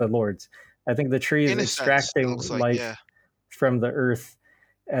 right? The lords. I think the tree is In a sense, it extracting looks like, life yeah, from the earth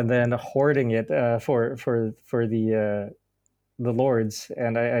and then hoarding it for the lords.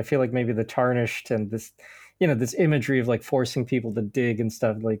 And I feel like maybe the tarnished and this imagery of like forcing people to dig and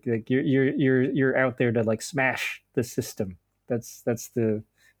stuff, like you're out there to like smash the system. That's the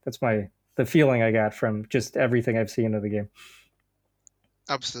feeling I got from just everything I've seen of the game.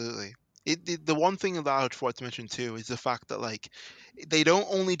 absolutely. The one thing that I would forgot to mention too is the fact that like they don't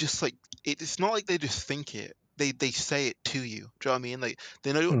only just like it's not like they just think it. They say it to you. Do you know what I mean? Like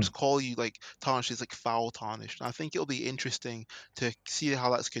they don't Hmm. just call you like tarnished. It's like foul tarnished. And I think it'll be interesting to see how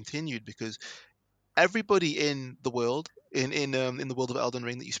that's continued because everybody in the world in the world of Elden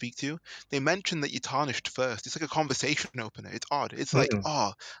Ring that you speak to, they mention that you're tarnished first. It's like a conversation opener. It's odd. It's like, Hmm.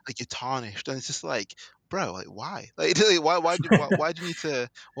 oh, like you're tarnished, and it's just like, bro, like why? Like why do you need to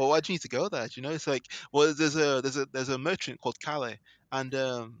why do you need to go there? Do you know? It's like, well, there's a merchant called Calais, and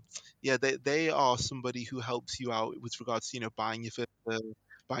yeah, they are somebody who helps you out with regards to buying your first.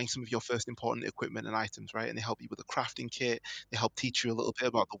 Buying some of your first important equipment and items, right? And they help you with a crafting kit. They help teach you a little bit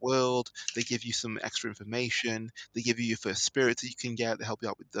about the world. They give you some extra information. They give you your first spirits that you can get. They help you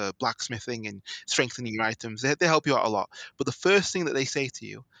out with the blacksmithing and strengthening your items. They help you out a lot. But the first thing that they say to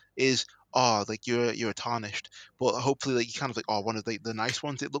you is, "Oh, like you're tarnished." But hopefully, like you kind of like, "Oh, one of the nice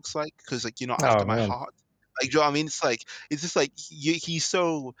ones." It looks like because like you're not Oh after my man. heart. Like, do you know what I mean? It's like it's just like he's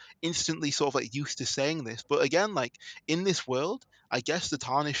so instantly sort of like used to saying this. But again, like in this world, I guess the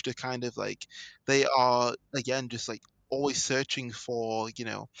tarnished are kind of like they are again just like always searching for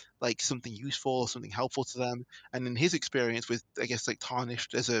like something useful or something helpful to them. And in his experience with, I guess, like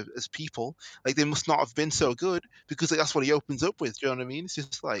tarnished as people, like they must not have been so good because like that's what he opens up with. Do you know what I mean? It's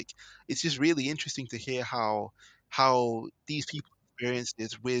just like it's just really interesting to hear how these people experience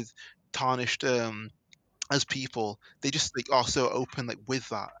it with tarnished as people. They just like are so open like with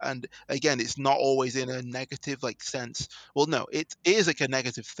that. And again, it's not always in a negative like sense. Well, no, it is like a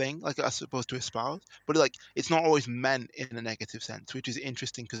negative thing like I supposed to espouse, but like it's not always meant in a negative sense, which is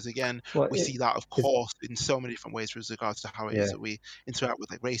interesting because again Well, we see that of it's course in so many different ways with regards to how it is yeah, that we interact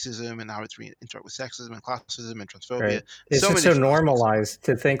with like racism and how it's interact with sexism and classism and transphobia, right. It's so just many so different aspects of it. normalized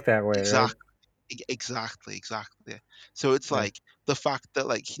to think that way, right? Exactly. Exactly, exactly. So it's Yeah. like the fact that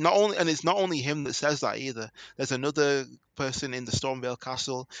like not only and it's not only him that says that either. There's another person in the Stormvale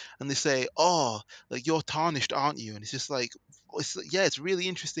Castle, and they say, "Oh, like you're tarnished, aren't you?" And it's just like, yeah, it's really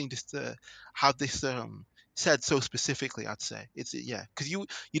interesting just to have this said so specifically. I'd say it's yeah, because you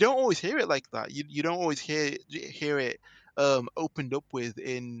don't always hear it like that. You don't always hear it opened up with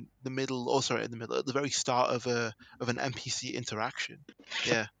in the middle. Oh, sorry, in the middle at the very start of an NPC interaction.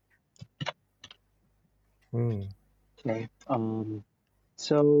 Yeah. Hmm. Okay.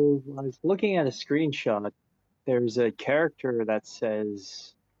 So I was looking at a screenshot. There's a character that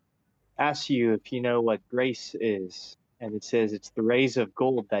asks you if you know what grace is, and it says it's the rays of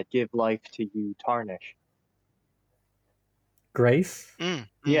gold that give life to you, tarnish. Grace. Mm,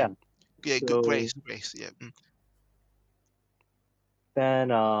 Yeah. mm. Yeah, So Grace, yeah.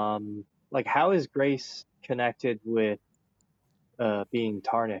 then, like, how is grace connected with being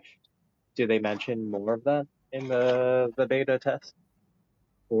tarnished? Do they mention more of that in the beta test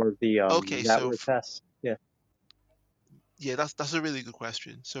or the Okay, so network test? Yeah. yeah, that's a really good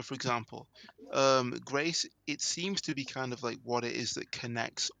question. So, for example, Grace, it seems to be kind of like what it is that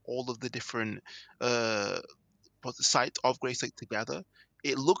connects all of the different uh but the sight of grace like together.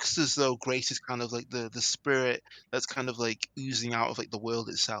 It looks as though grace is kind of like the spirit that's kind of like oozing out of like the world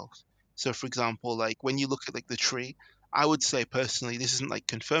itself. So for example, like when you look at like the tree, I would say personally, this isn't like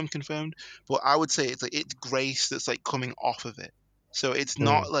confirmed, but I would say it's like it's grace that's like coming off of it. So it's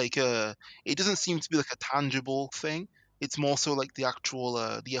Hmm. not like it doesn't seem to be like a tangible thing. It's more so like the actual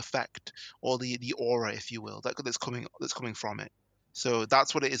the effect or the aura, if you will, that's coming from it. So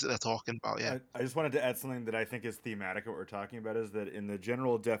that's what it is that they're talking about. Yeah. I just wanted to add something that I think is thematic of what we're talking about is that in the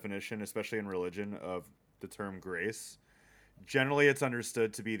general definition, especially in religion, of the term grace, generally it's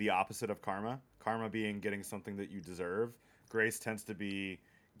understood to be the opposite of karma. Karma being getting something that you deserve. Grace tends to be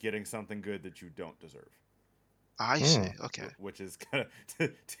getting something good that you don't deserve. I see. Okay. Which is kind of,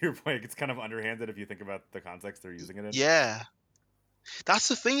 to your point, it's kind of underhanded if you think about the context they're using it in. Yeah. That's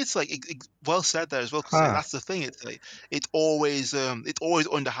the thing. It's like well said there as well. Because Huh. that's the thing. It's like it's always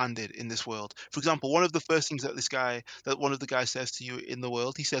underhanded in this world. For example, one of the first things that one of the guys says to you in the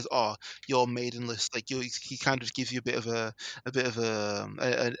world, he says, "Oh, you're maidenless." Like he kind of gives you a bit of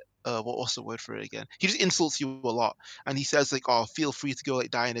what's the word for it again? He just insults you a lot, and he says like, "Oh, feel free to go like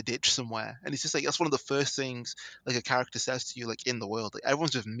die in a ditch somewhere." And it's just like that's one of the first things like a character says to you like in the world. Like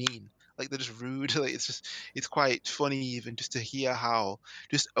everyone's just mean. Like they're just rude. Like it's quite funny even just to hear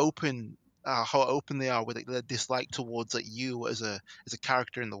just open how open they are with like, their dislike towards like you as a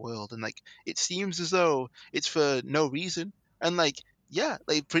character in the world, and like it seems as though it's for no reason, and like yeah,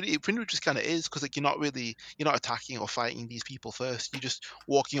 like pretty much just kind of is because like you're not attacking or fighting these people first. You're just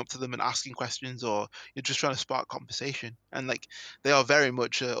walking up to them and asking questions, or you're just trying to spark conversation, and like they are very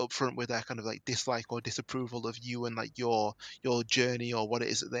much upfront with their kind of like dislike or disapproval of you and like your journey or what it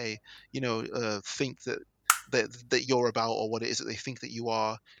is that they think that you're about or what it is that they think that you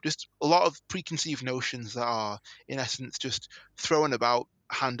are. Just a lot of preconceived notions that are in essence just thrown about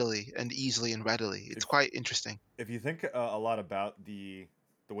handily and easily and readily. It's quite interesting. If you think a lot about the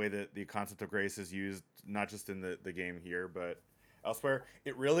way that the concept of grace is used, not just in the game here, but elsewhere,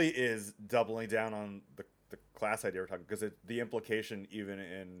 it really is doubling down on the class idea we're talking because the implication even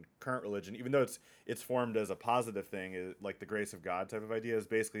in current religion, even though it's formed as a positive thing, is like the grace of God type of idea, is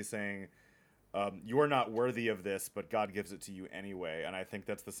basically saying you are not worthy of this, but God gives it to you anyway. And I think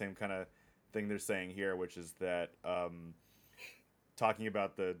that's the same kind of thing they're saying here, which is that talking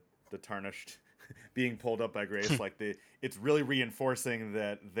about the tarnished being pulled up by grace, like it's really reinforcing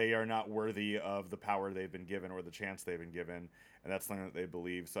that they are not worthy of the power they've been given or the chance they've been given, and that's something that they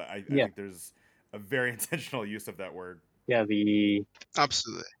believe. So I think there's a very intentional use of that word. Yeah,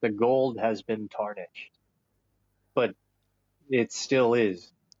 Absolutely. the gold has been tarnished, but it still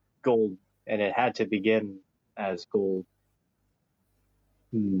is gold, and it had to begin as gold.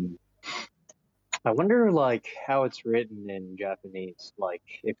 I wonder, like, how it's written in Japanese, like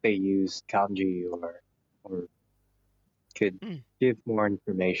if they use kanji or could give more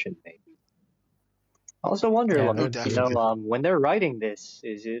information, maybe. I also wonder, Yeah, like, that Oh, would be good. definitely. when they're writing this,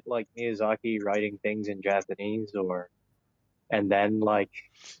 is it like Miyazaki writing things in Japanese, and then like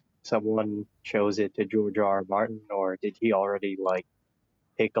someone shows it to George R. R. Martin, or did he already like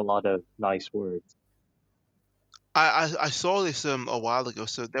pick a lot of nice words? I saw this a while ago.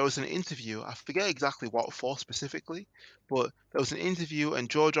 So there was an interview. I forget exactly what for specifically, but there was an interview, and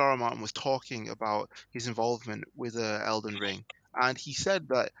George R. R. Martin was talking about his involvement with Elden Ring, and he said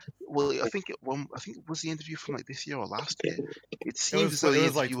that. Well, I think it was the interview from like this year or last year. It seems as though It the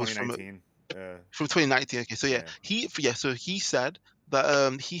was like interview was 2019. from 2019. Okay, so yeah, Yeah. so he said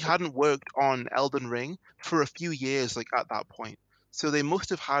that he hadn't worked on Elden Ring for a few years, like at that point. So they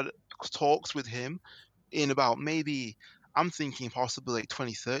must have had talks with him in about maybe I'm thinking possibly like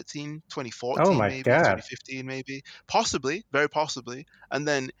 2013, Oh 2014, my maybe God. 2015, maybe possibly, very possibly. And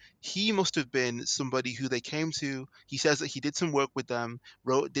then he must have been somebody who they came to. He says that he did some work with them,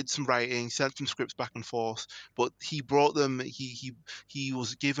 did some writing, sent some scripts back and forth. But he brought them. He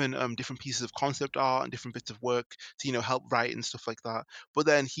was given different pieces of concept art and different bits of work to help write and stuff like that. But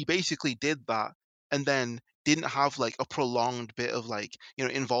then he basically did that and then didn't have like a prolonged bit of like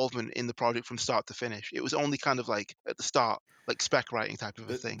involvement in the project from start to finish. It was only kind of like at the start, like spec writing type of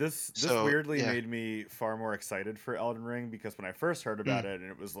a thing. This So weirdly yeah. made me far more excited for Elden Ring because when I first heard about it and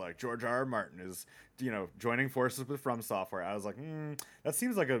it was like George R. R. Martin is joining forces with From Software, I was like, that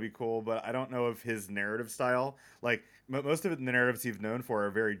seems like it'd be cool, but I don't know if his narrative style, like most of the narratives he's known for, are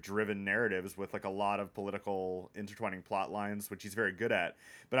very driven narratives with like a lot of political intertwining plot lines, which he's very good at.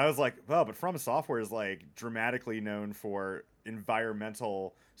 But I was like, well, but From Software is like dramatically known for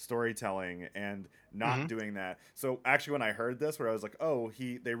environmental storytelling and not Hmm. doing that. So actually when I heard this where I was like, oh,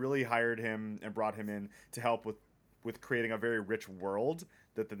 they really hired him and brought him in to help with creating a very rich world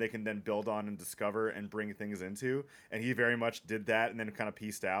that they can then build on and discover and bring things into. And he very much did that and then kind of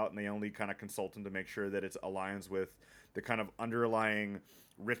pieced out, and they only kind of consult him to make sure that it aligns with the kind of underlying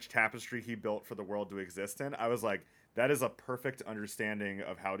rich tapestry he built for the world to exist in. I was like, that is a perfect understanding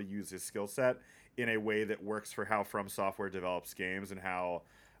of how to use his skill set in a way that works for how From Software develops games and how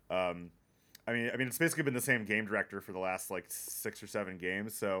I mean, it's basically been the same game director for the last like 6 or 7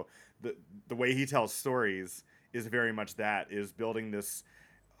 games. So the way he tells stories is very much that, is building this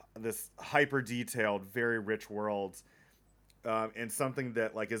hyper detailed, very rich world, and something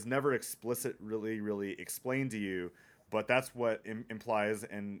that like is never really explained to you, but that's what implies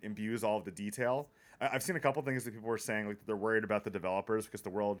and imbues all of the detail. I've seen a couple things that people were saying like they're worried about the developers because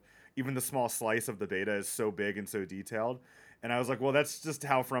the world, even the small slice of the beta, is so big and so detailed. And I was like, well, that's just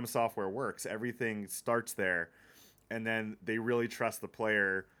how From Software works. Everything starts there, and then they really trust the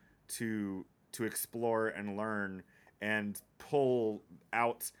player to explore and learn and pull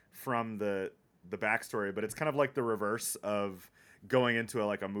out from the backstory. But it's kind of like the reverse of going into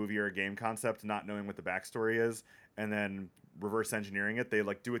like a movie or a game concept, not knowing what the backstory is, and then reverse engineering it. They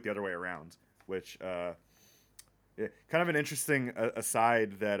like do it the other way around, which yeah, kind of an interesting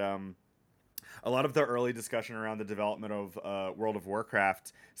aside that a lot of the early discussion around the development of World of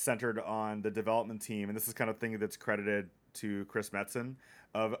Warcraft centered on the development team, and this is kind of thing that's credited to Chris Metzen,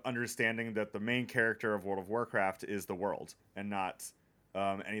 of understanding that the main character of World of Warcraft is the world and not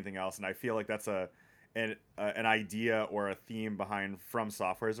anything else. And I feel like that's an idea or a theme behind From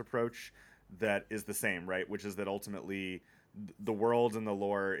Software's approach that is the same, right? Which is that ultimately the world and the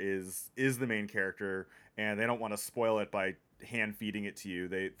lore is the main character, and they don't want to spoil it by hand feeding it to you.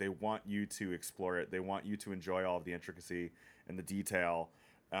 They want you to explore it. They want you to enjoy all of the intricacy and the detail.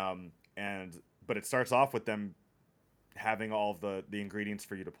 And but it starts off with them having all of the ingredients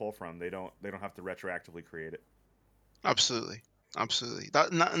for you to pull from. They don't have to retroactively create it. Absolutely. Absolutely.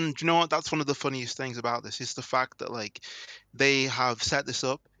 And do you know what? That's one of the funniest things about this is the fact that like they have set this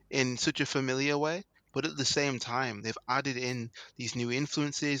up in such a familiar way, but at the same time they've added in these new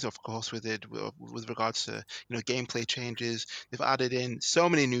influences, of course, with regards to gameplay changes. They've added in so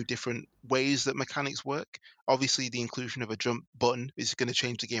many new different ways that mechanics work. Obviously, the inclusion of a jump button is going to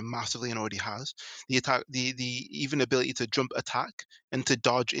change the game massively and already has. The attack, the even ability to jump attack and to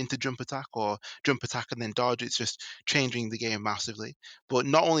dodge into jump attack or jump attack and then dodge. It's just changing the game massively. But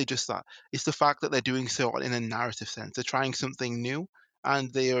not only just that, it's the fact that they're doing so in a narrative sense. They're trying something new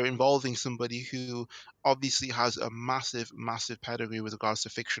and they are involving somebody who obviously has a massive, massive pedigree with regards to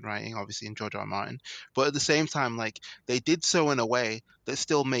fiction writing, obviously in George R. R. Martin. But at the same time, like they did so in a way that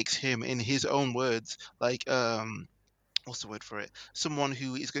still makes him, in his own words, like what's the word for it? Someone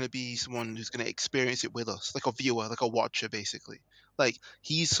who is going to be someone who's going to experience it with us, like a viewer, like a watcher, basically. Like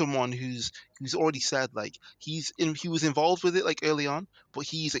he's someone who's already said like he was involved with it like early on, but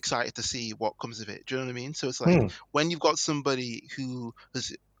he's excited to see what comes of it. Do you know what I mean? So it's like Hmm. when you've got somebody who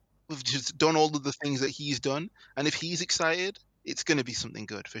has just done all of the things that he's done, and if he's excited, it's going to be something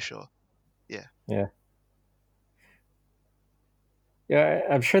good for sure. Yeah, Yeah. Yeah,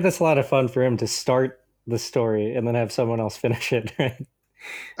 I'm sure that's a lot of fun for him to start the story and then have someone else finish it, right?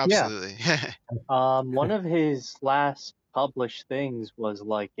 Yeah. absolutely. One of his last published things was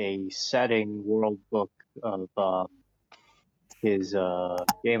like a setting world book of his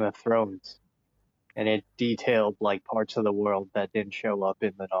Game of Thrones, and it detailed like parts of the world that didn't show up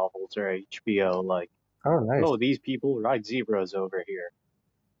in the novels or HBO, like, Oh, nice. oh, these people ride zebras over here.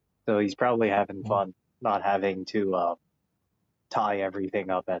 So he's probably having fun not having to tie everything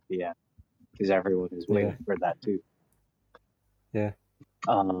up at the end because everyone is Yeah, waiting for that too. yeah.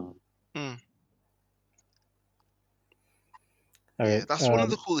 Um, Hmm. All Yeah, right. that's one of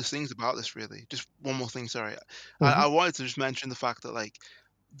the coolest things about this, really. Just one more thing, sorry. I Mhm. wanted to just mention the fact that like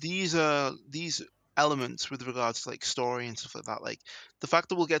these elements with regards to like story and stuff like that, like the fact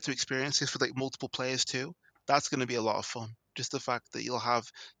that we'll get to experience this with like multiple players too, that's going to be a lot of fun. Just the fact that you'll have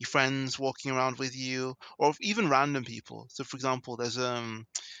your friends walking around with you, or even random people. So, for example,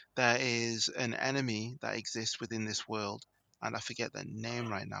 there is an enemy that exists within this world, and I forget their name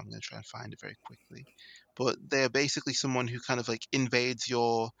right now. I'm going to try and find it very quickly, but they're basically someone who kind of like invades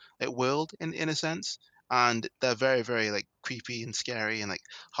your like world in a sense, and they're very very like creepy and scary and like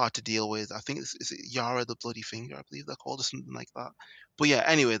hard to deal with. I think is it Yara the Bloody Finger, I believe they're called, or something like that. But yeah,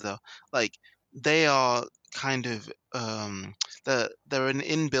 anyway though, like they are kind of they're an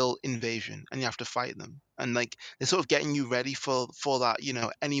inbuilt invasion and you have to fight them, and like they're sort of getting you ready for that,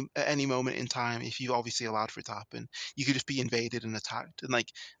 at any moment in time, if you obviously allowed for it to happen, you could just be invaded and attacked, and like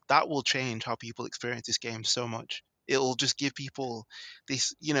that will change how people experience this game so much. It'll just give people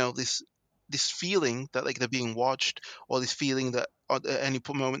this, this feeling that like they're being watched, or this feeling that at any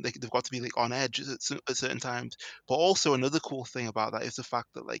moment they've got to be like on edge at certain times. But also another cool thing about that is the fact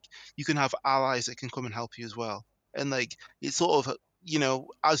that like you can have allies that can come and help you as well, and like it's sort of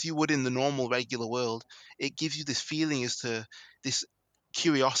as you would in the normal regular world, it gives you this feeling as to this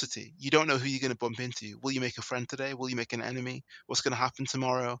curiosity. You don't know who you're going to bump into. Will you make a friend today? Will you make an enemy? What's going to happen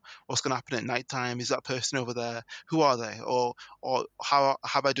tomorrow? What's going to happen at nighttime? Is that person over there? Who are they? Or how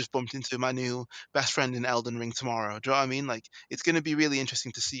have I just bumped into my new best friend in Elden Ring tomorrow? Do you know what I mean? Like, it's going to be really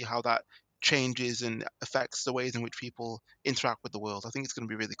interesting to see how that changes and affects the ways in which people interact with the world. I think it's going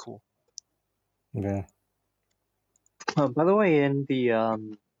to be really cool. Yeah. By the way, in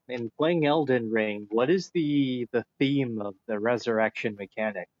playing Elden Ring, what is the theme of the resurrection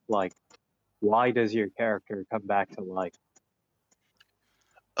mechanic? Like, why does your character come back to life?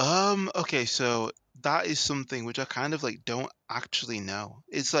 Okay, so that is something which I kind of like don't actually know.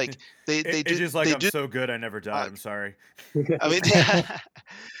 It's like It's just like they I'm just so good I never died. uh, I'm sorry. I mean,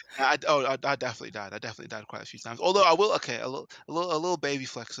 I definitely died. I definitely died quite a few times. Although I will, okay, a little baby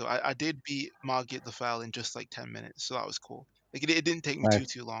flex. So I did beat Margit the Fell in just like 10 minutes, so that was cool. Like it didn't take me Nice.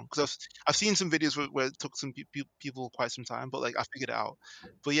 too long because I've seen some videos where it took some people quite some time, but like I figured it out.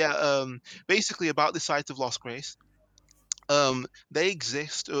 But yeah, basically about the site of Lost Grace. They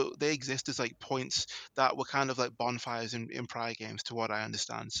exist as like points that were kind of like bonfires in prior games, to what I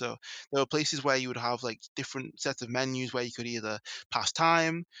understand. So there were places where you would have like different sets of menus where you could either pass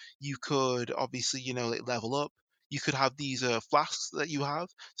time, you could obviously, like level up. You could have these flasks that you have,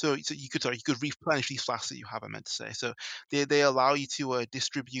 so you could replenish these flasks that you have. I meant to say, so they allow you to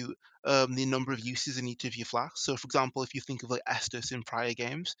distribute the number of uses in each of your flasks. So, for example, if you think of like Estus in prior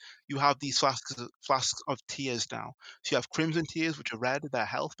games, you have these flasks of tears now. So you have Crimson Tears, which are red, they're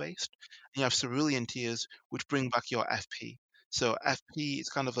health based, and you have Cerulean Tears, which bring back your FP. So FP is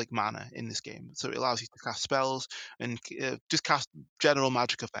kind of like mana in this game, so it allows you to cast spells and just cast general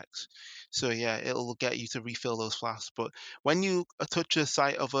magic effects. So yeah, it'll get you to refill those flasks. But when you touch a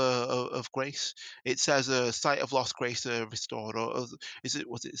site of grace, it says a site of lost grace restored, or was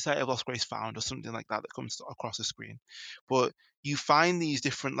it site of lost grace found, or something like that that comes across the screen. But you find these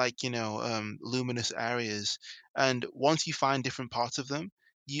different luminous areas, and once you find different parts of them,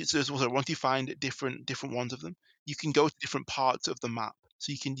 once you find different ones of them, you can go to different parts of the map.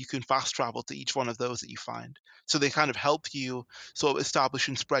 So you can fast travel to each one of those that you find. So they kind of help you sort of establish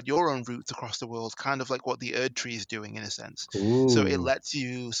and spread your own routes across the world, kind of like what the Erd tree is doing in a sense. So it Ooh. lets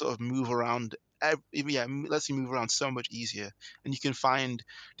you sort of move around. Lets you move around so much easier, and you can find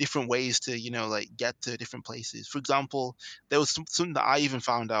different ways to like get to different places. For example, there was something that I even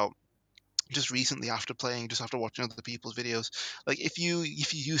found out just recently after watching other people's videos. Like if you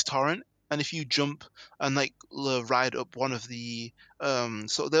use torrent, and if you jump and like ride up one of the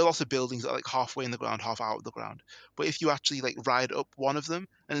so there are lots of buildings that are like halfway in the ground, half out of the ground. But if you actually like ride up one of them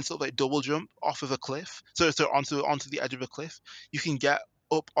and then sort of like double jump off of a cliff, so onto the edge of a cliff, you can get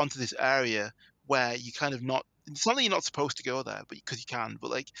up onto this area where you kind of not it's not that you're not supposed to go there, but because you can,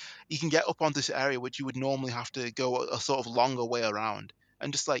 but like you can get up onto this area which you would normally have to go a sort of longer way around.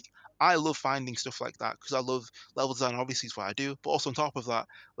 And just like I love finding stuff like that because I love level design. Obviously, is what I do. But also on top of that,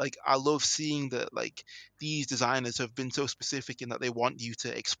 like I love seeing that like these designers have been so specific in that they want you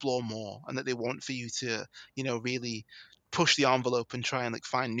to explore more, and that they want for you to really push the envelope and try and like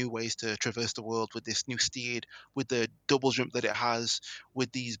find new ways to traverse the world with this new steed, with the double jump that it has,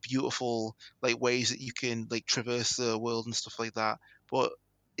 with these beautiful like ways that you can like traverse the world and stuff like that. But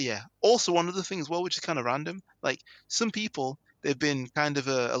yeah, also one other thing as well, which is kind of random, like some people, they've been kind of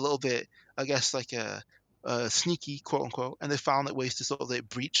a little bit, I guess, like a sneaky, quote unquote, and they found like ways to sort of like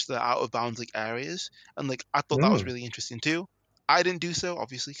breach the out of bounds like areas, and like I thought that was Mm. really interesting too. I didn't do so,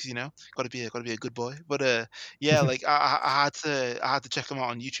 obviously, because got to be a good boy. But yeah, like I had to check them out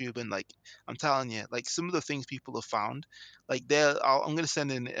on YouTube, and like I'm telling you, like some of the things people have found, like I'm gonna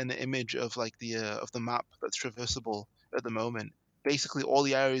send in an image of like the map that's traversable at the moment. Basically, all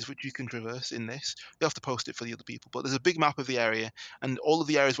the areas which you can traverse in this, you have to post it for the other people. But there's a big map of the area, and all of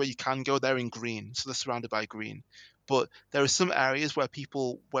the areas where you can go, they're in green, so they're surrounded by green. But there are some areas where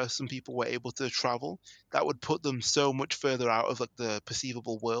some people were able to travel that would put them so much further out of like the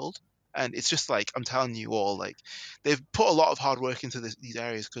perceivable world. And it's just like I'm telling you all, like they've put a lot of hard work into these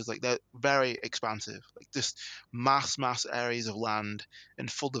areas because like they're very expansive, like just mass areas of land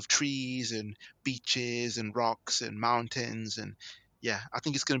and full of trees and beaches and rocks and mountains. And yeah, I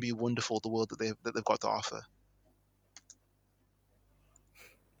think it's going to be wonderful, the world that they've got to offer.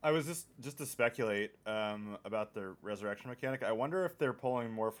 I was just to speculate about the resurrection mechanic. I wonder if they're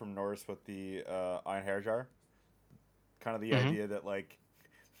pulling more from Norse with the Ein Herjar, kind of the Hmm. idea that like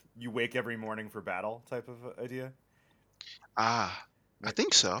you wake every morning for battle type of idea. Ah, I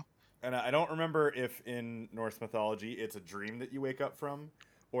think so. And I don't remember if in Norse mythology it's a dream that you wake up from,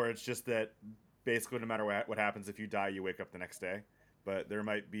 or it's just that basically no matter what happens, if you die, you wake up the next day. But there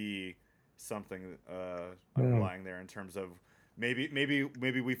might be something Mm. underlying there in terms of maybe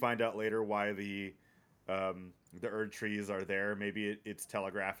we find out later why the Erd trees are there. Maybe it's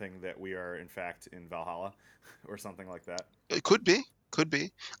telegraphing that we are in fact in Valhalla, or something like that. It could be, could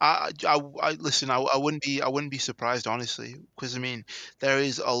be. Listen. I wouldn't be surprised honestly, because I mean, there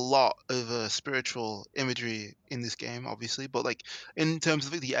is a lot of spiritual imagery in this game, obviously, but like in terms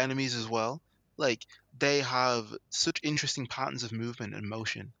of the enemies as well, like they have such interesting patterns of movement and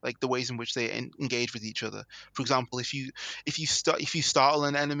motion, like the ways in which they engage with each other. For example, if you startle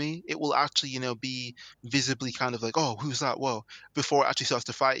an enemy, it will actually be visibly kind of like, oh, who's that? Whoa! Before it actually starts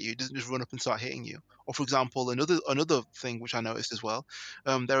to fight you, it doesn't just run up and start hitting you. Or for example, another thing which I noticed as well,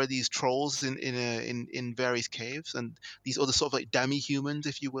 there are these trolls in various caves, and these other sort of like demi-humans,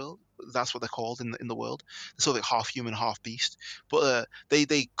 if you will. That's what they're called in the world. They're sort of like half human, half beast. But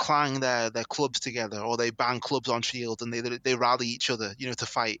they clang their clubs together, or they bang clubs on shields, and they rally each other, to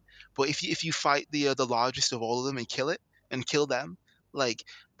fight. But if you fight the largest of all of them and kill it and kill them, like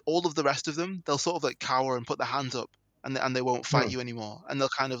all of the rest of them, they'll sort of like cower and put their hands up, and they won't fight Hmm. you anymore, and they'll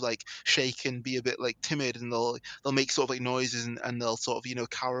kind of like shake and be a bit like timid, and they'll make sort of like noises, and they'll sort of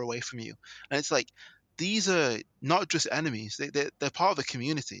cower away from you. And it's like these are not just enemies, they're part of a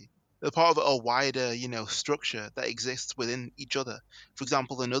community. They're part of a wider structure that exists within each other. For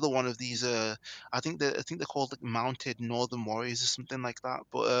example, another one of these I think they're called like mounted northern warriors or something like that,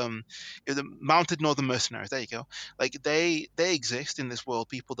 but the mounted northern mercenaries, there you go. Like they exist in this world,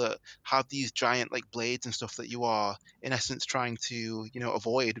 people that have these giant like blades and stuff that you are in essence trying to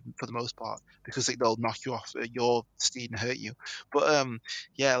avoid for the most part, because like they'll knock you off your steed and hurt you. But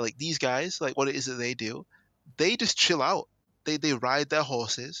yeah, like these guys, like what it is that they do, they just chill out. They ride their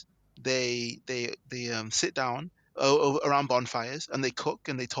horses. They sit down around bonfires, and they cook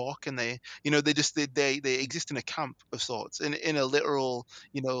and they talk, and they exist in a camp of sorts, in a literal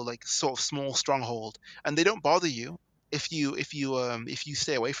like sort of small stronghold, and they don't bother you if you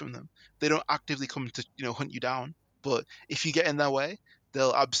stay away from them. They don't actively come to hunt you down, but if you get in their way,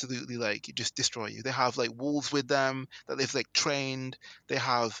 they'll absolutely like just destroy you. They have like wolves with them that they've like trained. They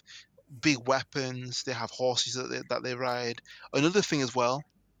have big weapons. They have horses that they ride. Another thing as well,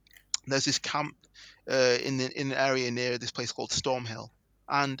 there's this camp in an area near this place called Stormhill,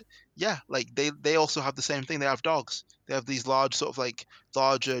 and yeah, like they also have the same thing. They have dogs. They have these large sort of like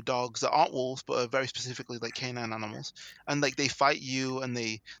larger dogs that aren't wolves, but are very specifically like canine animals. And like they fight you, and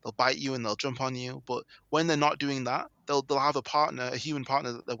they'll bite you, and they'll jump on you. But when they're not doing that, they'll have a partner, a human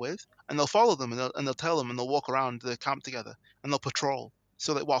partner that they're with, and they'll follow them, and they'll tell them, and they'll walk around the camp together, and they'll patrol.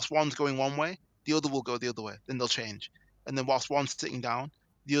 So that whilst one's going one way, the other will go the other way. Then they'll change. And then whilst one's sitting down,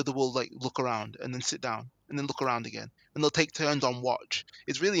 the other will like look around and then sit down and then look around again, and they'll take turns on watch.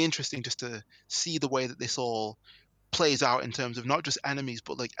 It's really interesting just to see the way that this all plays out in terms of not just enemies,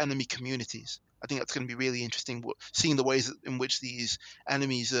 but like enemy communities. I think that's going to be really interesting, seeing the ways in which these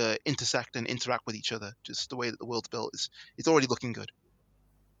enemies intersect and interact with each other. Just the way that the world's built is, it's already looking good.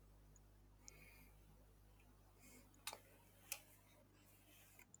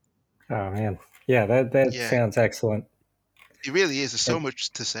 Oh man, yeah, that Yeah, sounds excellent. it really is. There's so And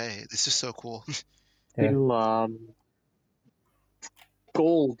much to say. It's just so cool. yeah,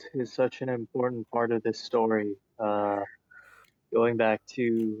 Gold is such an important part of this story. Going back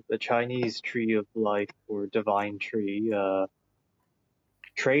to the Chinese tree of life or divine tree,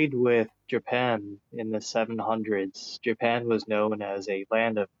 trade with Japan in the 700s. Japan was known as a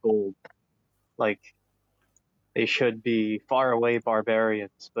land of gold. Like, they should be faraway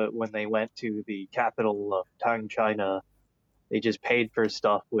barbarians, but when they went to the capital of Tang China, they just paid for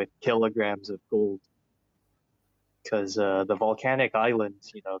stuff with kilograms of gold. Because the volcanic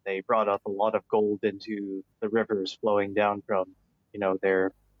islands, they brought up a lot of gold into the rivers flowing down from,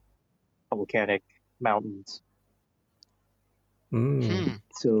 their volcanic mountains. mm,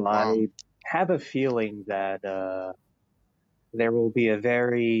 So Wow. I have a feeling that there will be a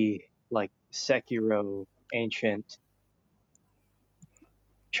very like Sekiro ancient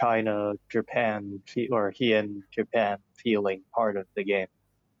China Japan or Heian Japan feeling part of the game.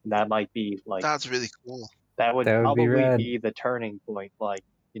 And that might be like That's really cool. that would that would be probably rad. be the turning point. Like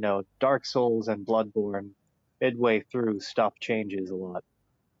Dark Souls and Bloodborne, midway through stuff changes a lot.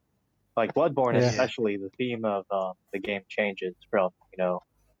 Like Bloodborne, Yeah, Yeah. especially, the theme of the game changes from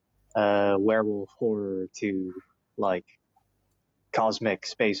werewolf horror to like cosmic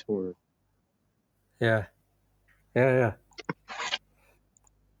space horror. yeah, yeah.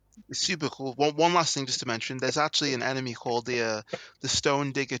 It's super cool. One last thing just to mention, there's actually an enemy called the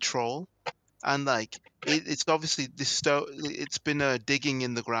Stone Digger Troll, and like it's obviously this stone. It's been digging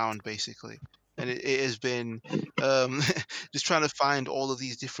in the ground basically, and it has been just trying to find all of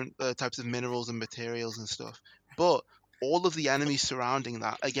these different types of minerals and materials and stuff. But all of the enemies surrounding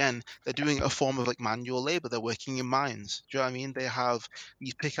that, again, they're doing a form of like manual labor. They're working in mines. Do you know what I mean? They have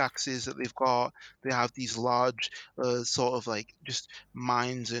these pickaxes that they've got. They have these large, sort of like just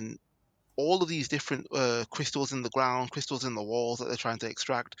mines and all of these different crystals in the ground, crystals in the walls that they're trying to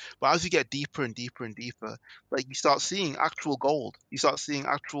extract. But as you get deeper and deeper and deeper, like you start seeing actual gold. You start seeing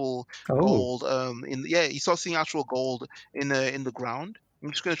actual Oh, gold. Yeah, you start seeing actual gold in the ground.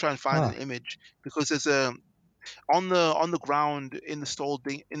 I'm just gonna try and find an huh. image because there's a on the ground in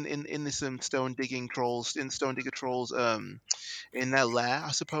the in this stone digging trolls in stone digger trolls in their lair,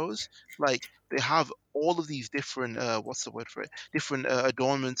 I suppose. Like they have all of these different what's the word for it? Different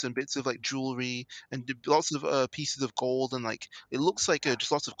adornments and bits of like jewelry and lots of pieces of gold and like it looks like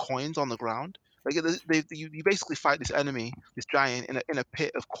just lots of coins on the ground. Like you basically fight this enemy, this giant, in a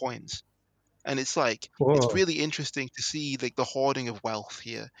pit of coins, and it's like it's Whoa. really interesting to see like the hoarding of wealth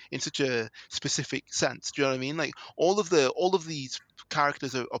here in such a specific sense. Do you know what I mean? Like all of these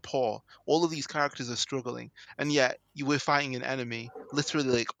characters are poor, all of these characters are struggling, and yet you were fighting an enemy literally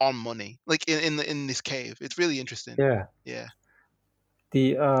like on money, like in this cave. It's really interesting. Yeah. Yeah.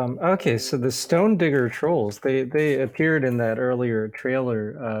 The okay, so the Stone Digger trolls, they appeared in that earlier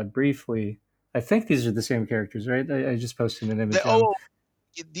trailer briefly. I think these are the same characters, right? I just posted an They, image on. oh,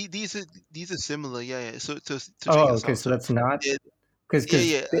 these are similar. Yeah, yeah. So check Oh, this okay, out. so So that's not yeah, yeah, because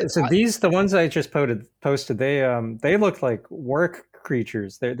yeah. so these the ones I just posted they look like work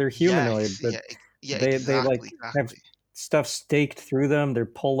creatures. They're humanoid, Yes, but yeah, they like exactly, have exactly, stuff staked through them. They're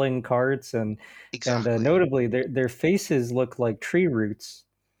pulling carts and exactly. notably their faces look like tree roots.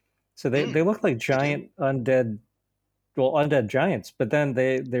 So Mm, they look like they do. giant undead giants, but then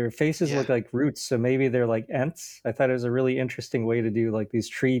their faces Yeah. look like roots, so maybe they're like ents. I thought it was a really interesting way to do like these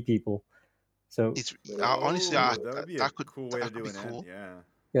tree people. So It's honestly, Oh, that would be a that could cool way to do be an end. cool. Yeah.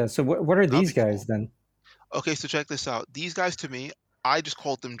 yeah, so what are That'd these be guys cool. then? Okay, so check this out. These guys to me, I just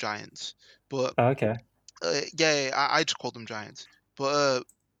called them giants. But Oh, okay. yeah, I just called them giants. But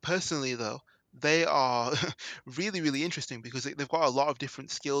personally, though, they are really, really interesting because they've got a lot of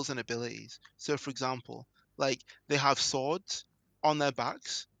different skills and abilities. So, for example, like they have swords on their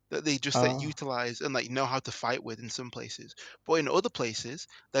backs that they just like Oh, utilize and like know how to fight with in some places. But in other places,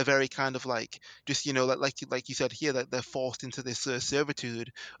 they're very kind of like just like you said here that they're forced into this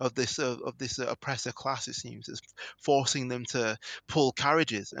servitude of this oppressor class. It seems it's forcing them to pull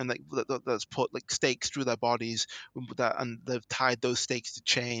carriages and like that's put like stakes through their bodies and they've tied those stakes to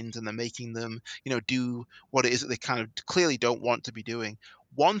chains and they're making them do what it is that they kind of clearly don't want to be doing.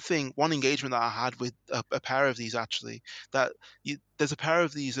 One engagement that I had with a pair of these actually, that there's a pair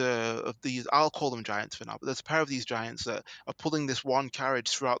of these, I'll call them giants for now, but there's a pair of these giants that are pulling this one carriage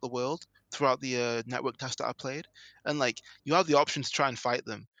throughout the world, throughout the network test that I played, and like you have the option to try and fight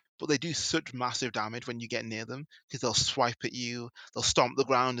them, but they do such massive damage when you get near them because they'll swipe at you, they'll stomp the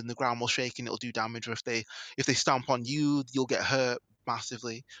ground, and the ground will shake and it'll do damage. Or if they stomp on you, you'll get hurt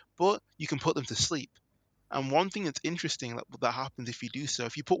massively. But you can put them to sleep. And one thing that's interesting that happens if you do so,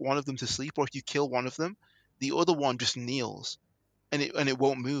 if you put one of them to sleep or if you kill one of them, the other one just kneels and it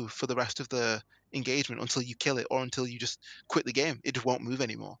won't move for the rest of the engagement until you kill it or until you just quit the game. It just won't move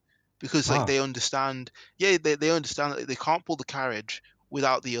anymore because like wow. they understand, yeah, they understand that they can't pull the carriage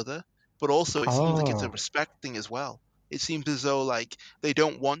without the other, but also it seems like it's a Oh, respect thing as well. It seems as though like they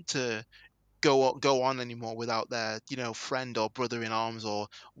don't want to go on anymore without their friend or brother in arms or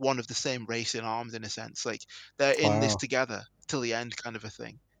one of the same race in arms, in a sense. Like they're in this wow. together till the end, kind of a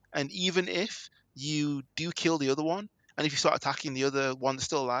thing. And even if you do kill the other one, and if you start attacking the other one that's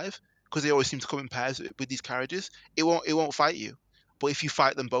still alive, because they always seem to come in pairs with these carriages, it won't fight you. But if you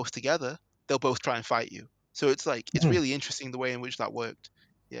fight them both together, they'll both try and fight you. So it's like it's Hmm, really interesting the way in which that worked.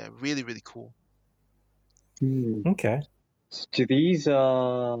 Yeah, really, really cool. Hmm. okay. Do these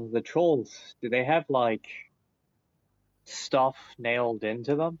the trolls, do they have like stuff nailed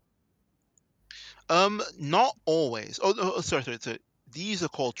into them? Not always. Oh, sorry, sorry, sorry. These are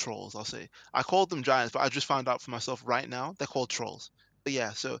called trolls, I'll say. I called them giants, but I just found out for myself right now they're called trolls. But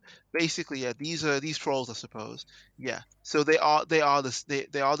yeah, so basically, yeah, these are these trolls, I suppose. Yeah, so they are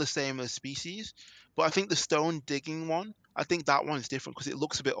the same as species, but I think the stone digging one, I think that one is different because it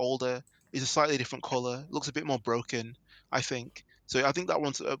looks a bit older. It's a slightly different color. Looks a bit more broken, I think. So I think that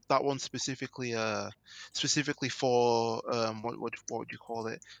one's specifically for what would you call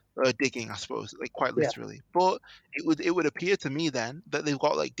it? Digging, I suppose, like quite Yeah. literally. But it would appear to me then that they've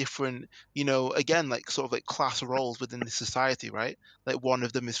got like different, again, like sort of like class roles within the society, right? Like one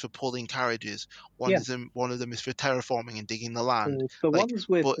of them is for pulling carriages, Yeah. one of them is for terraforming and digging the land. The Like, ones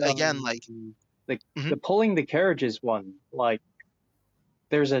with but again, like, the mhm, the pulling the carriages one, like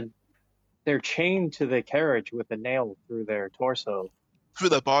there's a they're chained to the carriage with a nail through their torso. Through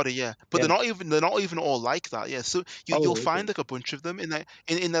their body, yeah. But Yeah. they're not even all like that, yeah. So you'll Oh, find okay. like a bunch of them in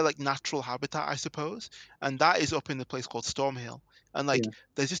their like natural habitat, I suppose. And that is up in the place called Stormhill. And like Yeah.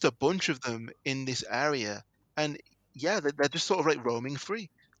 there's just a bunch of them in this area. And yeah, they're just sort of like roaming free.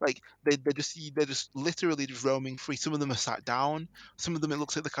 Like they're just literally just roaming free. Some of them are sat down. Some of them it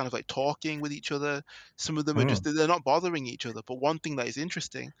looks like they're kind of like talking with each other. Some of them are just Mm. they're not bothering each other. But one thing that is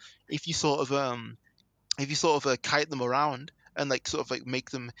interesting, if you sort of kite them around and like sort of like make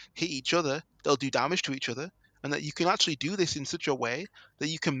them hit each other, they'll do damage to each other. And that you can actually do this in such a way that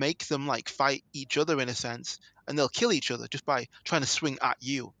you can make them like fight each other in a sense, and they'll kill each other just by trying to swing at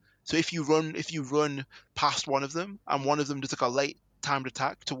you. So if you run past one of them and one of them does like a late timed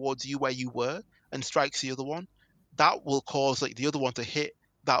attack towards you where you were and strikes the other one, that will cause like the other one to hit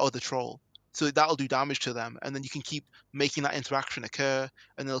that other troll. So that'll do damage to them, and then you can keep making that interaction occur,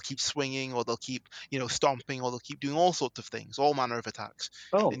 and they'll keep swinging, or they'll keep stomping, or they'll keep doing all sorts of things, all manner of attacks.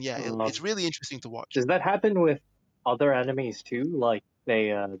 Oh, And yeah, it's really interesting to watch. does that happen with other enemies too? Like they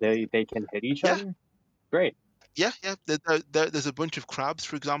can hit each Yeah, other? Great. yeah. There's a bunch of crabs,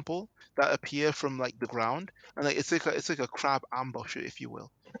 for example, that appear from like the ground, and like it's like a crab ambush, if you will.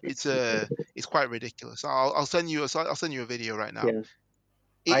 It's quite ridiculous. I'll send you a video right now. Yeah.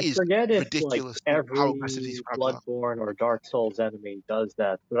 It I is forget if like ridiculous how aggressive these every crabs are. Bloodborne or Dark Souls enemy does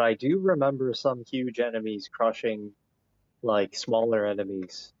that, but I do remember some huge enemies crushing like smaller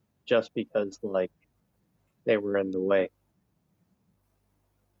enemies just because like they were in the way.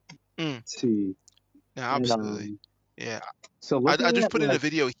 Mm, Let's see. yeah, And absolutely. Yeah, so I looking just at put in a like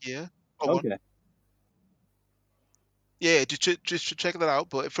video here. Go on. okay. Yeah, just check that out.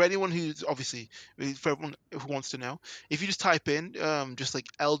 But for anyone who's obviously, for everyone who wants to know, if you just type in just like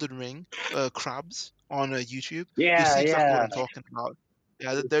Elden Ring crabs on YouTube, you'll Yeah, see exactly what yeah. I'm talking about.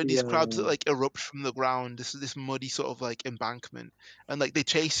 Yeah, With there are the these crabs that like erupt from the ground. This muddy sort of like embankment, and like they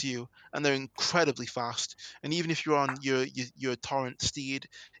chase you, and they're incredibly fast. And even if you're on your torrent steed,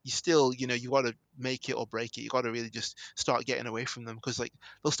 you still you got to make it or break it. You got to really just start getting away from them, because like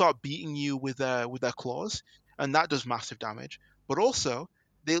they'll start beating you with their claws, and that does massive damage. But also,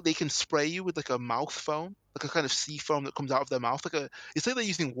 they can spray you with like a mouth foam, like a kind of sea foam that comes out of their mouth, it's like they're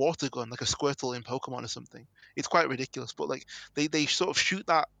using water gun, like a Squirtle in Pokemon or something. It's quite ridiculous, but like they sort of shoot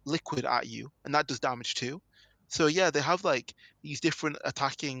that liquid at you, and that does damage too. So yeah, they have like these different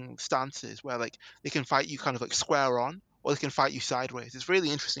attacking stances where like they can fight you kind of like square on, or they can fight you sideways. It's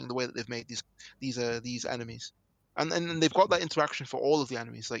really interesting the way that they've made these enemies. And they've got that interaction for all of the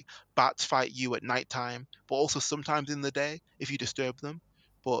enemies. Like bats fight you at nighttime, but also sometimes in the day if you disturb them.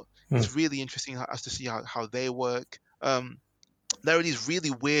 But Mm. it's really interesting as to see how they work. There are these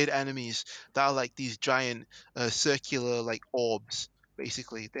really weird enemies that are like these giant circular like orbs.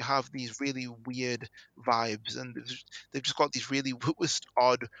 Basically, they have these really weird vibes, and they've just got these really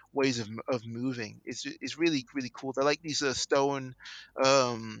odd ways of moving. It's really cool. They're like these stone,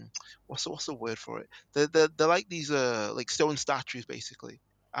 um, what's the word for it? They're like these like stone statues basically,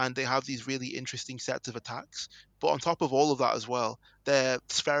 and they have these really interesting sets of attacks. But on top of all of that as well, they're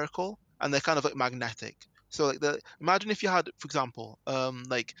spherical and they're kind of like magnetic. So like imagine if you had, for example,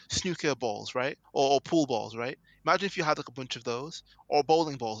 like snooker balls, right? Or pool balls, right? Imagine if you had like a bunch of those, or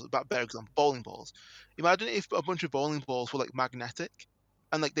bowling balls, about better example, bowling balls. Imagine if a bunch of bowling balls were like magnetic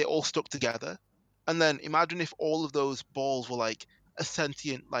and like they all stuck together. And then imagine if all of those balls were like a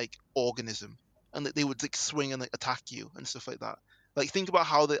sentient like organism, and that they would like swing and like attack you and stuff like that. Like think about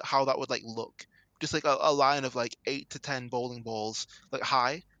how that would like look. Just like a line of like 8 to 10 bowling balls like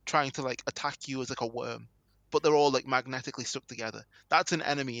high trying to like attack you as like a worm, but they're all like magnetically stuck together. That's an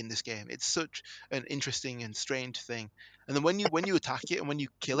enemy in this game. It's such an interesting and strange thing. And then when you attack it and when you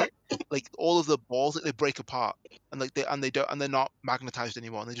kill it, like all of the balls like, they break apart, and like they're not magnetized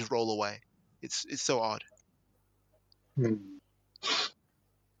anymore, and they just roll away. It's so odd. Hmm.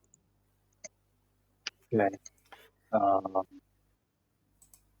 Okay. Um,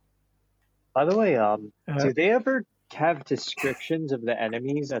 by the way, Uh, do they ever have descriptions of the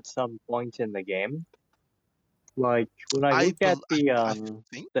enemies at some point in the game? Like when I I look at I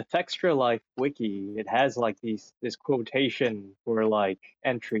think the Textra Life wiki, it has like this quotation for like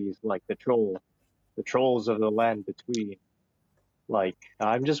entries like the trolls of the land between. Like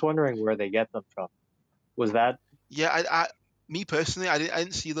I'm just wondering where they get them from. Was that yeah, me personally, I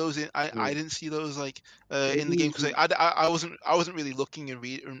didn't see those I didn't see those like in the game, maybe? because I wasn't really looking and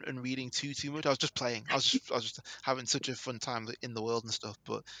reading too much. I was just playing. I was just having such a fun time in the world and stuff.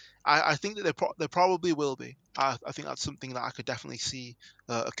 But I think that there probably will be. I think that's something that I could definitely see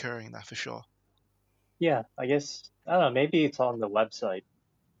occurring there for sure. Yeah, I guess I don't know. Maybe it's on the website.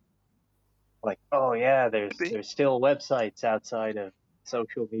 like, oh yeah, Could be. there's still websites outside of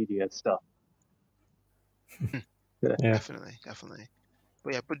social media stuff. Yeah. Definitely.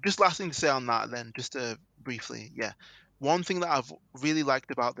 But yeah, but just last thing to say on that then, just briefly, yeah. One thing that I've really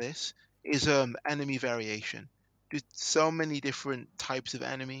liked about this is enemy variation. Just so many different types of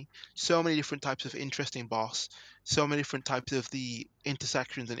enemy, so many different types of interesting boss, so many different types of the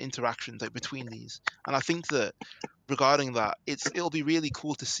intersections and interactions like between these. And I think that regarding that, it'll be really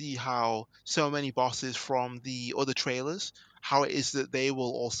cool to see how so many bosses from the other trailers, how it is that they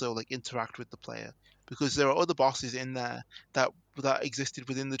will also like interact with the player. Because there are other bosses in there that existed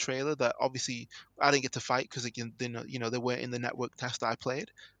within the trailer that obviously I didn't get to fight because again, they weren't in the network test I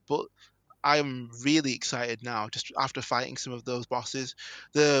played. But I'm really excited now, just after fighting some of those bosses.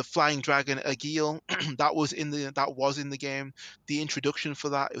 The flying dragon Agil, that was in the game. The introduction for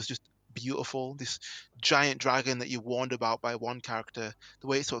that, it was just beautiful. This giant dragon that you're warned about by one character, the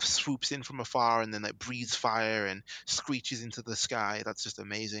way it sort of swoops in from afar and then like breathes fire and screeches into the sky, that's just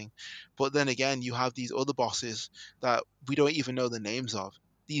amazing. But then again, you have these other bosses that we don't even know the names of.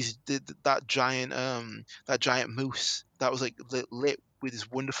 That giant moose that was like lit with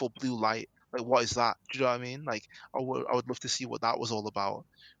this wonderful blue light. Like, what is that? Do you know what I mean? Like, I would love to see what that was all about.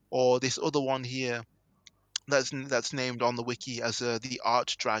 Or this other one here that's named on the wiki as the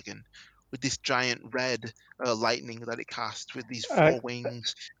Arch Dragon, with this giant red lightning that it casts with these Uh, four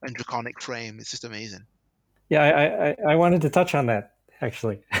wings and draconic frame. It's just amazing. yeah, I wanted to touch on that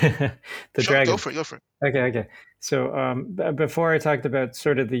actually. The Sure, go dragon. for it. Go for it. Okay. So before I talked about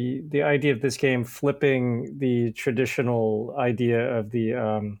sort of the idea of this game flipping the traditional idea of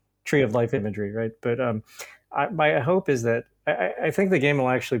the tree of life imagery, right? But my hope is that I think the game will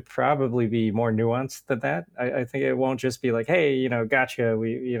actually probably be more nuanced than that. I think it won't just be like, hey, gotcha.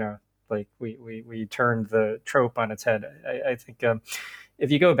 We turned the trope on its head. I think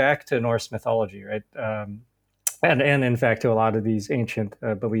if you go back to Norse mythology, right? And in fact to a lot of these ancient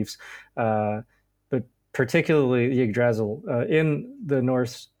beliefs, but particularly Yggdrasil in the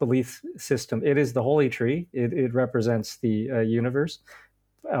Norse belief system, it is the holy tree. It represents the universe,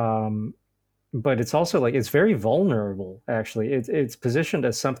 um, but it's also like it's very vulnerable. Actually, it's positioned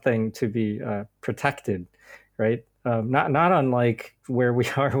as something to be protected, right? Not unlike where we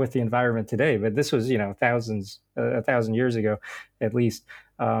are with the environment today, but this was a thousand years ago, at least.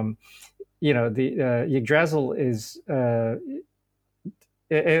 The Yggdrasil is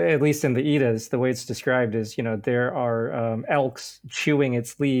at least in the Eddas, the way it's described is, there are elks chewing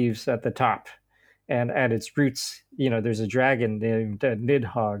its leaves at the top, and at its roots, there's a dragon named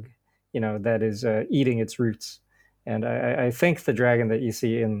Nidhogg, that is eating its roots. And I think the dragon that you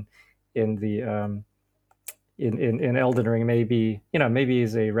see in the in Elden Ring maybe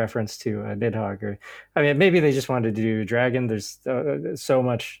is a reference to Nidhogg, or I mean maybe they just wanted to do a dragon. There's so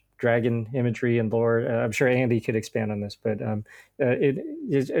much dragon imagery and lore. I'm sure Andy could expand on this, but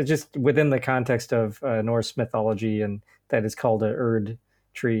it's just within the context of Norse mythology, and that is called a Erd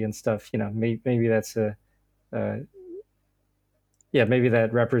tree and stuff. Maybe that's uh, maybe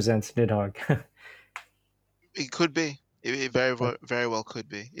that represents Nidhogg. It could be. It very well could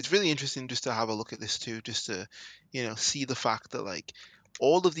be. It's really interesting just to have a look at this too, just to, see the fact that like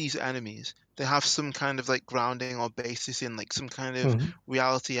all of these enemies, they have some kind of like grounding or basis in like some kind of Mhm.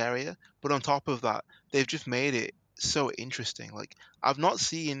 reality area, but on top of that, they've just made it so interesting. Like I've not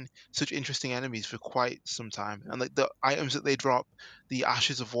seen such interesting enemies for quite some time, and like the items that they drop, the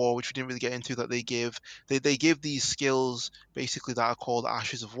Ashes of War, which we didn't really get into, that they give these skills basically that are called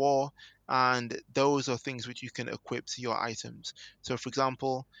Ashes of War, and those are things which you can equip to your items. So, for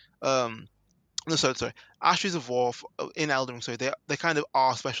example, um, no, sorry. Ashes of War in Elden Ring, so they kind of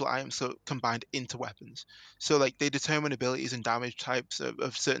are special items, so combined into weapons. So like they determine abilities and damage types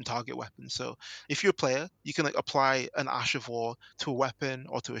of certain target weapons. So if you're a player, you can like apply an Ash of War to a weapon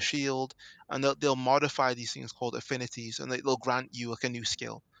or to a shield, and they'll modify these things called affinities, and they'll grant you like a new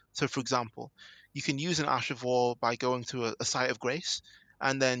skill. So for example, you can use an Ash of War by going to a site of grace,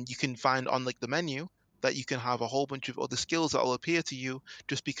 and then you can find on like the menu that you can have a whole bunch of other skills that will appear to you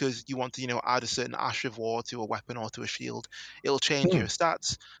just because you want to, add a certain Ash of War to a weapon or to a shield. It'll change Hmm. your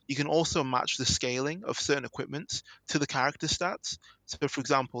stats. You can also match the scaling of certain equipments to the character stats. So, for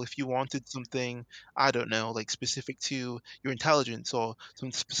example, if you wanted something, I don't know, like specific to your intelligence or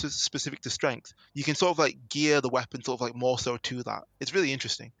something specific to strength, you can sort of like gear the weapon sort of like more so to that. It's really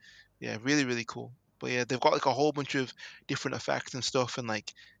interesting. Yeah, really, really cool. But yeah, they've got like a whole bunch of different effects and stuff, and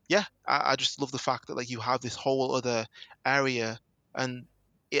like yeah, I just love the fact that like you have this whole other area, and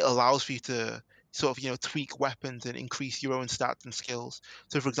it allows for you to sort of tweak weapons and increase your own stats and skills.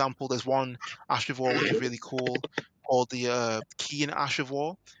 So for example, there's one Ash of War which is really cool called the Keen Ash of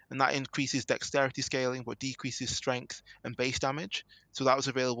War, and that increases dexterity scaling but decreases strength and base damage. So that was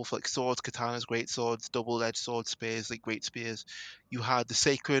available for like swords, katanas, great swords, double-edged swords, spears, like great spears. You had the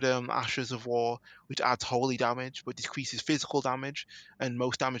Sacred Ashes of War, which adds holy damage but decreases physical damage and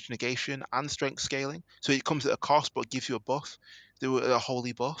most damage negation and strength scaling. So it comes at a cost but gives you a buff, a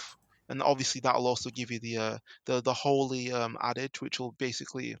holy buff. And obviously that'll also give you the holy adage, which will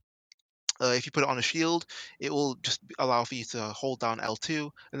basically if you put it on a shield, it will just allow for you to hold down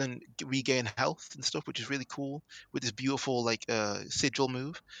L2 and then regain health and stuff, which is really cool with this beautiful like sigil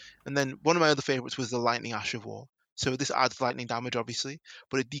move. And then one of my other favorites was the Lightning Ash of War. So this adds lightning damage, obviously,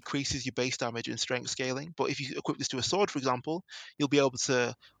 but it decreases your base damage and strength scaling. But if you equip this to a sword, for example, you'll be able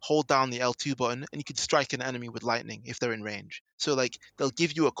to hold down the L2 button and you can strike an enemy with lightning if they're in range. So like they'll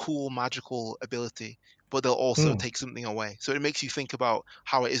give you a cool magical ability, but they'll also take something away. So it makes you think about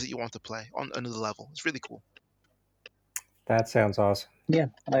how it is that you want to play on another level. It's really cool. That sounds awesome. Yeah,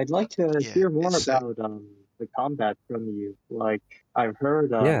 I'd like to Yeah, hear more it's sick. about the combat from you. Like I've heard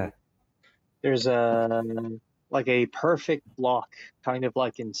Yeah. there's a perfect block, kind of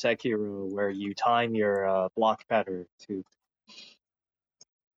like in Sekiro, where you time your block pattern to.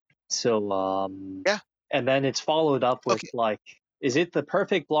 So Yeah. and then it's followed up with Okay. like, is it the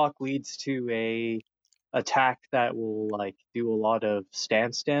perfect block leads to a attack that will like do a lot of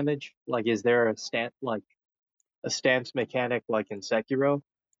stance damage? Like, is there a stance mechanic like in Sekiro?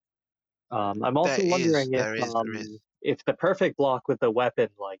 I'm also wondering There is. if the perfect block with the weapon,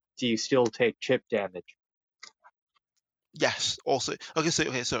 like, do you still take chip damage? Yes. Also,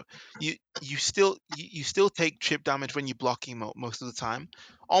 so you still take chip damage when you're blocking most of the time.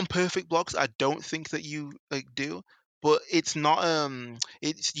 On perfect blocks, I don't think that you like do, but it's not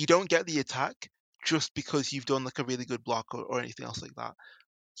it's you don't get the attack just because you've done like a really good block or anything else like that.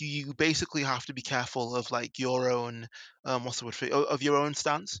 You basically have to be careful of like your own what's the word for it? Of your own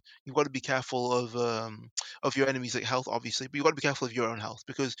stance. You've got to be careful of your enemies' like health, obviously, but you've got to be careful of your own health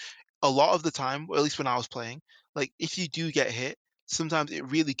because a lot of the time, or at least when I was playing, like if you do get hit, sometimes it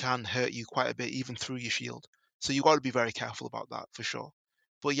really can hurt you quite a bit, even through your shield. So you've got to be very careful about that for sure.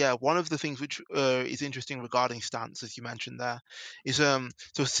 But yeah, one of the things which is interesting regarding stance, as you mentioned there, is so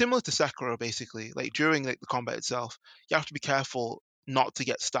similar to Sekiro, basically, like during like the combat itself, you have to be careful not to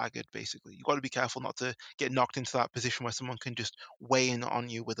get staggered. Basically, you've got to be careful not to get knocked into that position where someone can just weigh in on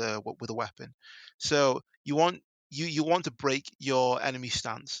you with a weapon. So you want to break your enemy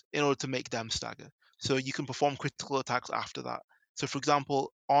stance in order to make them stagger. So you can perform critical attacks after that. So for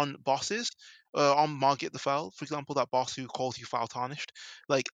example, on bosses, on Margit the Fell, for example, that boss who calls you foul tarnished,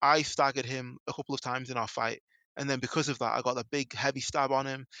 like I staggered him a couple of times in our fight. And then because of that, I got a big heavy stab on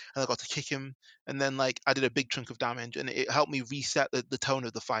him, and I got to kick him, and then like I did a big chunk of damage, and it helped me reset the tone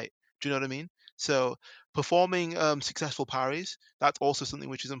of the fight. Do you know what I mean? So performing successful parries, that's also something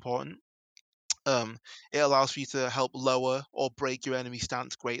which is important. um, it allows for you to help lower or break your enemy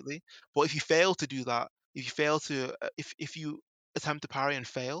stance greatly. But if you fail to do that, if you fail to, if you attempt to parry and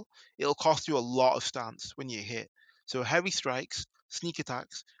fail, it'll cost you a lot of stance when you hit. So heavy strikes, sneak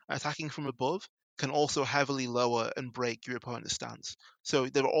attacks, and attacking from above can also heavily lower and break your opponent's stance. So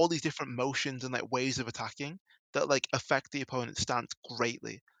there are all these different motions and like ways of attacking that like affect the opponent's stance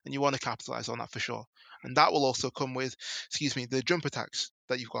greatly, and you want to capitalize on that for sure. And that will also come with, excuse me, the jump attacks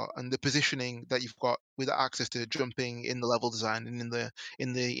that you've got and the positioning that you've got with access to jumping in the level design and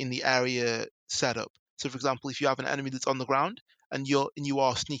in the area setup. So for example, if you have an enemy that's on the ground and you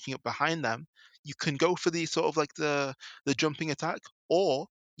are sneaking up behind them, you can go for the sort of like the jumping attack, or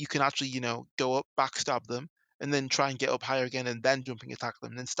you can actually, go up, backstab them, and then try and get up higher again and then jumping attack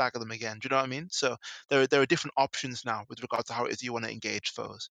them and then stagger them again. Do you know what I mean? So there are different options now with regard to how it is you want to engage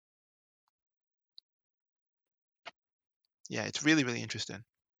foes. Yeah, it's really, really interesting.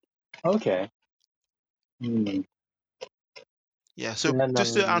 Okay. Hmm. Yeah, so Then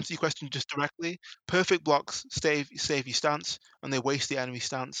just to answer your question just directly, perfect blocks save your stance and they waste the enemy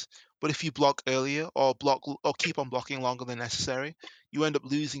stance. But if you block earlier or keep on blocking longer than necessary, you end up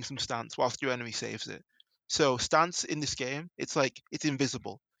losing some stance whilst your enemy saves it. So stance in this game, it's like it's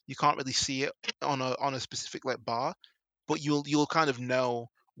invisible. You can't really see it on a specific like bar, but you'll kind of know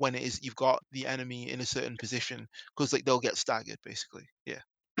when it is you've got the enemy in a certain position because like they'll get staggered basically. Yeah.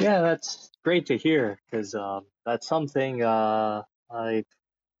 yeah, that's great to hear because that's something I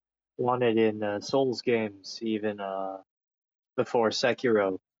wanted in Souls games even before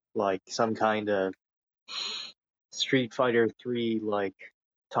Sekiro, like some kind of Street Fighter 3 like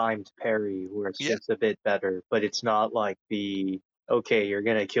timed parry where it's Yeah. just a bit better, but it's not like the okay, you're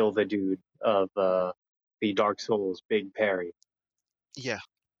gonna kill the dude of the Dark Souls big parry. Yeah.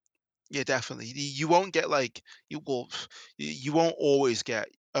 Yeah, definitely. You won't get like you will you won't always get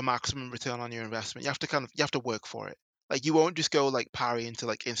a maximum return on your investment. You have to work for it. Like you won't just go like parry into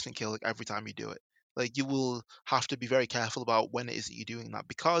like instant kill like every time you do it. Like you will have to be very careful about when it is that you're doing that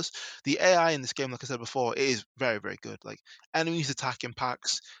because the AI in this game, like I said before, it is very, very good. Like enemies attack in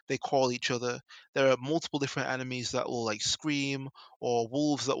packs, they call each other. There are multiple different enemies that will like scream, or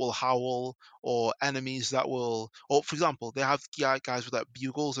wolves that will howl, or enemies that will, or for example, they have guys with like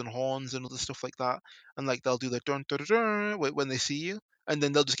bugles and horns and other stuff like that, and like they'll do the dun dun dun, dun when they see you, and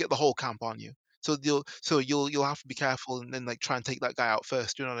then they'll just get the whole camp on you. So you'll have to be careful and then like try and take that guy out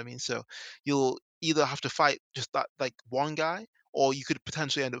first. You know what I mean? So you'll either have to fight just that like one guy, or you could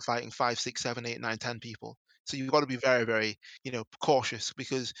potentially end up fighting five, six, seven, eight, nine, 10 people. So you've got to be very, very, cautious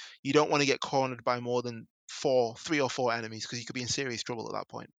because you don't want to get cornered by more than three or four enemies because you could be in serious trouble at that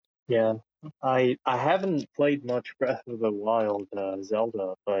point. Yeah, I haven't played much Breath of the Wild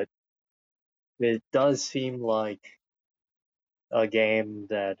Zelda, but it does seem like a game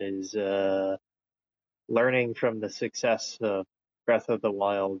that is learning from the success of Breath of the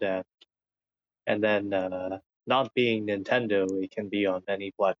Wild, and then not being Nintendo, it can be on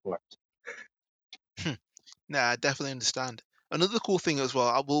many platforms. Nah, I definitely understand. Another cool thing as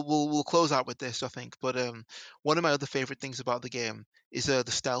well, we'll close out with this, I think, but one of my other favorite things about the game is the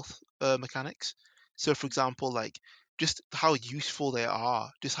stealth mechanics. So, for example, like just how useful they are,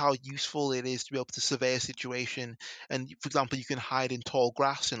 just how useful it is to be able to survey a situation. And for example, you can hide in tall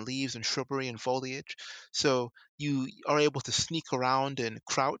grass and leaves and shrubbery and foliage. So you are able to sneak around and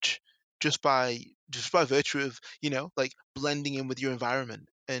crouch just by just by virtue of, like blending in with your environment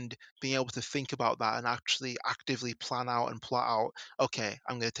and being able to think about that and actually actively plan out and plot out, okay,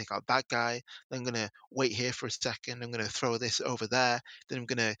 I'm going to take out that guy, then I'm going to wait here for a second, I'm going to throw this over there, then I'm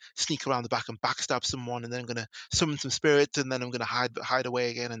going to sneak around the back and backstab someone, and then I'm going to summon some spirits, and then I'm going to hide away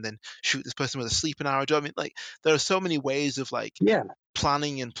again, and then shoot this person with a sleeping arrow. Do you know what I mean? Like, there are so many ways of like Yeah,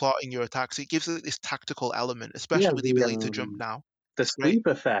 planning and plotting your attacks. It gives it this tactical element, yeah, especially with the the ability to jump now. the It's great. sleep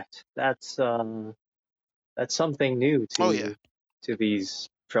effect. That's something new Oh yeah, to these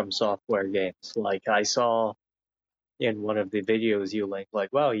from software games. Like I saw in one of the videos you linked,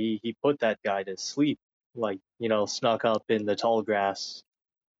 like, wow, he put that guy to sleep, like, snuck up in the tall grass.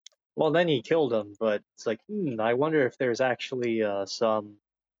 Well, then he killed him, but it's like, I wonder if there's actually some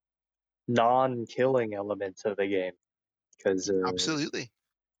non-killing elements of the game, because absolutely.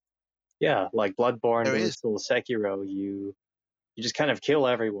 yeah, like Bloodborne There or is. still Sekiro, you just kind of kill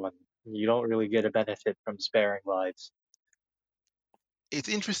everyone. You don't really get a benefit from sparing lives. It's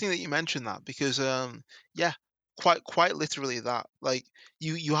interesting that you mentioned that because yeah, quite literally that. Like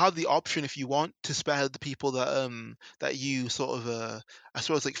you have the option if you want to spare the people that you sort of I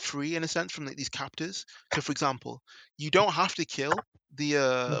suppose like free in a sense from like these captors. So for example, you don't have to kill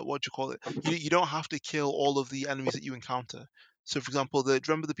the what do you call it? You don't have to kill all of the enemies that you encounter. So for example, do you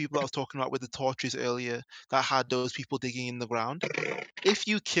remember the people that I was talking about with the torches earlier that had those people digging in the ground? If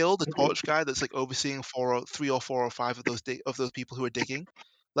you kill the torch guy that's like overseeing three or four or five of those people who are digging,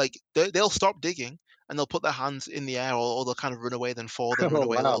 like they'll stop digging and they'll put their hands in the air, or they'll kind of run away, then fall, then run Oh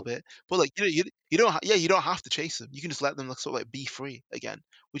away a little wow. bit. But like you don't yeah, you don't have to chase them. You can just let them like, sort of like be free again,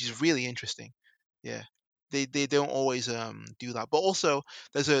 which is really interesting. Yeah. They don't always do that. But also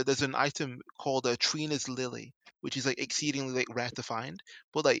there's an item called a Trina's Lily, which is like exceedingly like rare to find.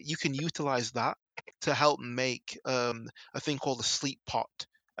 But like you can utilize that to help make a thing called a sleep pot.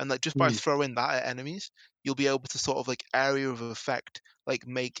 And like just by Hmm. throwing that at enemies, you'll be able to sort of like area of effect, like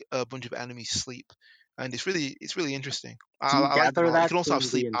make a bunch of enemies sleep. And it's really interesting. Do you I like that gather a lot. You that can also have from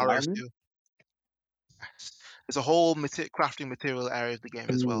the sleep arrows environment? too. Yes. There's a whole crafting material area of the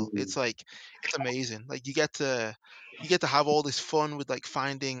game as well. Hmm. It's amazing. Like you get to have all this fun with like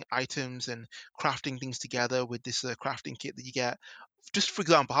finding items and crafting things together with this crafting kit that you get. Just for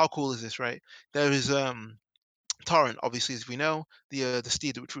example, how cool is this, right? There is Torrent, obviously, as we know, the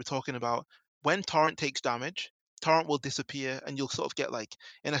steed which we were talking about. When Torrent takes damage, Torrent will disappear, and you'll sort of get like,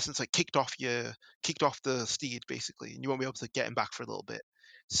 in essence, like kicked off the steed basically, and you won't be able to get him back for a little bit.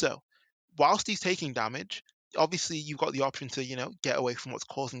 So, whilst he's taking damage, obviously you've got the option to get away from what's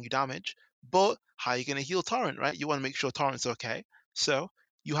causing you damage. But how are you going to heal Torrent, right? You want to make sure Torrent's okay. So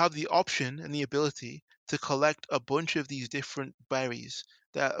you have the option and the ability to collect a bunch of these different berries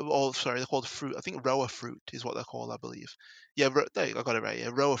sorry, they're called fruit. I think Roa fruit is what they're called, I believe. Yeah, there I got it right.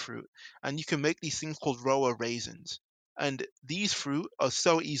 Yeah, Roa fruit, and you can make these things called Roa raisins. And these fruit are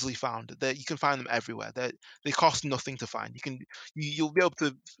so easily found that you can find them everywhere. They cost nothing to find. You'll be able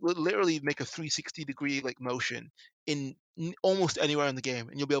to literally make a 360-degree like motion in almost anywhere in the game,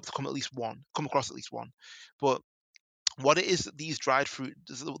 and you'll be able to come across at least one. But what it is that these dried fruit,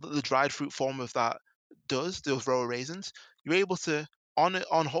 the dried fruit form of that does, those raw raisins, you're able to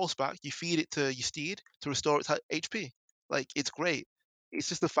on horseback, you feed it to your steed to restore its HP. Like it's great. It's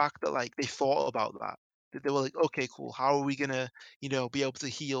just the fact that like they thought about that. That they were like, okay, cool. How are we gonna, be able to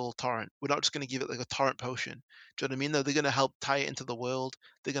heal Torrent? We're not just gonna give it like a Torrent potion. Do you know what I mean? No, they're gonna help tie it into the world.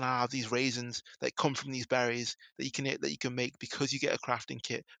 They're gonna have these raisins that come from these berries that you can make because you get a crafting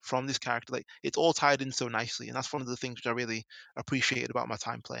kit from this character. Like it's all tied in so nicely, and that's one of the things which I really appreciated about my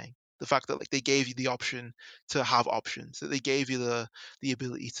time playing. The fact that like they gave you the option to have options, that they gave you the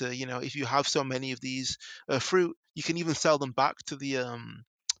ability to, if you have so many of these fruit, you can even sell them back to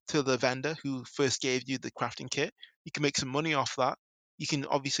the vendor who first gave you the crafting kit. You can make some money off that. You can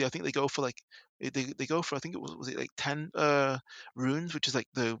obviously, I think they go for like they go for, I think it was it like 10 runes, which is like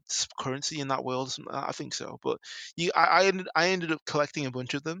the currency in that world or something like that? I think so. But I ended up collecting a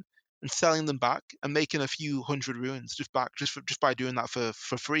bunch of them and selling them back and making a few hundred runes just by doing that for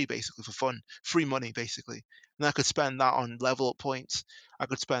free, basically for fun, free money basically. And I could spend that on level up points. I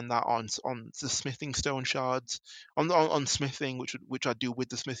could spend that on the smithing stone shards, on smithing, which I do with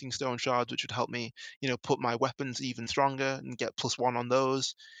the smithing stone shards, which would help me, put my weapons even stronger and get +1 on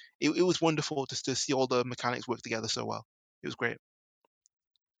those. It was wonderful just to see all the mechanics work together so well. It was great.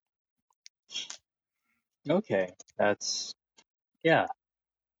 Okay, that's yeah.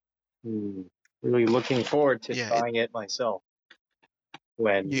 Really looking forward to Yeah, trying it myself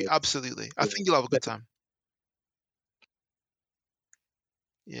when you it's absolutely. I when think you'll have a good it's time.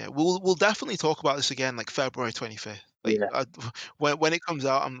 Yeah, we'll definitely talk about this again, like February 25th. Like yeah, when it comes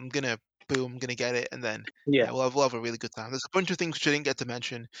out, I'm gonna get it, and then yeah, yeah, we'll have a really good time. There's a bunch of things which I didn't get to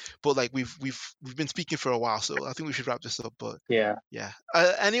mention, but like we've been speaking for a while, so I think we should wrap this up. But yeah. yeah,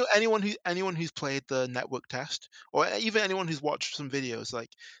 anyone who's played the network test, or even anyone who's watched some videos, like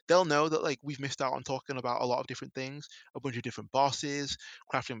they'll know that like we've missed out on talking about a lot of different things, a bunch of different bosses,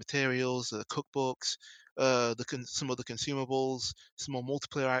 crafting materials, cookbooks, some other consumables, some more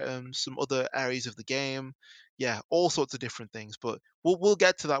multiplayer items, some other areas of the game. Yeah, all sorts of different things. But we'll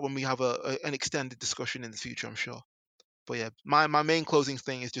get to that when we have an extended discussion in the future, I'm sure. But yeah, my main closing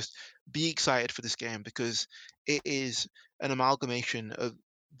thing is just be excited for this game because it is an amalgamation of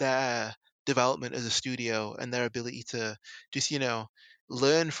their development as a studio and their ability to just,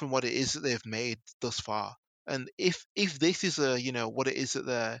 learn from what it is that they've made thus far. And if this is what it is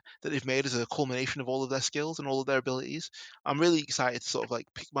that they've made as a culmination of all of their skills and all of their abilities, I'm really excited to sort of like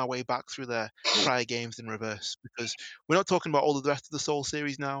pick my way back through their prior games in reverse because we're not talking about all of the rest of the Soul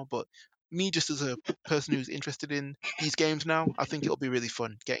series now, but me just as a person who's interested in these games now, I think it'll be really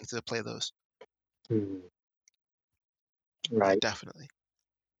fun getting to play those. Hmm, Yeah, right. definitely.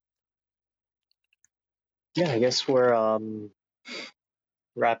 Yeah, I guess we're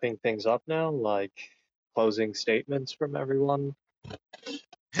wrapping things up now, like closing statements from everyone.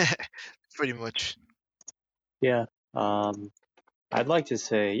 Pretty much. Yeah. I'd like to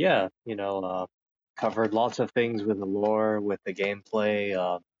say, yeah, covered lots of things with the lore, with the gameplay,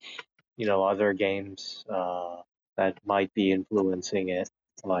 other games that might be influencing it,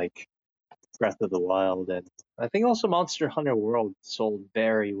 like Breath of the Wild, and I think also Monster Hunter World sold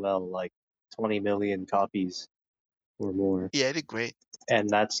very well, like 20 million copies or more, Yeah, it did great. and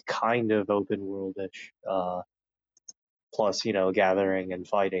that's kind of open worldish. Plus, gathering and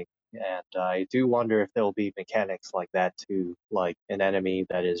fighting. And I do wonder if there'll be mechanics like that too, like an enemy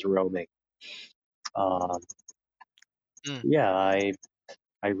that is roaming. Um, Mm. yeah,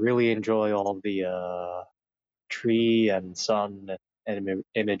 I really enjoy all the tree and sun and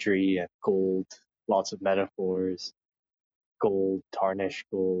imagery and gold, lots of metaphors, gold, tarnished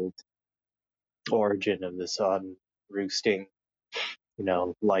gold, origin of the sun, roosting,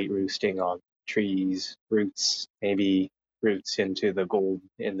 light roosting on trees, roots, maybe roots into the gold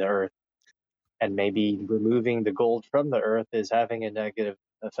in the earth. And maybe removing the gold from the earth is having a negative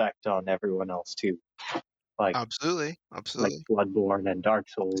effect on everyone else too. Like Absolutely. like Absolutely. Bloodborne and Dark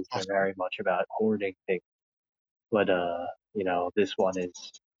It's Souls are possible. very much about hoarding things. But this one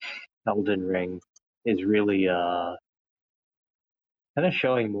is Elden Ring is really kind of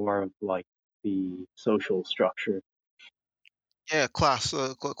showing more of like the social structure. Yeah, class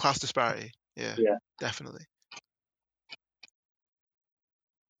disparity. Yeah, Yeah. definitely.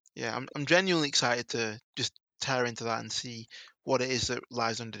 Yeah, I'm genuinely excited to just tear into that and see what it is that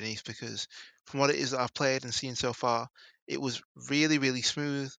lies underneath because from what it is that I've played and seen so far, it was really, really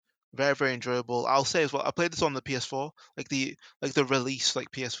smooth, very, very enjoyable. I'll say as well, I played this on the PS4, like the release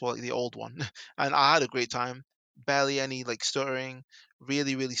like PS4, like the old one, and I had a great time. Barely any like stuttering,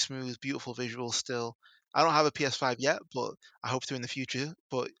 really, really smooth, beautiful visuals still. I don't have a PS5 yet, but I hope to in the future.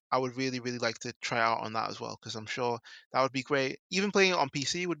 But I would really, really like to try out on that as well because I'm sure that would be great. Even playing it on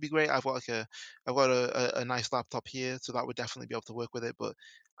PC would be great. I've got a nice laptop here, so that would definitely be able to work with it. But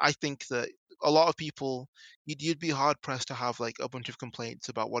I think that a lot of people, you'd be hard pressed to have like a bunch of complaints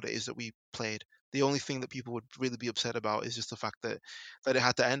about what it is that we played. The only thing that people would really be upset about is just the fact that it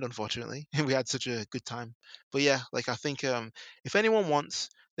had to end, unfortunately. We had such a good time. But yeah, like I think if anyone wants,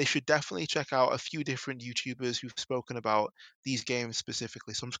 they should definitely check out a few different YouTubers who've spoken about these games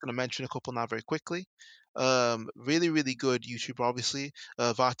specifically. So I'm just going to mention a couple now very quickly. Really, really good YouTuber, obviously.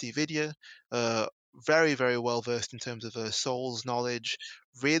 Vati Vidya, very, very well versed in terms of Souls knowledge.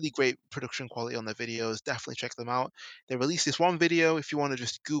 Really great production quality on their videos. Definitely check them out. They released this one video. If you want to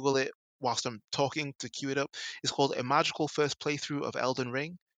just Google it whilst I'm talking to queue it up, it's called A Magical First Playthrough of Elden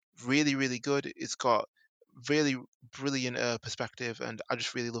Ring. Really, really good. It's got really brilliant perspective, and I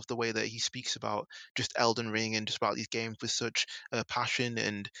just really love the way that he speaks about just Elden Ring and just about these games with such passion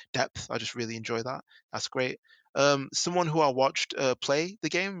and depth. I just really enjoy that. That's great. Someone who I watched play the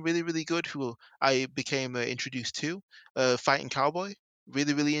game, really, really good, who I became introduced to, Fighting Cowboy.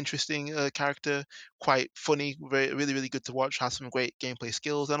 Really, really interesting character, quite funny, really, really good to watch, has some great gameplay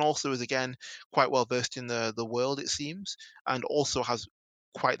skills, and also is again quite well versed in the world, it seems, and also has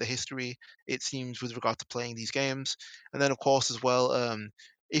quite the history, it seems, with regard to playing these games. And then, of course, as well,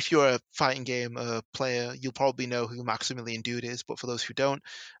 if you're a fighting game player, you'll probably know who Maximilian Dude is. But for those who don't,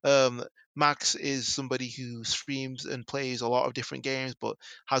 um, Max is somebody who streams and plays a lot of different games, but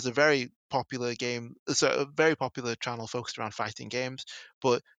has a very popular game, so a very popular channel focused around fighting games.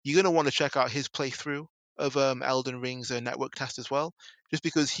 But you're going to want to check out his playthrough of Elden Ring's network test as well, just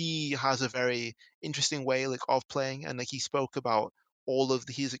because he has a very interesting way like of playing, and like he spoke about all of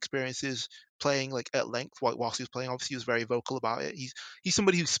his experiences playing like at length whilst he was playing. Obviously, he was very vocal about it. He's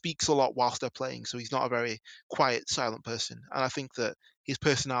somebody who speaks a lot whilst they're playing, so he's not a very quiet, silent person. And I think that his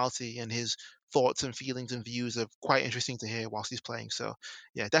personality and his thoughts and feelings and views are quite interesting to hear whilst he's playing. So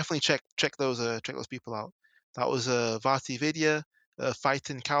yeah, definitely check those people out. That was Vati Vidya,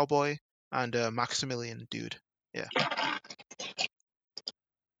 Fighting Cowboy, and Maximilian Dude. Yeah.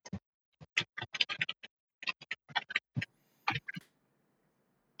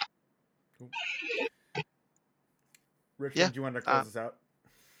 Cool. Yeah. Richmond, do you want to close this out?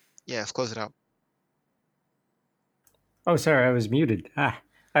 Yeah, let's close it out. Oh, sorry, I was muted. I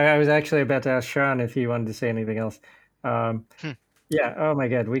was actually about to ask Sean if he wanted to say anything else. Um, Hmm. yeah. Oh my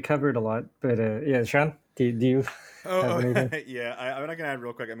God, we covered a lot, but yeah, Sean, do you have anything? Yeah. I'm not gonna add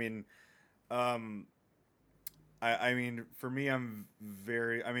real quick. I mean, um, I mean, for me, I'm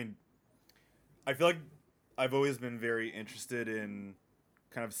very. I mean, I feel like I've always been very interested in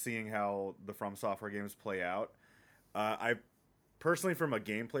kind of seeing how the From Software games play out. I personally, from a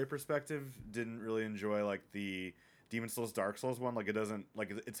gameplay perspective, didn't really enjoy like the Demon Souls Dark Souls one. Like it doesn't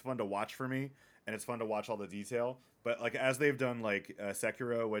like it's fun to watch for me, and it's fun to watch all the detail. But like as they've done like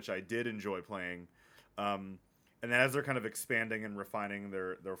Sekiro, which I did enjoy playing, um, and then as they're kind of expanding and refining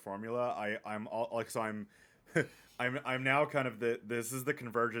their formula, I'm all like so I'm I'm now kind of this is the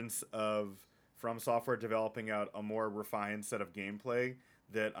convergence of From Software developing out a more refined set of gameplay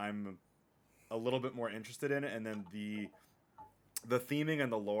that I'm a little bit more interested in, and then the theming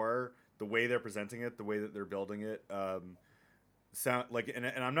and the lore, the way they're presenting it, the way that they're building it, sound like, and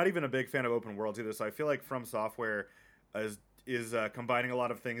I'm not even a big fan of open worlds either. So I feel like From Software is combining a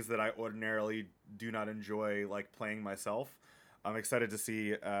lot of things that I ordinarily do not enjoy, like playing myself. I'm excited to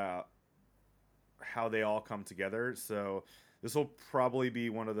see how they all come together. So this will probably be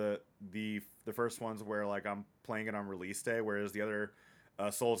one of the first ones where like I'm playing it on release day, whereas the other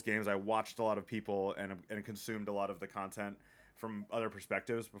Souls games I watched a lot of people and consumed a lot of the content from other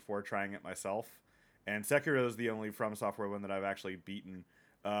perspectives before trying it myself. And Sekiro is the only From Software one that I've actually beaten.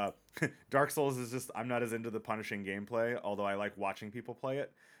 Uh, Dark Souls is just I'm not as into the punishing gameplay, although I like watching people play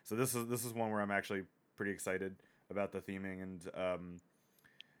it. So this is one where I'm actually pretty excited about the theming, and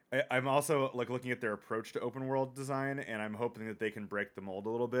I'm also like looking at their approach to open world design, and I'm hoping that they can break the mold a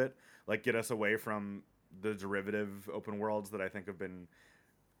little bit, like get us away from the derivative open worlds that I think have been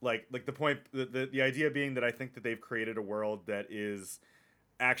like the point the idea being that I think that they've created a world that is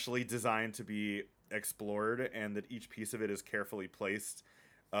actually designed to be explored and that each piece of it is carefully placed,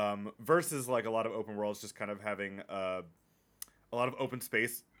 versus like a lot of open worlds just kind of having a lot of open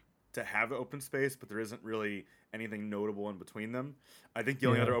space to have open space, but there isn't really anything notable in between them. I think the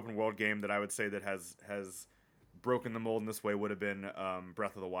only Yeah. other open world game that I would say that has broken the mold in this way would have been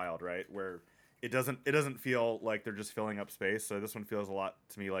Breath of the Wild, right? Where it doesn't feel like they're just filling up space. So this one feels a lot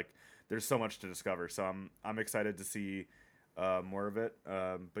to me like there's so much to discover. So I'm excited to see more of it.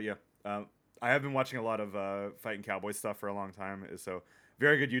 But yeah, I have been watching a lot of fighting cowboy stuff for a long time. So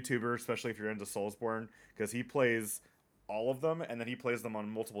very good YouTuber, especially if you're into Soulsborne, because he plays all of them and then he plays them on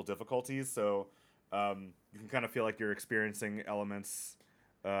multiple difficulties. So you can kind of feel like you're experiencing elements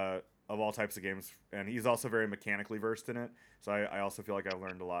of all types of games, and he's also very mechanically versed in it. So I also feel like I've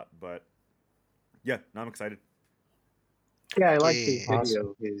learned a lot. But yeah, no, I'm excited. Yeah, I like his Yeah.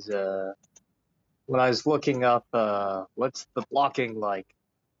 video. His when I was looking up what's the blocking like,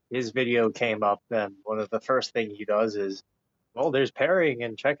 his video came up, and one of the first thing he does is, well, there's parrying,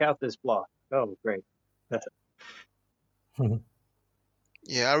 and check out this block. Oh, great.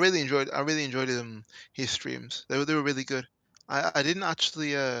 Yeah, I really enjoyed his streams. They were really good. I didn't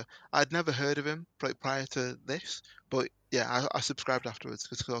actually I'd never heard of him prior to this, but yeah, I subscribed afterwards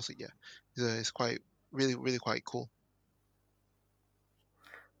because I was like, yeah, he's quite really quite cool.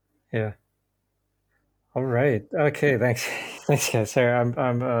 Yeah. All right. Okay. Thanks. Thanks, guys. Sorry,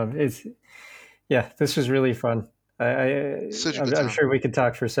 it's yeah. This was really fun. Such a good I'm time. sure we could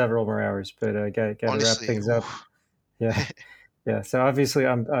talk for several more hours, but got to wrap Honestly, things up. oof. Yeah. Yeah. So obviously,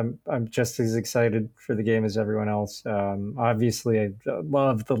 I'm just as excited for the game as everyone else. Obviously, I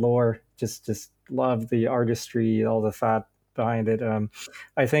love the lore. Just love the artistry, all the thought behind it.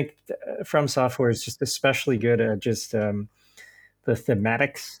 I think From Software is just especially good at just the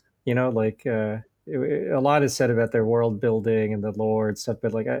thematics. You know, like a lot is said about their world building and the lore and stuff,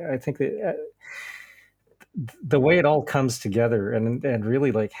 but like I think that the way it all comes together and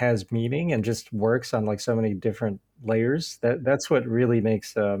really like has meaning and just works on like so many different layers, that's what really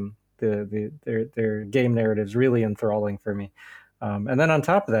makes their game narratives really enthralling for me. And then on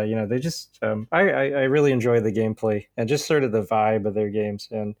top of that, you know, they just I really enjoy the gameplay and just sort of the vibe of their games.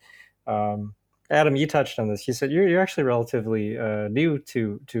 And um, Adam, you touched on this. You said you're actually relatively new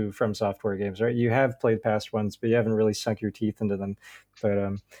to From Software games, right? You have played past ones, but you haven't really sunk your teeth into them.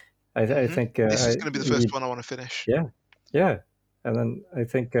 But I think This is going to be the first you, one I want to finish. yeah, yeah, and then I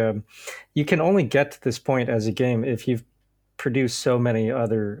think you can only get to this point as a game if you've produced so many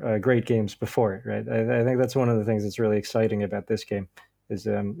other great games before it, right? I think that's one of the things that's really exciting about this game is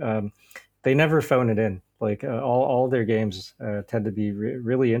they never phone it in. Like all their games tend to be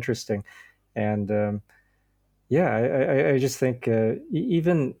really interesting, and yeah, I just think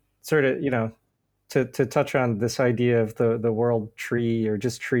even sort of, you know, to touch on this idea of the world tree or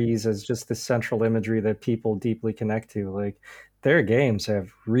just trees as just the central imagery that people deeply connect to, like their games have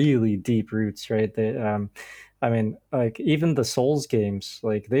really deep roots, right? I mean, like even the Souls games,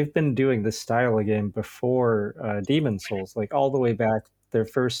 like they've been doing this style of game before Demon Souls, like all the way back. Their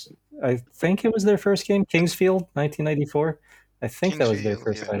first, I think it was their first game, Kingsfield, 1994. I think that was their Kingsfield,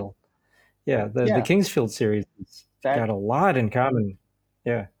 first yeah. title. Yeah, the Yeah, Kingsfield series has that got a lot in common.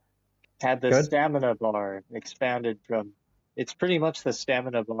 Yeah, had the good. stamina bar expanded from. It's pretty much the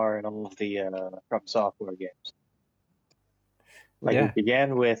stamina bar in all of the From Software games. Like Yeah, it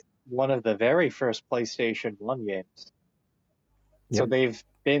began with one of the very first PlayStation 1 games. So yep. they've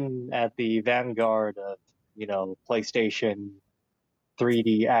been at the vanguard of, you know, PlayStation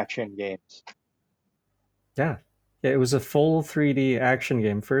 3D action games. Yeah. Yeah, it was a full 3D action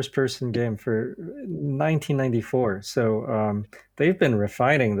game, first person game for 1994. So they've been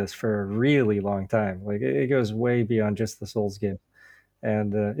refining this for a really long time. Like it goes way beyond just the Souls game.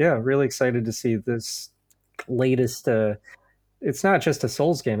 And yeah, really excited to see this latest. It's not just a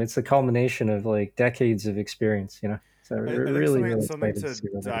Souls game; it's the culmination of like decades of experience. You know, so I think really, really something excited to to see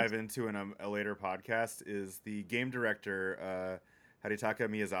what that is. dive into in a later podcast is the game director Haritaka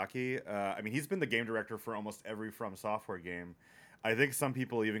Miyazaki. I mean, he's been the game director for almost every From Software game. I think some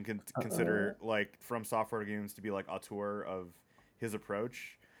people even Uh, consider like From Software games to be like auteur of his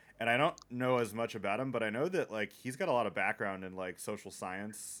approach. And I don't know as much about him, but I know that like he's got a lot of background in like social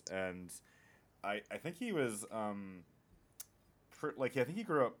science, and I think he was like I think he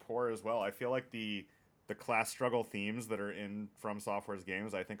grew up poor as well. I feel like the class struggle themes that are in From Software's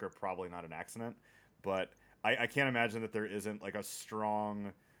games, I think, are probably not an accident. But I can't imagine that there isn't like a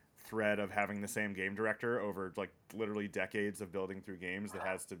strong thread of having the same game director over like literally decades of building through games that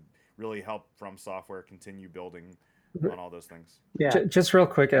has to really help From Software continue building on all those things. Yeah, just real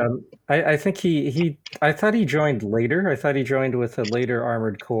quick, I think I thought he joined later. I thought he joined with a later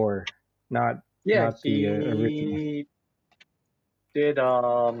Armored Core, not yeah, not the original. he did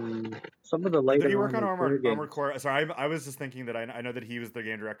some of the Did later he work on Armored Core Armored games. Core? Sorry, I was just thinking that I know that he was the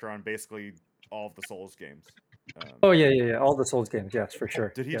game director on basically all of the Souls games. Oh yeah, yeah, yeah. All the Souls games, yes, for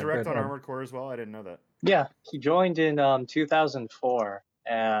sure. Did he Yeah, direct but on Armored Core as well? I didn't know that. Yeah, he joined in 2004,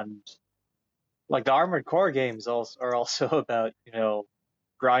 and like the Armored Core games also are also about, you know,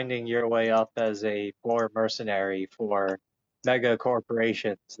 grinding your way up as a poor mercenary for mega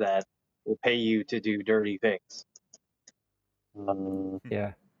corporations that will pay you to do dirty things.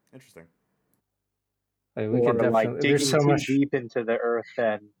 Yeah. Interesting. We could Or like definitely. There's digging so too much. deep into the earth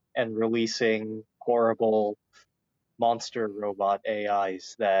and releasing horrible monster robot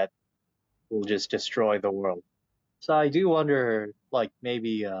AIs that will just destroy the world. So I do wonder, like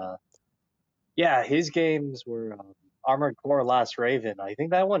maybe, yeah, his games were Armored Core: Last Raven. I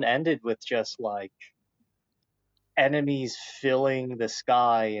think that one ended with just like enemies filling the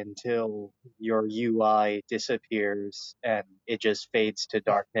sky until your UI disappears and it just fades to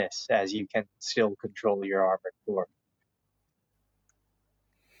darkness as you can still control your Armored Core.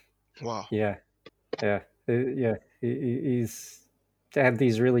 Wow. Yeah. Yeah. He's had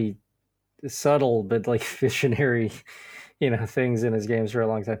these really subtle but like visionary, things in his games for a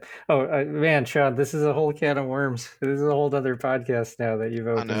long time. Oh man, Sean, this is a whole can of worms. This is a whole other podcast now that you've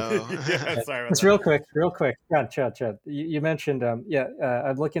I opened. know. Yeah, sorry about Just that. real quick. Chad. You mentioned, I'm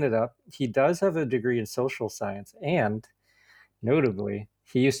looking it up. He does have a degree in social science, and notably,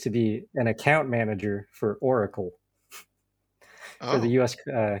 he used to be an account manager for Oracle, for the Oh. U.S.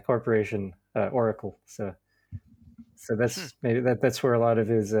 Corporation Oracle. So Hmm. that's maybe that's where a lot of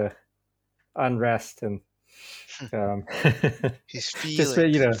his unrest and um, His just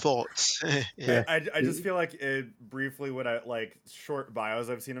feelings and thoughts. Yeah. yeah, I just feel like it briefly when I like short bios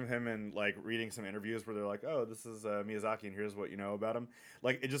I've seen of him and like reading some interviews where they're like, oh, this is Miyazaki and here's what you know about him.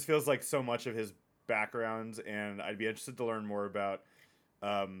 Like it just feels like so much of his background, and I'd be interested to learn more about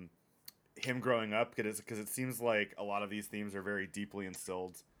um, him growing up because it seems like a lot of these themes are very deeply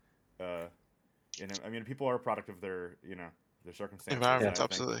instilled uh, in him. I mean, people are a product of their their circumstances. yeah, Environment, I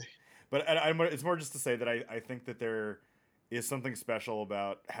think, absolutely. but it's more just to say that I think that there is something special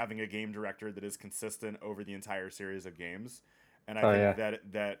about having a game director that is consistent over the entire series of games, and I oh think yeah,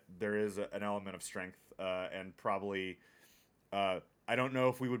 that there is an element of strength and probably I don't know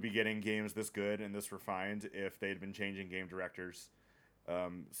if we would be getting games this good and this refined if they'd been changing game directors.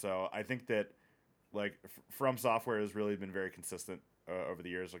 So I think that like From Software has really been very consistent over the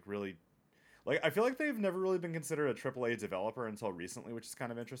years. Like really, like I feel like they've never really been considered a AAA developer until recently, which is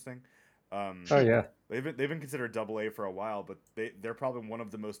kind of interesting. oh Um, yeah, they've been considered AA for a while, but they're probably one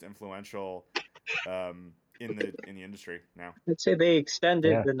of the most influential in the industry now. I'd say they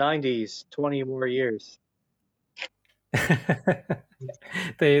extended yeah. the 90s 20 more years.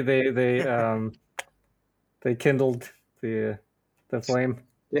 They they kindled the flame for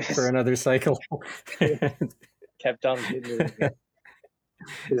Yes, another cycle. kept on doing it.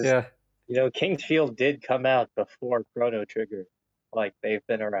 'Cause, Yeah. Kingfield did come out before Chrono Trigger. Like, they've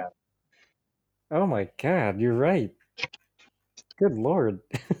been around. Oh my God, you're right. Good Lord.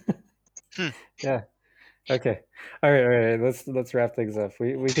 Hmm. Yeah. Okay. All right. Let's wrap things up.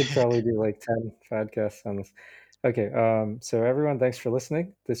 We could probably do like 10 podcasts on this. Okay. So everyone, thanks for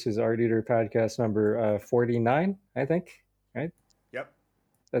listening. This is Art Eater podcast number 49, I think. Right? Yep.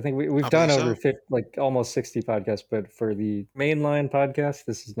 I think I we've done believe over so. 50, like almost 60 podcasts, but for the mainline podcast,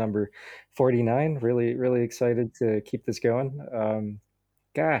 this is number 49. Really, really excited to keep this going.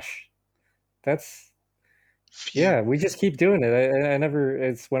 Gosh, that's Phew. yeah, we just keep doing it. I never.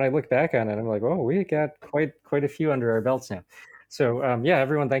 It's when I look back on it, I'm like, oh, we got quite a few under our belts now. So yeah,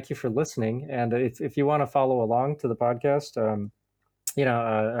 everyone, thank you for listening. And if you want to follow along to the podcast,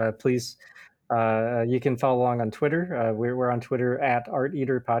 please you can follow along on Twitter. We're on Twitter at Art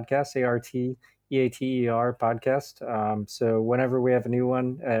Eater Podcast, ARTEATER Podcast. So whenever we have a new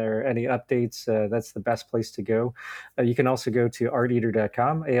one or any updates, that's the best place to go. You can also go to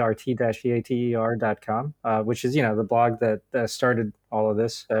arteater.com, ART-EATER.com, which is, the blog that started all of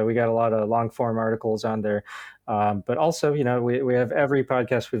this. We got a lot of long form articles on there. But also, we have every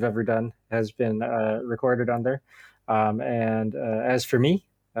podcast we've ever done has been recorded on there. And as for me,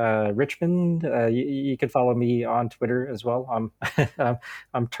 Richmond, you can follow me on Twitter as well. I'm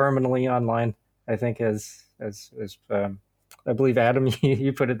terminally online. I think as I believe Adam,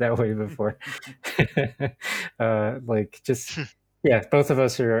 you put it that way before. Like just yeah, both of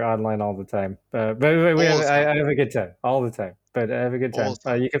us are online all the time. But we All have the time. I have a good time all the time. But I have a good All time. the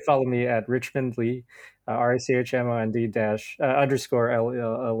time. You can follow me at Richmond Lee, RICHMOND dash underscore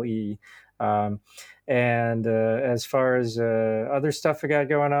LLE. And as far as other stuff I got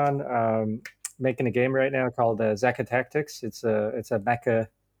going on, making a game right now called Zeka Tactics. It's a mecha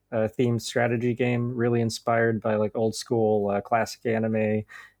themed strategy game, really inspired by like old school classic anime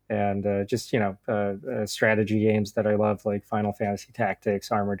and just strategy games that I love, like Final Fantasy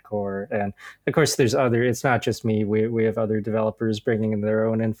Tactics, Armored Core, and of course there's other. It's not just me. We have other developers bringing in their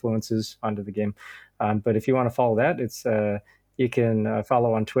own influences onto the game. But if you want to follow that, it's you can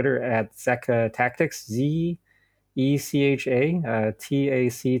follow on Twitter at Zeka Tactics,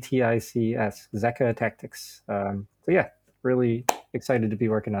 Echataticcs, Zeka Tactics. So yeah, really excited to be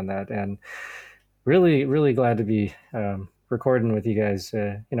working on that, and really glad to be recording with you guys.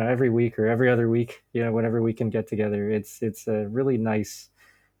 Every week or every other week. Whenever we can get together, it's a really nice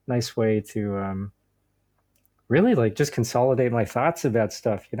way to really like just consolidate my thoughts about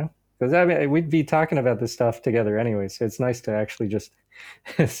stuff. Because I mean we'd be talking about this stuff together anyway, so it's nice to actually just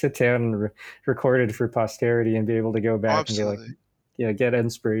sit down and record it for posterity and be able to go Oh, back and be like, absolutely. yeah, get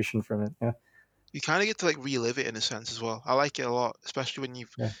inspiration from it. Yeah, You kind of get to like relive it in a sense as well. I like it a lot, especially when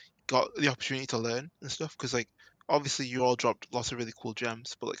you've yeah, got the opportunity to learn and stuff. Because like obviously you all dropped lots of really cool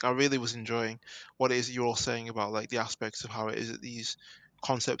gems, but like I really was enjoying what it is that you're all saying about like the aspects of how it is that these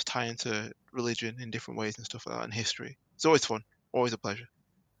concepts tie into religion in different ways and stuff like that and history. It's always fun, always a pleasure.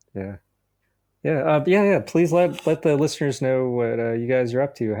 yeah. Yeah. Please let the listeners know what you guys are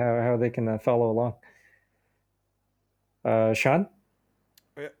up to, how they can follow along. Sean?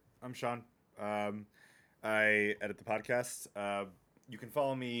 Oh, yeah, I'm Sean. I edit the podcast. You can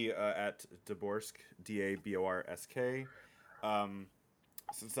follow me at Daborsk, Daborsk. Um,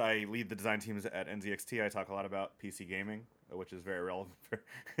 since I lead the design teams at NZXT, I talk a lot about PC gaming, which is very relevant for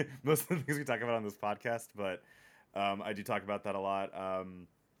most of the things we talk about on this podcast. But I do talk about that a lot.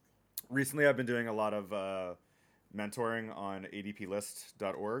 Recently, I've been doing a lot of mentoring on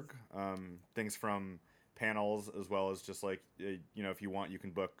adplist.org. Things from panels as well as just like if you want, you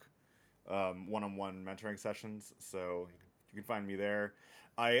can book one-on-one mentoring sessions. So you can find me there.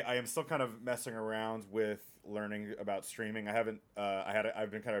 I am still kind of messing around with learning about streaming. I haven't.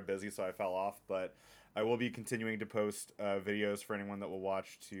 I've been kind of busy, so I fell off. But I will be continuing to post videos for anyone that will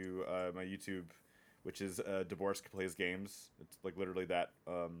watch to my YouTube, which is Daborsk Plays Games. It's like literally that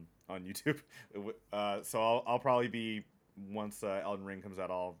on YouTube. So I'll probably be once Elden Ring comes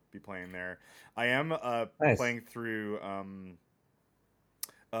out, I'll be playing there. I am Nice. playing through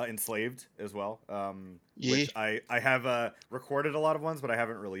Enslaved as well, Yeah, which I have recorded a lot of ones, but I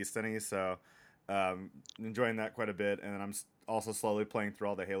haven't released any. So enjoying that quite a bit, and then I'm also slowly playing through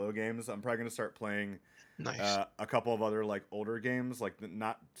all the Halo games. I'm probably gonna start playing nice. a couple of other like older games, like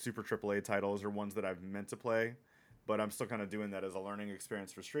not super AAA titles or ones that I've meant to play, but I'm still kind of doing that as a learning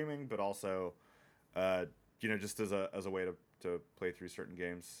experience for streaming, but also, uh, just as a way to play through certain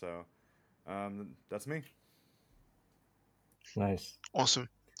games. So that's me. Nice. Awesome.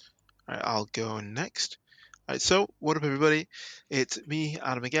 All right, I'll go next. All right, so what up, everybody? It's me,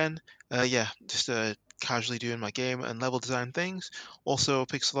 Adam again. Yeah, just casually doing my game and level design things. Also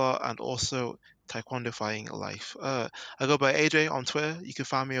pixel art and also taekwondoifying life. I go by AJ on Twitter. You can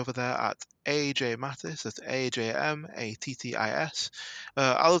find me over there at AJ Mattis. That's AJMATTIS.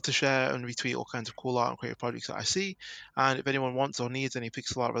 I love to share and retweet all kinds of cool art and creative projects that I see. And if anyone wants or needs any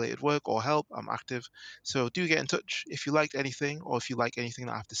pixel art related work or help, I'm active. So do get in touch if you liked anything or if you like anything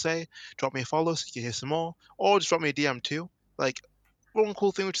that I have to say. Drop me a follow so you can hear some more, or just drop me a DM too. Like, one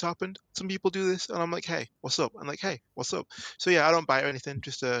cool thing which has happened. Some people do this, and I'm like, hey, what's up? And like, hey, what's up? So yeah, I don't bite or anything.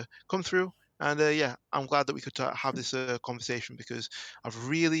 Just come through, and yeah, I'm glad that we could have this conversation because I've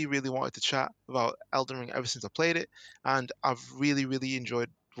really wanted to chat about Elden Ring ever since I played it, and I've really enjoyed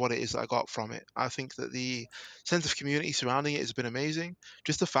what it is that I got from it. I think that the sense of community surrounding it has been amazing.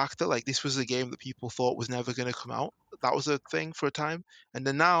 Just the fact that like this was a game that people thought was never going to come out, that was a thing for a time, and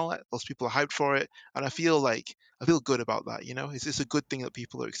then now like, those people are hyped for it, and I feel good about that. It's a good thing that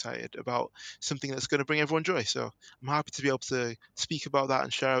people are excited about something that's going to bring everyone joy. So I'm happy to be able to speak about that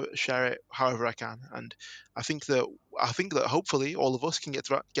and share it however I can. And I think that hopefully all of us can get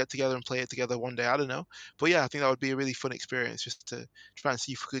together and play it together one day. I don't know, but yeah, I think that would be a really fun experience just to try and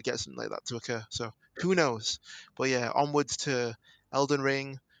see if we could get something like that to occur. So who knows? But yeah, onwards to Elden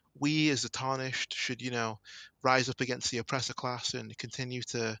Ring. We as the Tarnished should, rise up against the oppressor class and continue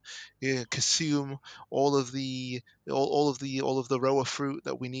to consume all of the all of the rower fruit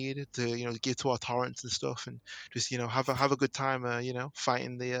that we need to give to our torrents and stuff, and just have a good time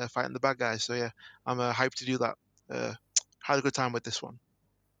fighting the bad guys. So yeah, I'm hyped to do that. Had a good time with this one.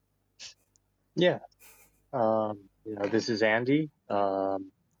 Yeah. This is Andy.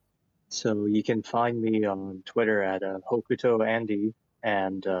 So you can find me on Twitter at Hokuto Andy,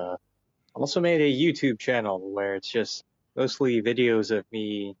 and I also made a YouTube channel where it's just mostly videos of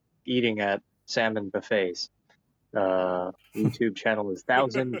me eating at salmon buffets. YouTube channel is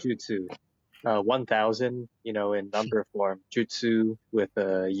Thousand Jutsu. 1000, in number form, Jutsu with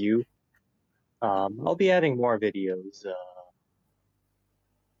a U. I'll be adding more videos.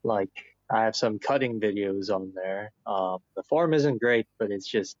 Like I have some cutting videos on there. The form isn't great, but it's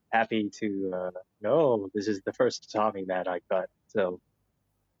just happy to know this is the first Tommy that I cut. So,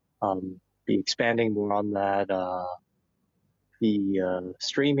 be expanding more on that. The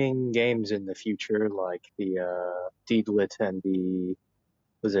streaming games in the future, like the Deedlit and the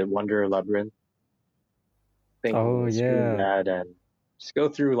Wonder Labyrinth. I think Oh we'll stream yeah. that and just go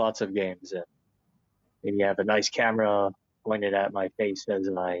through lots of games and maybe have a nice camera pointed at my face as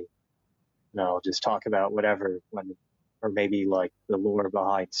I just talk about whatever or maybe like the lore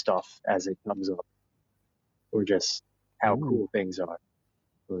behind stuff as it comes up, or just how Ooh. cool things are.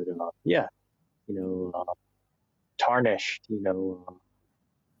 But yeah, tarnished.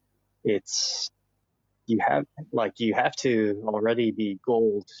 It's you have to already be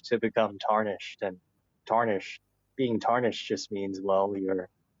gold to become tarnished, and tarnished being tarnished just means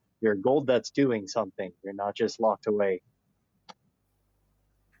you're gold that's doing something. You're not just locked away.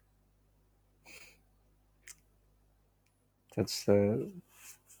 That's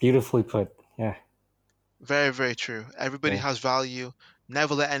beautifully put. Yeah. Very, very true. Everybody Yeah. has value.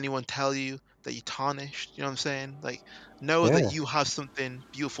 Never let anyone tell you that you're tarnished. You know what I'm saying? Like, know that Yeah. you have something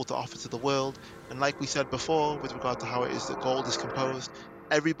beautiful to offer to the world. And like we said before, with regard to how it is that gold is composed,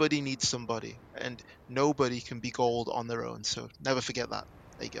 everybody needs somebody, and nobody can be gold on their own. So never forget that.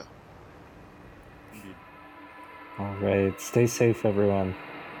 There you go. Indeed. All right. Stay safe, everyone.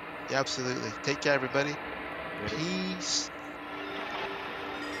 Yeah, absolutely. Take care, everybody. Later. Peace.